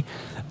 3,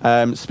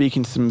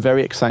 speaking to some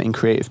very exciting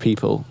creative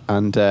people.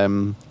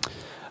 And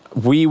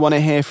we want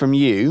to hear from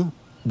you,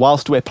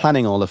 whilst we're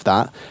planning all of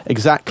that,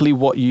 exactly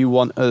what you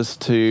want us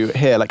to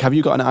hear. Like, have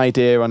you got an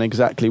idea on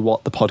exactly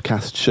what the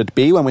podcast should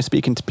be when we're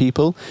speaking to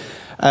people?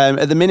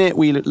 At the minute,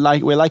 we're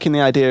liking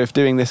the idea of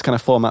doing this kind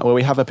of format where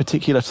we have a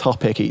particular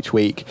topic each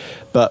week,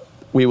 but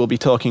we will be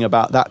talking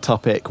about that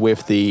topic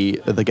with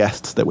the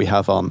guests that we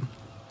have on.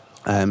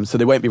 So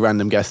they won't be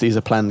random guests. These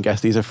are planned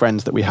guests. These are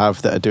friends that we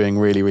have that are doing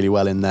really, really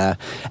well in their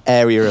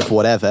area of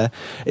whatever.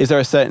 Is there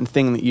a certain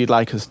thing that you'd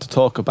like us to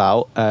talk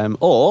about?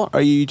 Or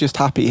are you just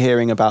happy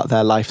hearing about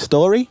their life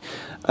story?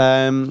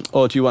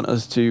 Or do you want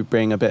us to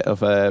bring a bit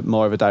of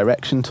more of a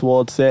direction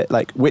towards it?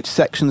 Like, which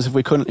sections have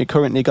we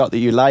currently got that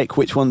you like?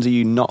 Which ones are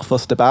you not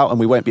fussed about? And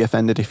we won't be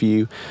offended if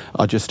you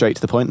are just straight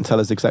to the point and tell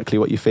us exactly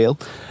what you feel.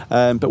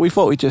 But we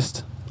thought I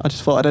just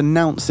thought I'd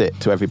announce it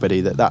to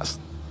everybody that's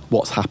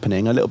what's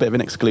happening, a little bit of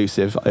an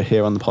exclusive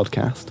here on the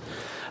podcast,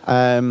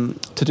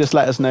 to just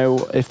let us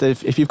know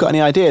if you've got any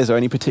ideas or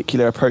any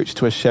particular approach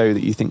to a show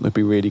that you think would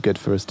be really good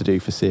for us to do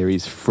for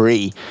series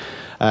 3.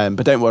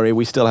 But don't worry,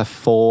 we still have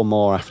 4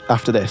 more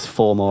after this,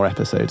 4 more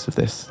episodes of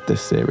this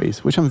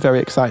series, which I'm very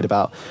excited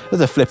about.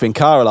 There's a flipping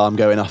car alarm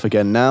going off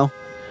again now.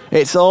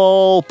 It's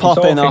all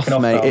popping off,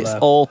 mate. It's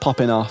all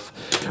popping off.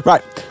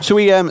 Right, shall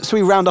we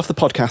round off the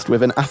podcast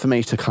with an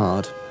affirmator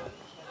card?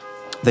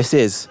 This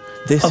is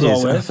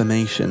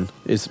affirmation.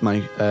 Is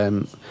my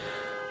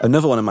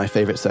another one of my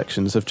favourite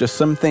sections of just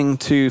something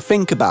to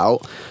think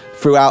about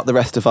throughout the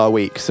rest of our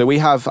week. So I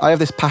have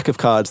this pack of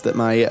cards that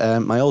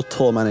my old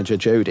tour manager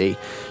Jodie,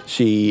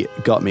 she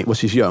got me. Well,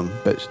 she's young,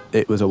 but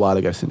it was a while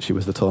ago since she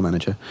was the tour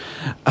manager,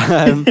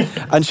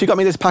 and she got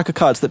me this pack of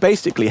cards that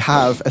basically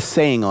have a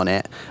saying on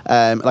it,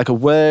 like a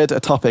word,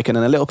 a topic, and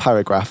then a little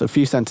paragraph, a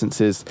few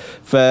sentences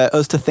for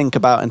us to think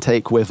about and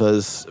take with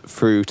us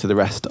through to the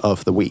rest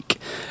of the week.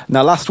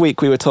 Now, last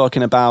week we were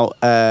talking about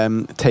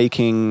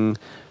taking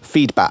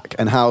feedback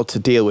and how to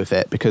deal with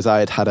it, because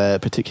I had a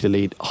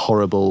particularly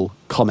horrible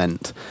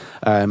comment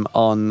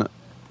on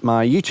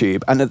my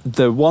YouTube, and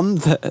the one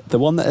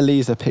that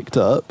Eliza picked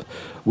up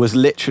was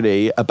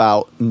literally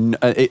about.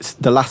 It's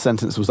the last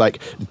sentence was like,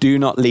 "Do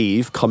not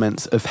leave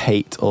comments of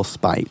hate or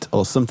spite,"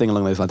 or something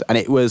along those lines, and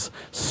it was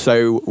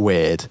so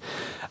weird.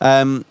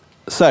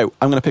 So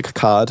I'm going to pick a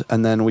card,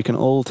 and then we can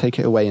all take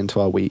it away into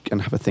our week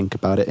and have a think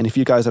about it. And if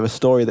you guys have a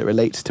story that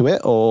relates to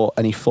it or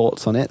any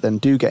thoughts on it, then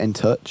do get in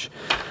touch.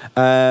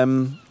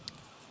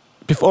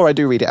 Before I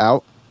do read it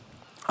out,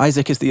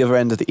 Isaac is the other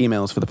end of the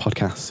emails for the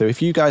podcast. So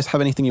if you guys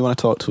have anything you want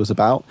to talk to us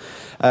about,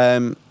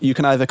 you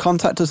can either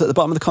contact us at the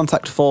bottom of the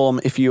contact form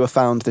if you have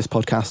found this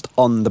podcast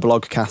on the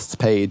Blogcasts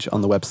page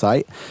on the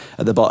website.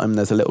 At the bottom,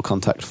 there's a little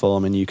contact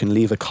form, and you can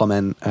leave a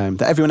comment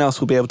that everyone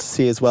else will be able to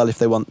see as well if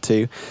they want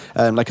to.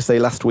 Like I say,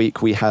 last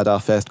week we had our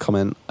first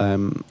comment.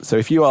 So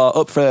if you are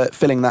up for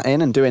filling that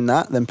in and doing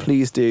that, then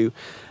please do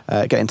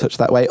get in touch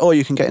that way, or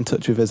you can get in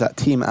touch with us at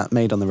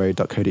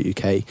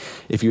team@madeontheroad.co.uk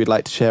if you would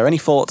like to share any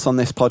thoughts on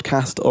this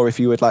podcast, or if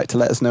you would like to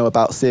let us know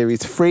about Series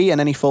 3 and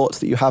any thoughts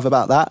that you have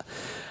about that.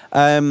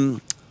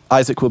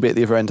 Isaac will be at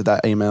the other end of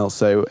that email,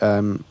 so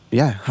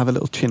have a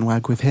little chin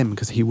wag with him,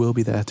 because he will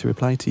be there to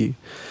reply to you.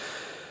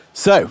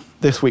 So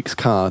this week's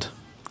card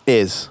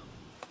is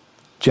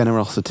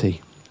generosity.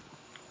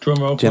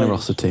 Drum roll, please.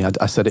 Generosity.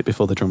 I said it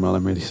before the drum roll,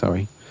 I'm really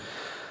sorry.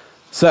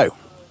 So,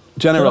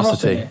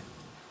 generosity.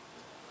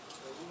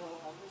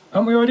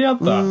 Haven't we already had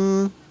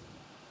that?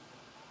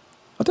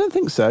 I don't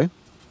think so.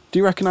 Do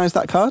you recognise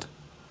that card?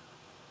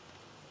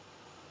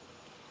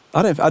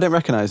 I don't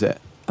recognise it.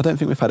 I don't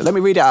think we've had it. Let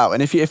me read it out,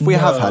 and if we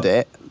have had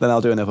it, then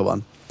I'll do another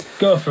one.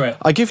 Go for it.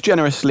 I give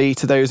generously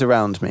to those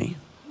around me,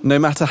 no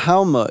matter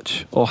how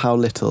much or how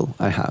little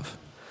I have.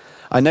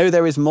 I know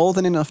there is more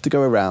than enough to go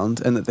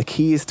around, and that the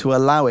key is to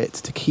allow it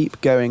to keep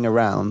going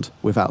around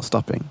without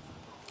stopping.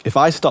 If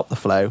I stop the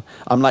flow,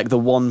 I'm like the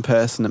one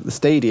person at the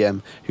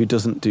stadium who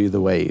doesn't do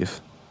the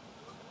wave.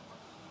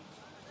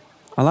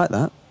 I like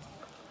that.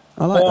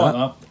 I like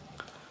that.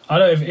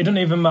 It doesn't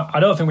even matter.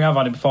 I don't think we have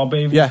had it before, but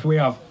if we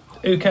have,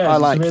 who cares? I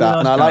like It's a really that. nice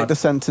And I card. like the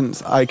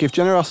sentence, I give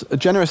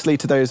generously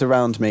to those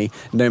around me,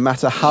 no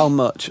matter how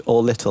much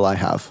or little I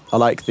have. I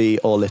like the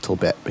or little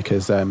bit,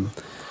 because,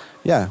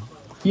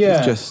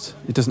 it's just,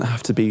 it doesn't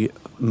have to be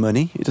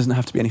money. It doesn't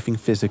have to be anything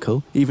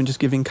physical. Even just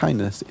giving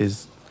kindness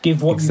is...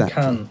 Give what you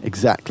can.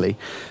 Exactly.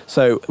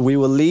 So we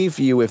will leave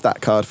you with that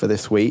card for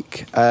this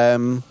week.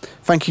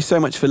 Thank you so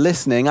much for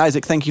listening.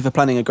 Isaac, thank you for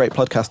planning a great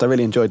podcast. I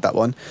really enjoyed that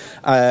one.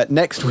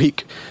 Next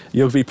week,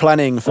 you'll be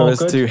planning for us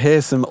to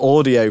hear some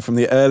audio from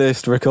the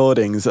earliest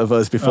recordings of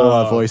us before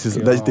our voices.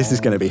 This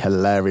is going to be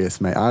hilarious,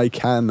 mate. I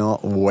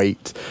cannot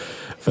wait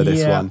for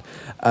this one.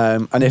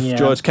 And if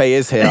George K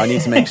is here, I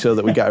need to make sure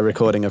that we get a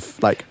recording of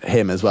like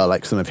him as well,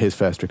 like some of his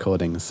first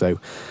recordings. So...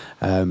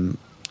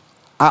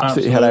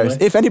 Absolutely hilarious.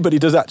 If anybody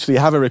does actually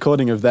have a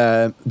recording of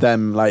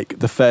them, like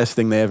the first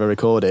thing they ever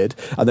recorded,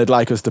 and they'd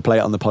like us to play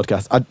it on the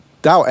podcast, I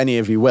doubt any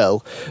of you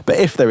will, but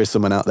if there is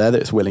someone out there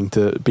that's willing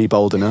to be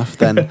bold enough,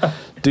 then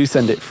do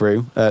send it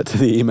through to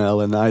the email,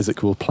 and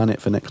Isaac will plan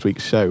it for next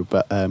week's show.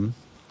 But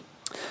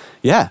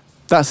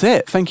that's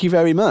it. Thank you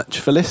very much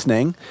for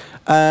listening.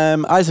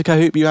 Isaac, I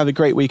hope you have a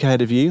great week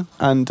ahead of you,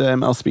 and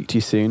I'll speak to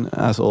you soon,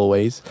 as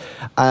always.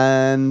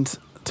 And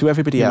to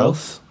everybody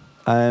else...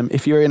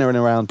 if you're in and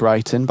around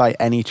Brighton by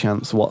any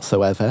chance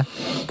whatsoever,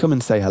 come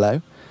and say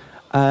hello.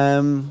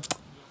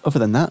 Other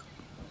than that,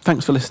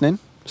 thanks for listening.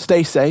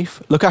 Stay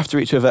safe, look after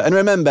each other, and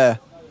remember,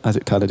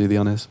 Isaac Tyler, do the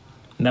honours.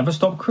 Never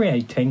stop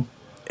creating.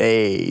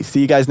 Hey,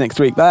 see you guys next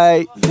week.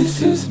 Bye.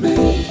 This is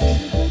me.